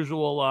your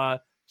usual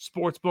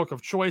sports book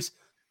of choice.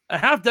 A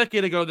half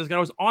decade ago, this guy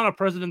was on a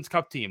President's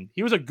Cup team.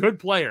 He was a good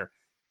player.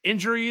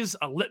 Injuries,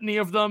 a litany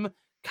of them,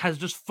 has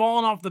just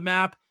fallen off the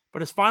map,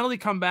 but has finally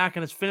come back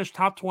and has finished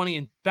top 20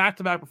 in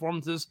back-to-back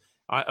performances,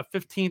 a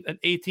 15th and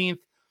 18th.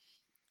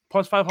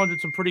 Plus 500,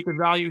 some pretty good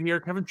value here.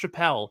 Kevin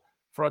Chappelle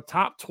for a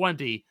top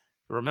 20.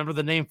 Remember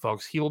the name,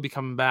 folks. He will be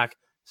coming back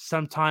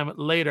sometime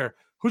later.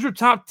 Who's your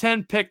top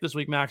 10 pick this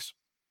week, Max?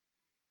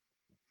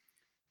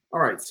 All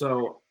right,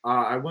 so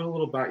I went a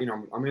little back.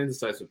 I'm an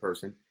indecisive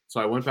person,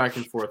 so I went back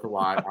and forth a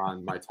lot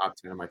on my top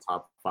 10 and my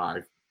top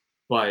 5.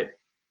 But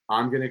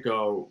I'm going to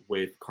go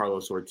with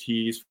Carlos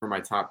Ortiz for my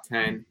top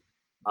 10.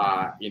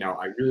 I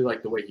really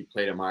like the way he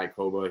played at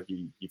Mayakoba.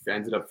 He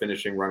ended up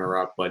finishing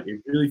runner-up, but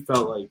it really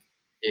felt like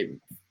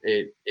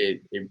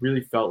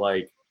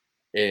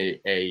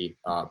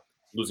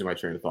losing my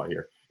train of thought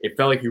here. It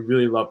felt like he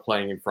really loved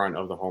playing in front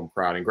of the home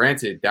crowd. And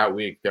granted, that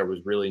week there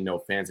was really no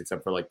fans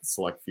except for like the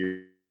select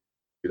few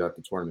that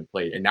the tournament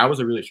played. And that was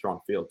a really strong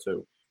field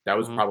too. That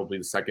was probably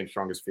the second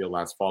strongest field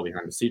last fall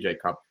behind the CJ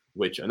Cup,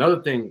 which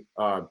another thing,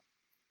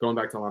 going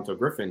back to Alonso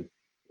Griffin,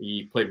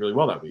 he played really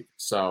well that week.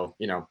 So,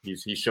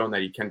 he's shown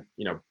that he can,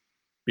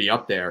 be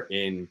up there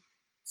in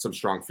some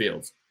strong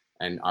fields.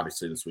 And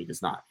obviously this week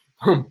is not.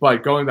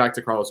 But going back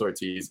to Carlos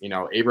Ortiz,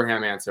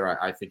 Abraham Ancer,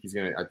 I think he's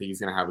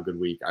gonna have a good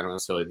week. I don't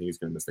necessarily think he's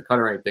gonna miss the cut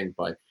or anything,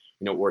 but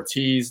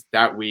Ortiz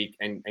that week,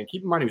 and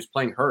keep in mind he was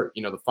playing hurt.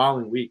 The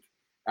following week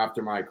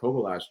after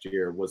Mayakoba last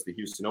year was the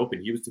Houston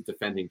Open. He was the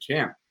defending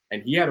champ,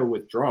 and he had to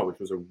withdraw, which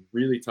was a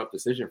really tough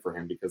decision for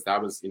him because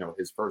that was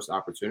his first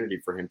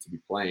opportunity for him to be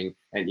playing,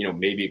 and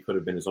maybe it could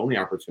have been his only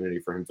opportunity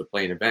for him to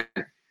play an event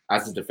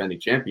as a defending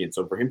champion.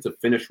 So for him to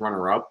finish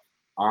runner-up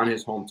on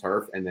his home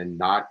turf and then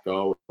not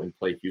go and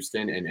play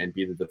Houston and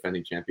be the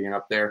defending champion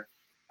up there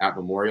at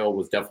Memorial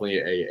was definitely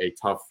a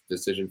tough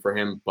decision for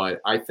him.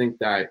 But I think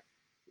that,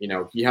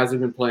 he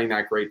hasn't been playing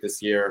that great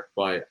this year,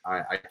 but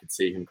I could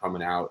see him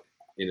coming out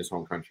in his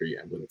home country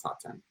and with a top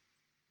 10.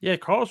 Yeah,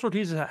 Carlos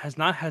Ortiz has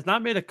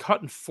not made a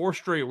cut in 4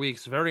 straight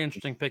weeks. Very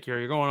interesting pick here.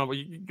 You're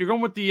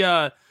going with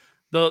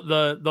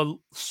the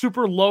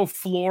super low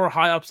floor,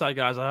 high upside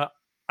guys. I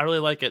really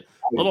like it.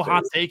 A little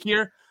hot take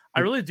here. I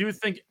really do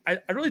think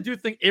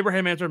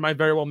Abraham Ancer might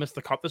very well miss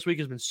the cup this week.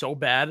 Has been so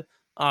bad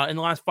in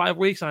the last 5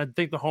 weeks, and I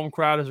think the home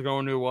crowd is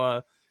going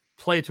to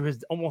play to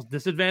his almost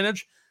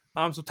disadvantage.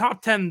 So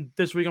top 10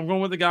 this week, I'm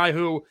going with a guy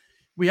who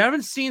we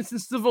haven't seen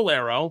since the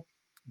Valero.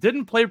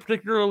 Didn't play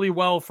particularly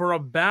well for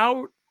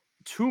about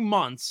 2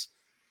 months.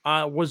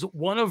 Was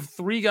one of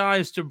 3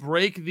 guys to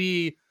break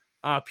the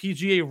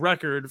PGA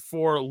record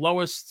for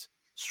lowest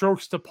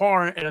strokes to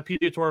par in a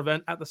PGA Tour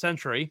event at the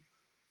Century.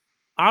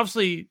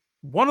 Obviously,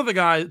 2 of the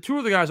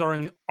guys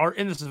are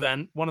in this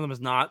event. One of them is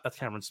not. That's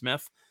Cameron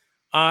Smith.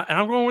 And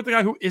I'm going with the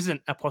guy who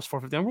isn't at plus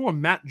 450. I'm going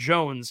with Matt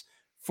Jones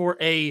for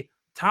a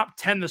top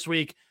 10 this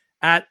week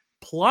at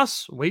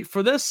plus, wait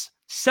for this,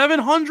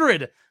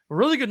 700. A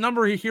really good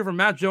number here from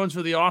Matt Jones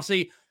for the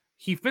Aussie.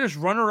 He finished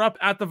runner-up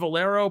at the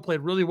Valero,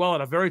 played really well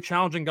at a very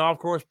challenging golf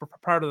course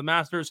prior to the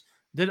Masters.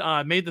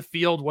 Made the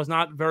field, was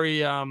not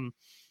very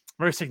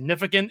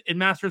significant in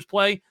Masters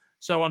play.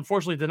 So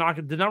unfortunately did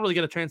not really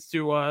get a chance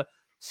to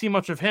see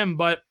much of him.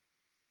 But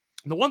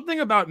the one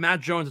thing about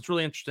Matt Jones that's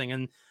really interesting,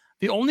 and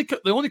the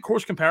only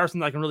course comparison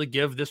that I can really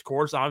give this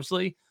course,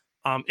 obviously,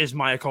 is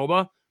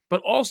Mayakoba.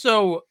 But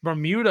also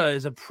Bermuda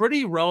is a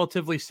pretty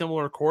relatively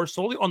similar course,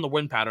 solely on the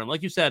wind pattern.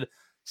 Like you said,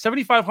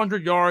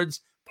 7,500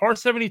 yards, par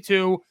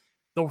 72.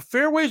 The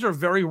fairways are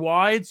very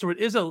wide, so it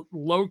is a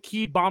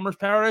low-key bomber's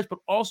paradise, but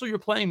also you're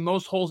playing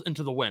most holes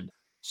into the wind.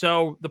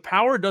 So the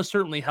power does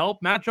certainly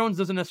help. Matt Jones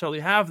doesn't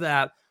necessarily have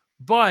that,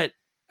 but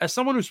as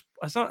someone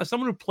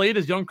who played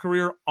his young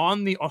career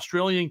on the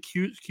Australian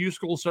Q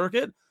School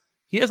circuit,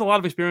 he has a lot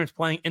of experience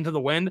playing into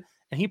the wind,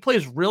 and he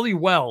plays really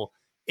well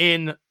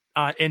in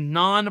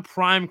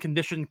non-prime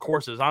condition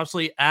courses.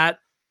 Obviously, at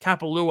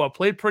Kapalua,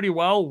 played pretty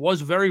well,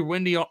 was very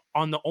windy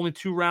on the only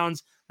 2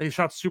 rounds that he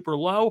shot super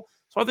low.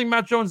 So I think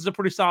Matt Jones is a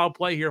pretty solid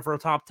play here for a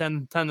top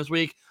 10 this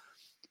week.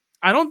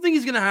 I don't think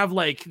he's going to have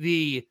like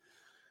the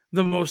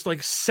most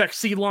like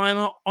sexy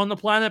line on the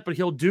planet, but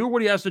he'll do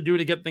what he has to do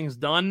to get things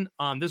done.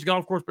 This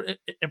golf course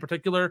in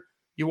particular,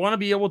 you want to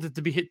be able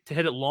to hit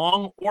it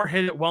long or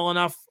hit it well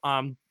enough,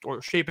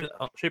 or shape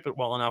it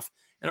well enough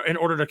in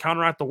order to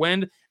counteract the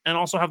wind, and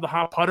also have the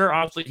hot putter.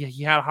 Obviously,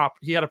 he had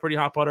a pretty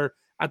hot putter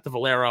at the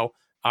Valero,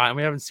 and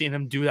we haven't seen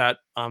him do that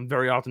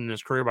very often in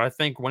his career. But I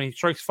think when he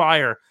strikes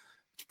fire,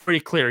 it's pretty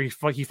clear.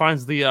 He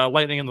finds the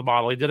lightning in the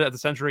bottle. He did it at the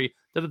Century,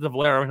 did it at the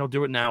Valero, and he'll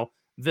do it now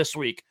this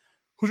week.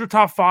 Who's your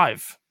top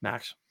 5,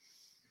 Max?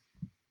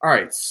 All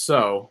right,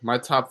 so my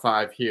top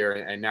 5 here,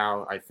 and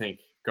now I think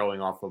going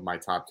off of my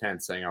top 10,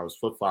 saying I was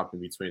flip-flopping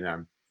between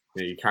them,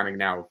 you kind of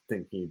now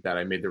thinking that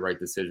I made the right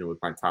decision with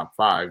my top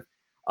 5.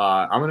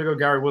 I'm going to go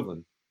Gary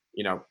Woodland.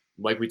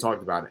 Like we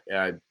talked about,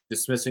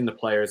 dismissing the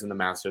players in the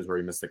Masters where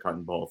he missed the cut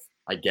in both.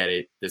 I get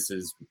it. This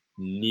is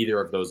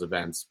neither of those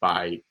events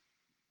by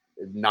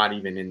not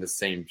even in the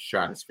same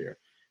stratosphere.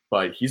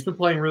 But he's been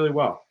playing really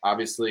well.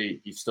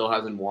 Obviously, he still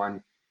hasn't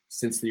won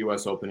since the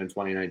U.S. Open in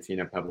 2019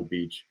 at Pebble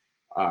Beach.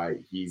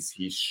 He's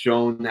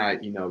shown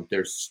that,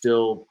 there's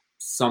still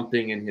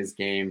something in his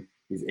game.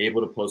 He's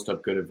able to post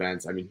up good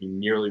events. I mean, he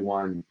nearly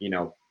won,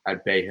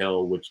 at Bay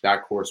Hill, which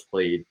that course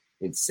played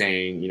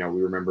insane.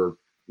 We remember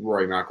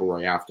Rory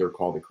McIlroy after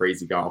called it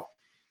crazy golf.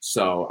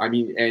 So, I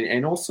mean,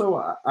 and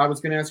also I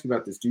was going to ask you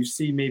about this. Do you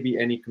see maybe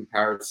any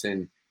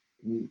comparison?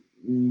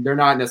 They're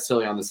not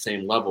necessarily on the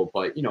same level,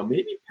 but,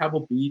 maybe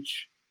Pebble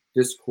Beach,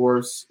 this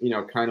course,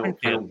 kind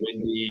of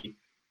windy,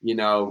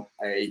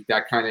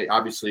 that kind of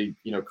obviously,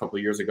 a couple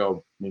of years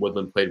ago,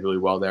 Woodland played really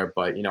well there,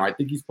 but, I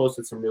think he's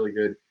posted some really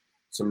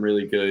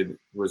good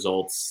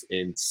results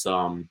in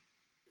some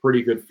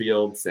pretty good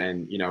fields.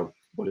 And,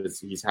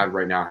 he's had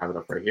right now, I have it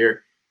up right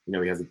here.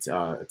 He has a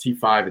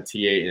T5, a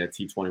T8, and a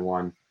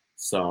T21.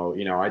 So,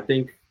 I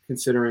think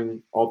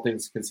considering all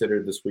things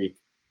considered this week,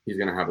 he's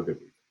going to have a good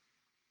week.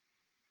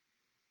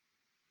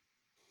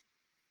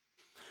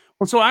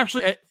 Well, so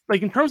actually,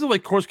 like in terms of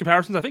like course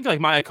comparisons, I think like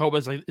Mayakoba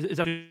is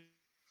actually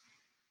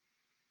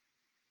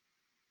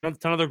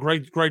another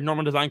great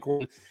Norman design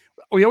course.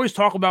 We always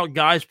talk about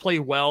guys play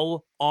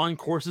well on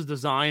courses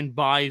designed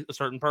by a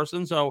certain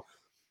person. So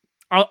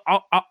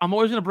I'm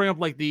always going to bring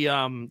up like the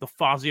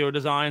Fazio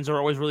designs are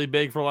always really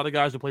big for a lot of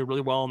guys who play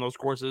really well on those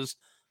courses.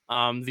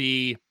 Give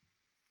me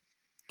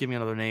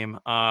another name.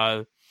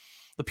 The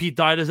Pete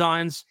Dye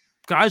designs,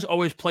 guys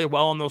always play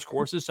well on those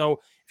courses.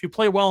 So if you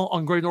play well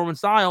on Greg Norman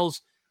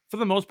styles, for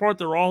the most part,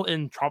 they're all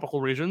in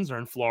tropical regions. They're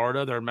in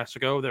Florida, they're in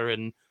Mexico, they're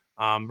in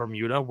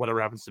Bermuda,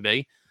 whatever happens to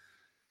be.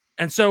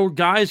 And so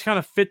guys kind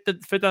of fit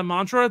that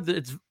mantra.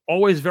 It's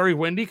always very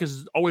windy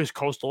because it's always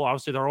coastal.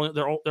 Obviously,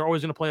 they're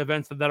always going to play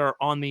events that are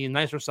on the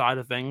nicer side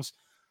of things.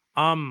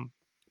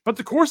 But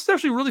the course is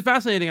actually really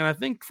fascinating, and I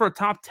think for a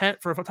top 10,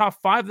 for a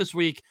top 5 this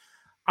week,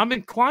 I'm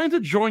inclined to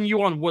join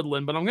you on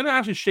Woodland, but I'm going to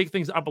actually shake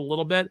things up a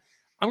little bit.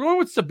 I'm going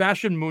with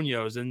Sebastian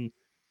Munoz, and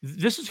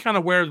this is kind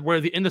of where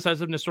the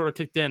indecisiveness sort of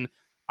kicked in.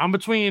 I'm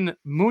between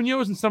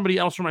Munoz and somebody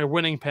else for my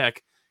winning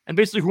pick, and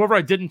basically whoever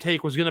I didn't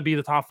take was going to be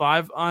the top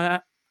 5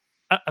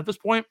 at this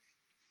point.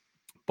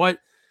 But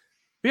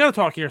we got to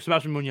talk here,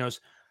 Sebastian Munoz.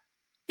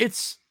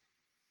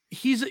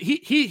 He's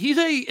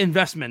a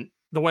investment.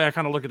 The way I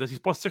kind of look at this, he's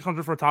plus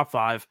 600 for a top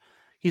 5.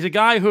 He's a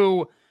guy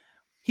who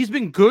he's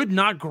been good,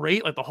 not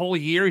great, like the whole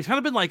year. He's kind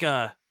of been like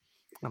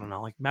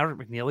like Maverick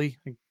McNeely.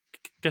 I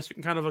guess you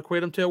can kind of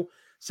equate him to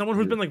someone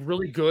who's been like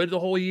really good the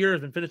whole year,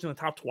 has been finishing in the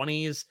top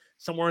 20s,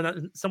 somewhere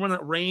in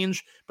that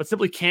range, but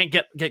simply can't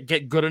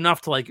get good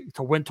enough to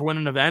win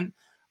an event.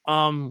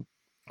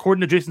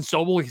 According to Jason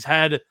Sobel, he's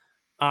had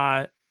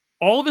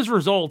all of his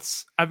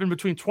results have been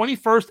between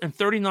 21st and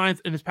 39th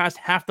in his past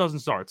half dozen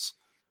starts.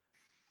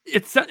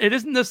 It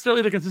isn't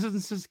necessarily the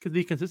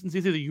consistency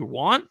that you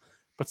want,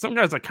 but some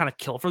guys kind of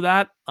kill for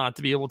that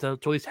to be able to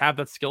at least have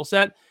that skill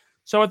set.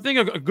 So I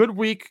think a good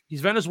week.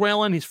 He's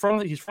Venezuelan. He's from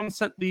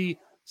the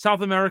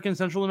South American,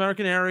 Central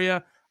American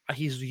area.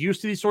 He's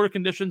used to these sort of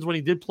conditions when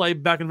he did play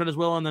back in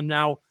Venezuela, and then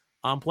now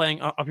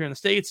playing up here in the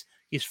States.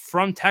 He's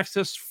from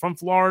Texas, from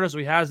Florida, so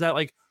he has that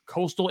like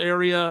coastal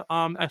area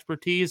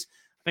expertise.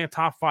 I think a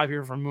top 5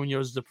 here from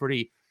Munoz is a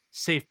pretty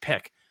safe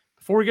pick.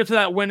 Before we get to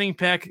that winning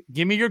pick,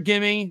 give me your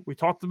gimme. We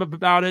talked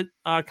about it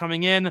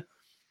coming in.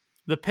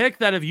 The pick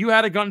that if you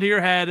had a gun to your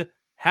head,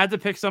 had to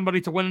pick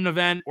somebody to win an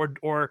event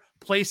or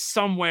place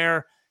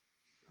somewhere,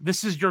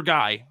 this is your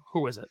guy.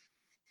 Who is it?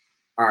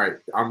 All right,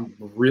 I'm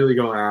really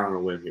going out on a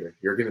limb here.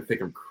 You're going to think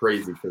I'm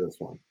crazy for this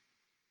one.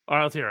 All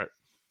right, let's hear it.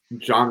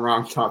 Jon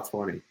Rahm, top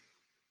 20.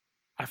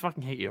 I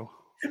fucking hate you.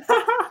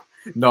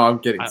 No, I'm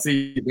kidding.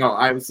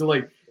 I was still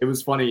like, it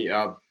was funny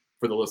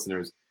for the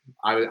listeners.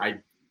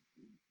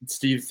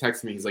 Steve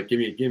texted me. He's like, give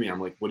me a gimme. I'm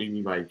like, what do you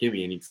mean by a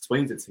gimme? And he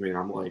explains it to me, and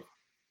I'm like,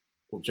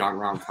 well, Jon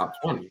Rahm, top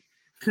 20.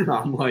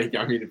 I'm like,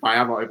 I mean, if I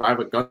have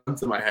a gun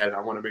to my head,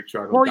 I want to make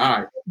sure I don't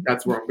die.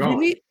 That's where I'm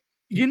going.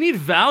 You need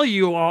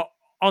value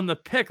on the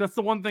pick. That's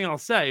the one thing I'll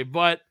say.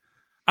 But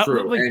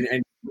true.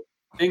 And the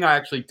thing I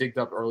actually digged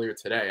up earlier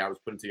today, I was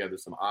putting together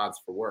some odds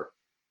for work.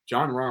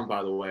 Jon Rahm,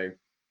 by the way,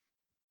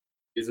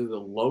 is the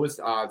lowest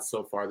odds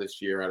so far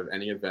this year out of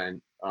any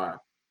event.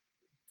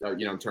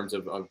 In terms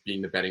of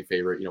being the betting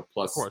favorite.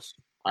 Plus, of course,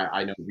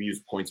 I know we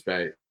use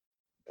PointsBet,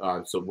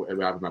 so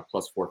we have him at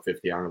plus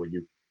 450. I don't know what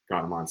you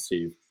got him on,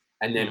 Steve.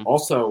 And then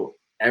also,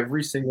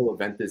 every single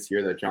event this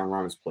year that Jon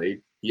Rahm has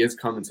played, he has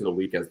come into the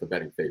week as the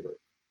betting favorite,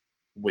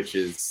 which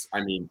is,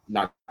 I mean,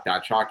 not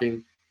that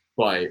shocking,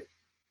 but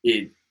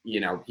he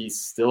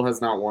still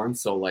has not won.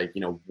 So,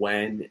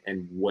 when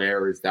and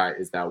where is that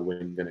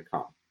win going to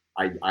come?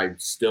 I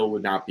still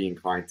would not be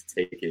inclined to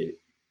take it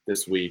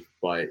this week,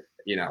 but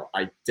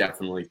I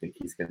definitely think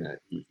he's gonna,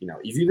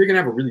 he's either gonna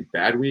have a really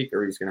bad week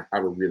or he's gonna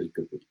have a really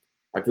good week.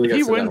 I feel like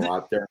I said that a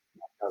lot there.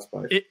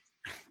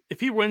 If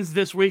he wins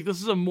this week,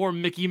 this is a more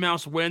Mickey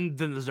Mouse win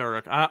than the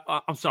Zurich.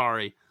 I'm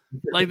sorry.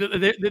 Like,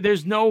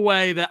 there's no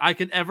way that I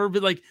could ever be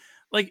like,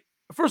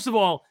 first of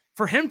all,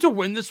 for him to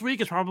win this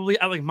week is probably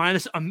at like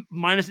minus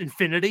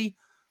infinity.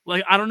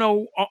 Like, I don't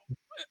know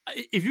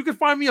if you could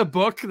find me a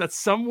book that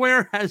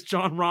somewhere has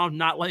Jon Rahm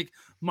not like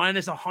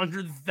minus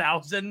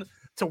 100,000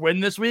 to win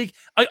this week.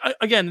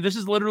 Again, this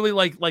is literally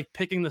like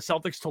picking the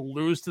Celtics to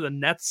lose to the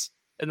Nets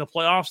in the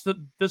playoffs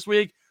this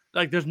week.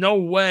 Like, there's no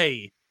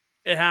way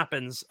it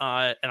happens.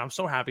 And I'm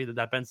so happy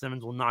that Ben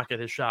Simmons will not get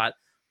his shot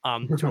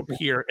to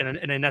appear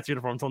in a Nets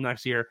uniform until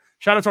next year.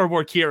 Shout out to our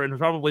boy Kieran, who's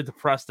probably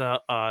depressed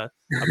about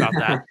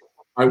that.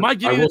 I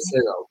will say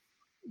though,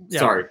 yeah.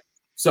 Sorry.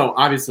 So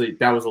obviously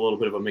that was a little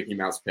bit of a Mickey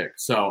Mouse pick.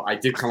 So I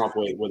did come up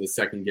with a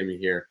second gimme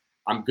here.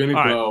 I'm gonna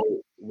go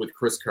with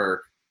Chris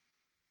Kirk,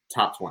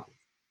 top 20.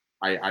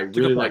 I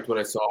really liked what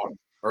I saw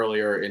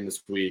earlier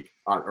this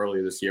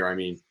year. I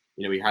mean,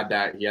 he had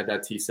that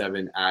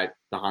T7 at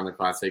the Honda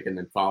Classic, and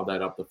then followed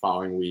that up the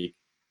following week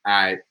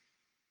at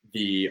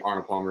the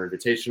Arnold Palmer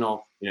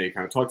Invitational. You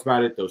kind of talked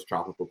about it, those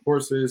tropical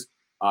courses.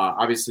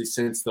 Obviously,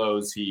 since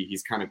those,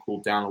 he's kind of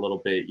cooled down a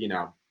little bit.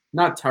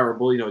 Not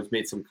terrible. He's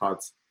made some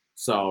cuts.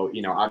 So,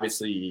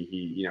 obviously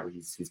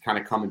he's kind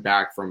of coming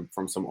back from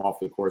some off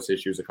the course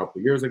issues a couple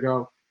of years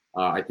ago.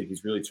 I think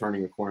he's really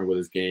turning a corner with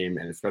his game,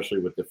 and especially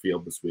with the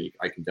field this week,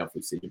 I can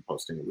definitely see him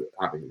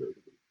having a really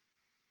good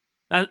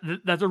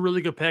week. That's a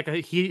really good pick.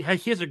 He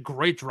has a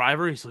great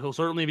driver. He'll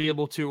certainly be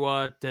able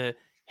to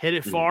hit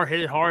it far,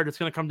 hit it hard. It's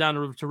going to come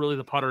down to really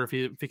the putter if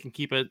he can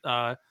keep it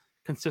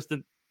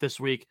consistent this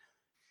week.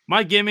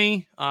 My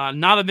gimme,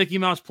 not a Mickey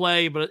Mouse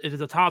play, but it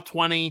is a top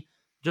 20,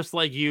 just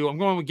like you. I'm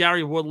going with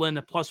Gary Woodland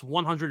at plus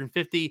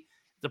 150. It's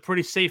a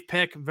pretty safe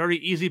pick, very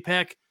easy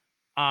pick.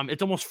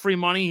 It's almost free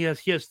money.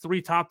 He has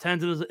 3 top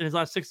 10s in his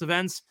last 6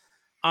 events.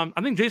 I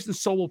think Jason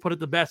Sobel put it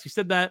the best. He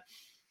said that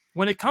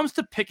when it comes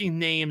to picking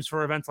names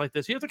for events like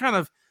this, you have to kind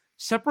of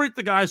separate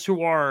the guys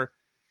who are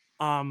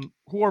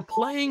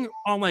playing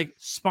on like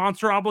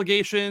sponsor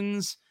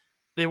obligations.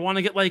 They want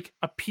to get like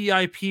a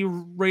PIP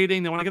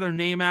rating. They want to get their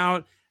name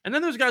out. And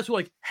then there's guys who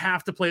like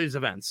have to play these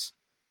events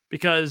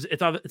because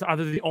it's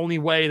either the only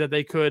way that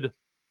they could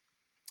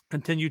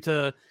continue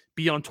to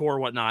be on tour or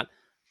whatnot.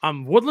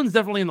 Woodland's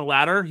definitely in the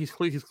latter. He's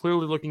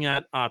clearly looking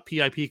at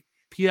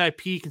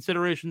PIP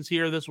considerations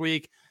here this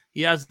week.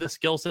 He has the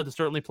skill set to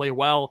certainly play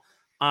well.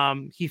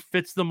 He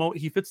fits the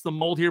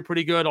mold here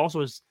pretty good.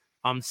 Also is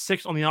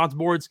 6th on the odds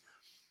boards.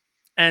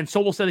 And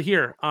Sobel said it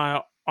here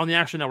on the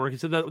Action Network. He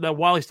said that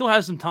while he still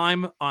has some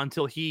time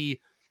until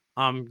he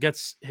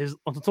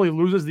until he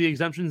loses the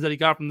exemptions that he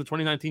got from the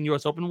 2019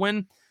 U.S. Open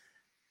win,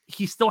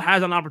 he still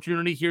has an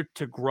opportunity here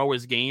to grow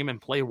his game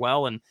and play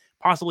well and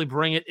possibly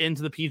bring it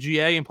into the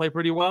PGA and play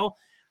pretty well.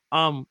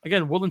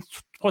 Again, Woodland's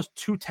plus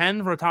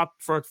 210 for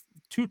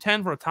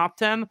a top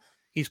 10.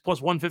 He's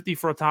plus 150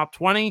 for a top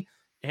 20,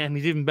 and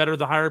he's even better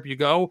the higher up you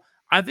go.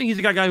 I think he's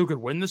a guy who could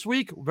win this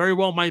week. Very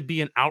well might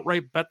be an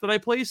outright bet that I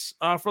place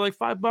for like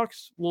 $5, a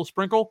little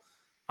sprinkle.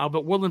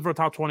 But Woodland for a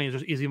top 20 is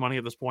just easy money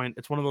at this point.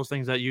 It's one of those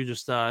things that you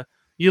just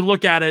you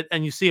look at it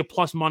and you see a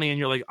plus money and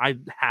you're like, I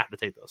have to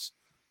take this.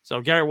 So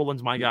Gary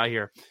Woodland's my guy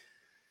here.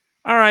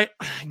 All right,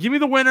 give me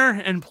the winner,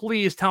 and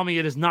please tell me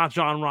it is not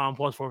Jon Rahm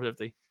plus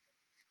 450.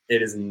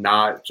 It is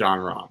not Jon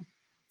Rahm,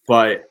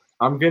 but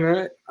I'm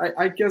gonna.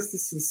 I guess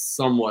this is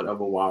somewhat of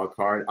a wild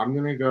card. I'm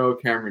gonna go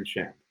Cameron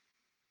Champ.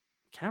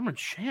 Cameron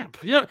Champ,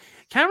 yeah,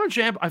 Cameron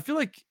Champ. I feel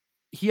like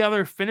he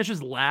either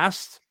finishes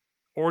last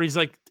or he's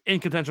like in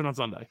contention on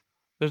Sunday.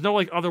 There's no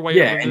like other way.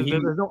 Yeah,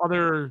 there's no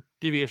other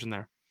deviation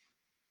there.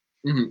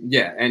 Mm-hmm,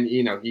 yeah, and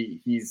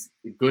he's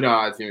good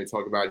odds.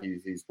 Talk about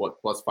he's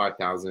what plus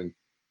 5,000.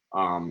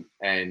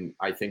 And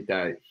I think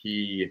that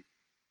he's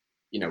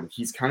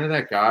kind of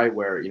that guy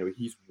where,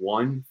 he's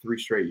won 3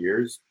 straight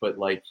years, but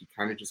like he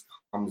kind of just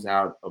comes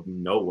out of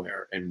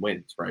nowhere and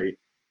wins. Right.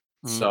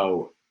 Mm-hmm.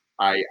 So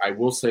I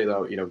will say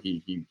though,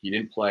 he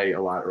didn't play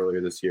a lot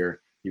earlier this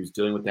year. He was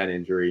dealing with that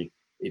injury.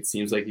 It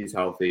seems like he's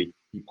healthy.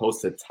 He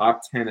posts a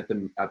top 10 at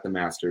the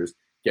Masters,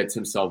 gets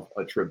himself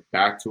a trip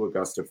back to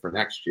Augusta for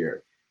next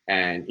year.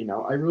 And,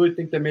 I really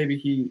think that maybe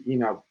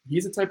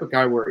he's the type of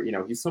guy where,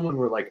 he's someone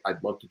where like,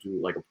 I'd love to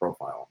do like a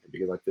profile on him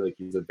because I feel like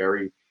he's a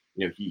very,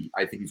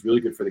 I think he's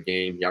really good for the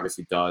game. He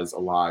obviously does a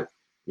lot,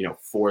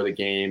 for the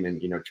game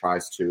and,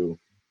 tries to,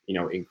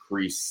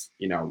 increase,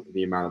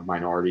 the amount of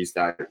minorities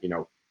that,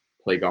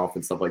 play golf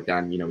and stuff like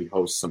that. And, he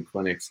hosts some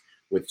clinics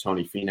with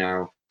Tony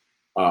Finau.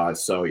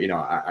 So,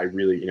 I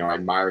really, I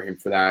admire him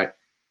for that.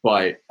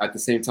 But at the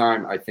same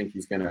time, I think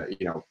he's going to,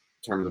 in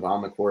terms of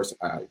on the course,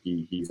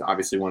 he's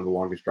obviously one of the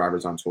longest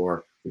drivers on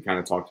tour. We kind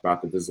of talked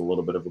about that this is a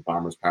little bit of a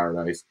bomber's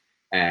paradise.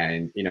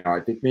 And, I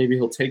think maybe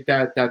he'll take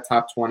that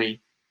top 20,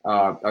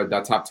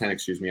 that top 10, at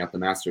the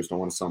Masters. Don't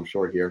want to sell him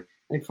short here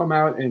and come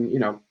out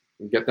and,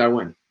 get that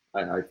win.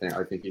 I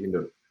think he can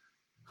do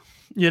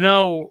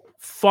it.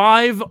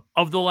 5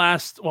 of the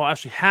last, well,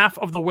 actually half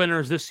of the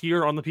winners this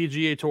year on the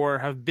PGA Tour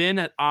have been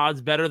at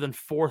odds better than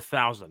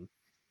 4,000.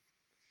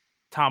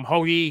 Tom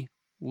Hoge,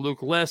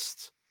 Luke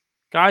List,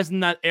 guys in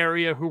that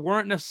area who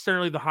weren't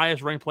necessarily the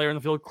highest ranked player in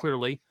the field,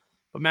 clearly,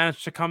 but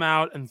managed to come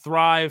out and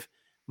thrive.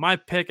 My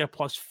pick at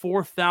plus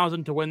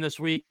 4,000 to win this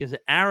week is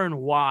Aaron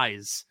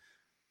Wise.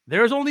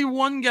 There's only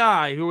one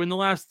guy who in the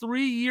last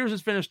 3 years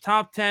has finished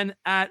top 10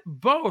 at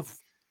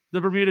both the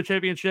Bermuda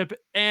Championship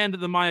and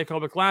the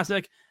Mayakoba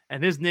Classic,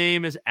 and his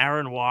name is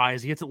Aaron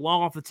Wise. He hits it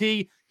long off the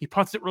tee. He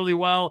putts it really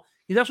well.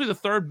 He's actually the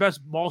 3rd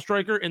best ball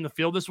striker in the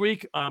field this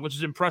week, which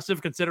is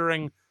impressive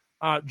considering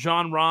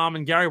John Rahm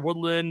and Gary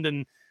Woodland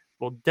and,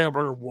 well, Dale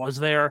Berger was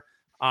there.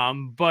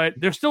 But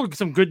there's still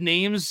some good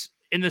names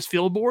in this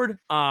field board.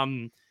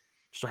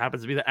 So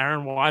happens to be that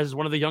Aaron Wise is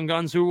one of the young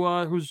guns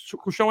who's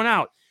showing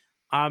out.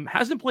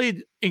 Hasn't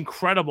played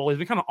incredible. He's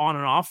been kind of on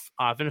and off.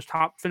 Finished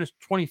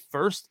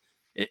 21st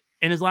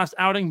in his last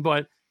outing,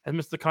 but has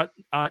missed the cut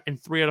in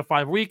 3 out of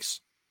 5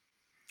 weeks.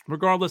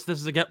 Regardless, this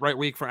is a get right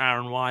week for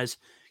Aaron Wise.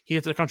 He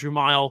hits the country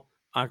mile.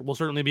 Will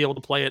certainly be able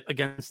to play it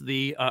against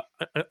the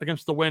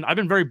wind. I've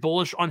been very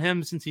bullish on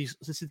him since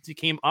he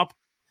came up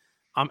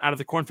out of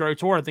the Korn Ferry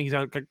Tour. I think he's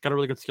got a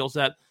really good skill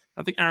set.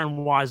 I think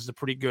Aaron Wise is a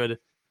pretty good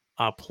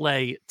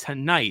play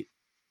tonight.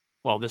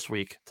 Well, this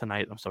week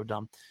tonight. I'm so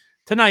dumb.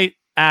 Tonight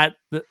at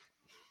the.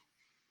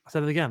 I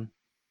said it again.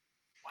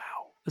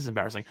 Wow, this is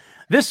embarrassing.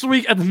 This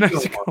week at the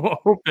Mexico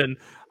Open.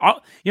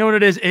 You know what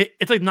it is?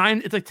 It's like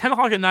 10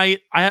 o'clock at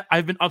night.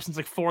 I've been up since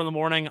like 4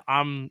 a.m.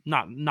 I'm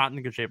not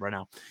in good shape right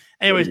now.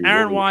 Anyways,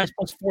 Aaron Wise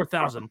plus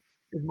 4,000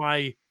 is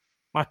my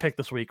pick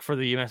this week for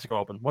the Mexico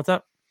Open. What's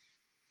up?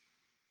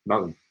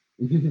 Nothing.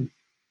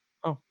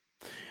 Oh,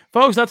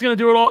 folks, that's gonna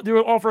do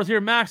it all for us here.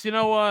 Max, you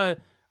know,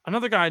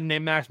 another guy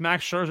named Max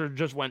Scherzer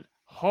just went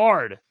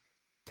hard.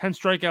 10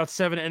 strikeouts,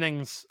 7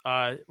 innings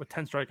with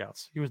 10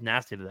 strikeouts. He was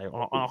nasty today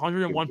on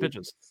 101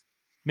 pitches.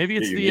 Maybe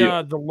it's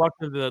the luck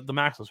of the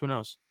Maxes. Who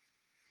knows?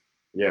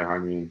 Yeah, I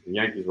mean, the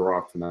Yankees were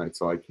off tonight,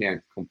 so I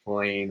can't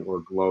complain or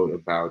gloat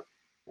about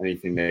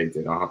anything they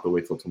did. I'll have to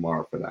wait till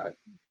tomorrow for that.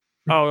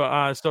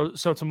 Oh,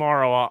 so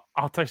tomorrow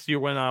I'll text you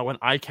when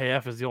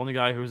IKF is the only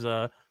guy who's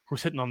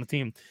hitting on the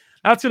team.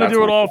 That's going to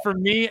do it all for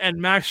me and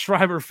Max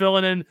Schreiber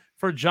filling in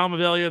for John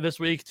Mavalia this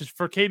week. Just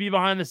for KB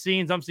Behind the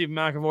Scenes, I'm Stephen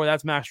McAvoy.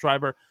 That's Max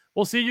Schreiber.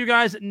 We'll see you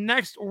guys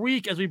next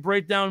week as we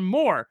break down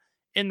more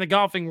in the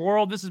golfing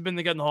world. This has been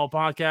the Get in the Hole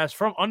podcast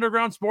from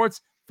Underground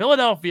Sports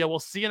Philadelphia. We'll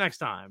see you next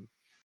time.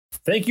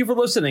 Thank you for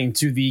listening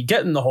to the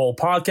Get in the Hole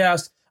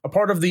podcast, a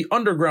part of the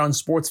Underground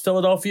Sports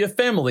Philadelphia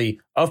family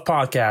of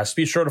podcasts.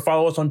 Be sure to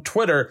follow us on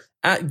Twitter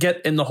at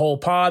Get in the Hole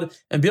Pod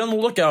and be on the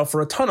lookout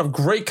for a ton of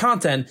great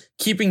content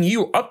keeping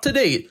you up to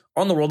date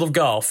on the world of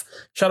golf.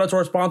 Shout out to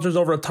our sponsors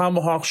over at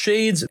Tomahawk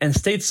Shades and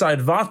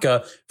Stateside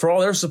Vodka for all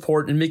their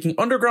support in making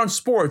Underground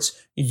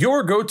Sports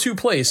your go-to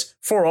place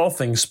for all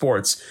things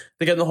sports.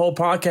 The Get in the Hole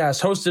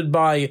podcast, hosted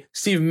by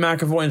Stephen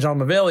McAvoy and John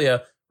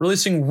Mavalia,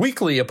 releasing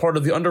weekly, a part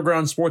of the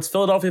Underground Sports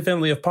Philadelphia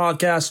family of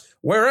podcasts,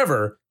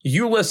 wherever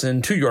you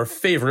listen to your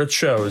favorite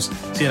shows.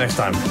 See you next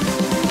time.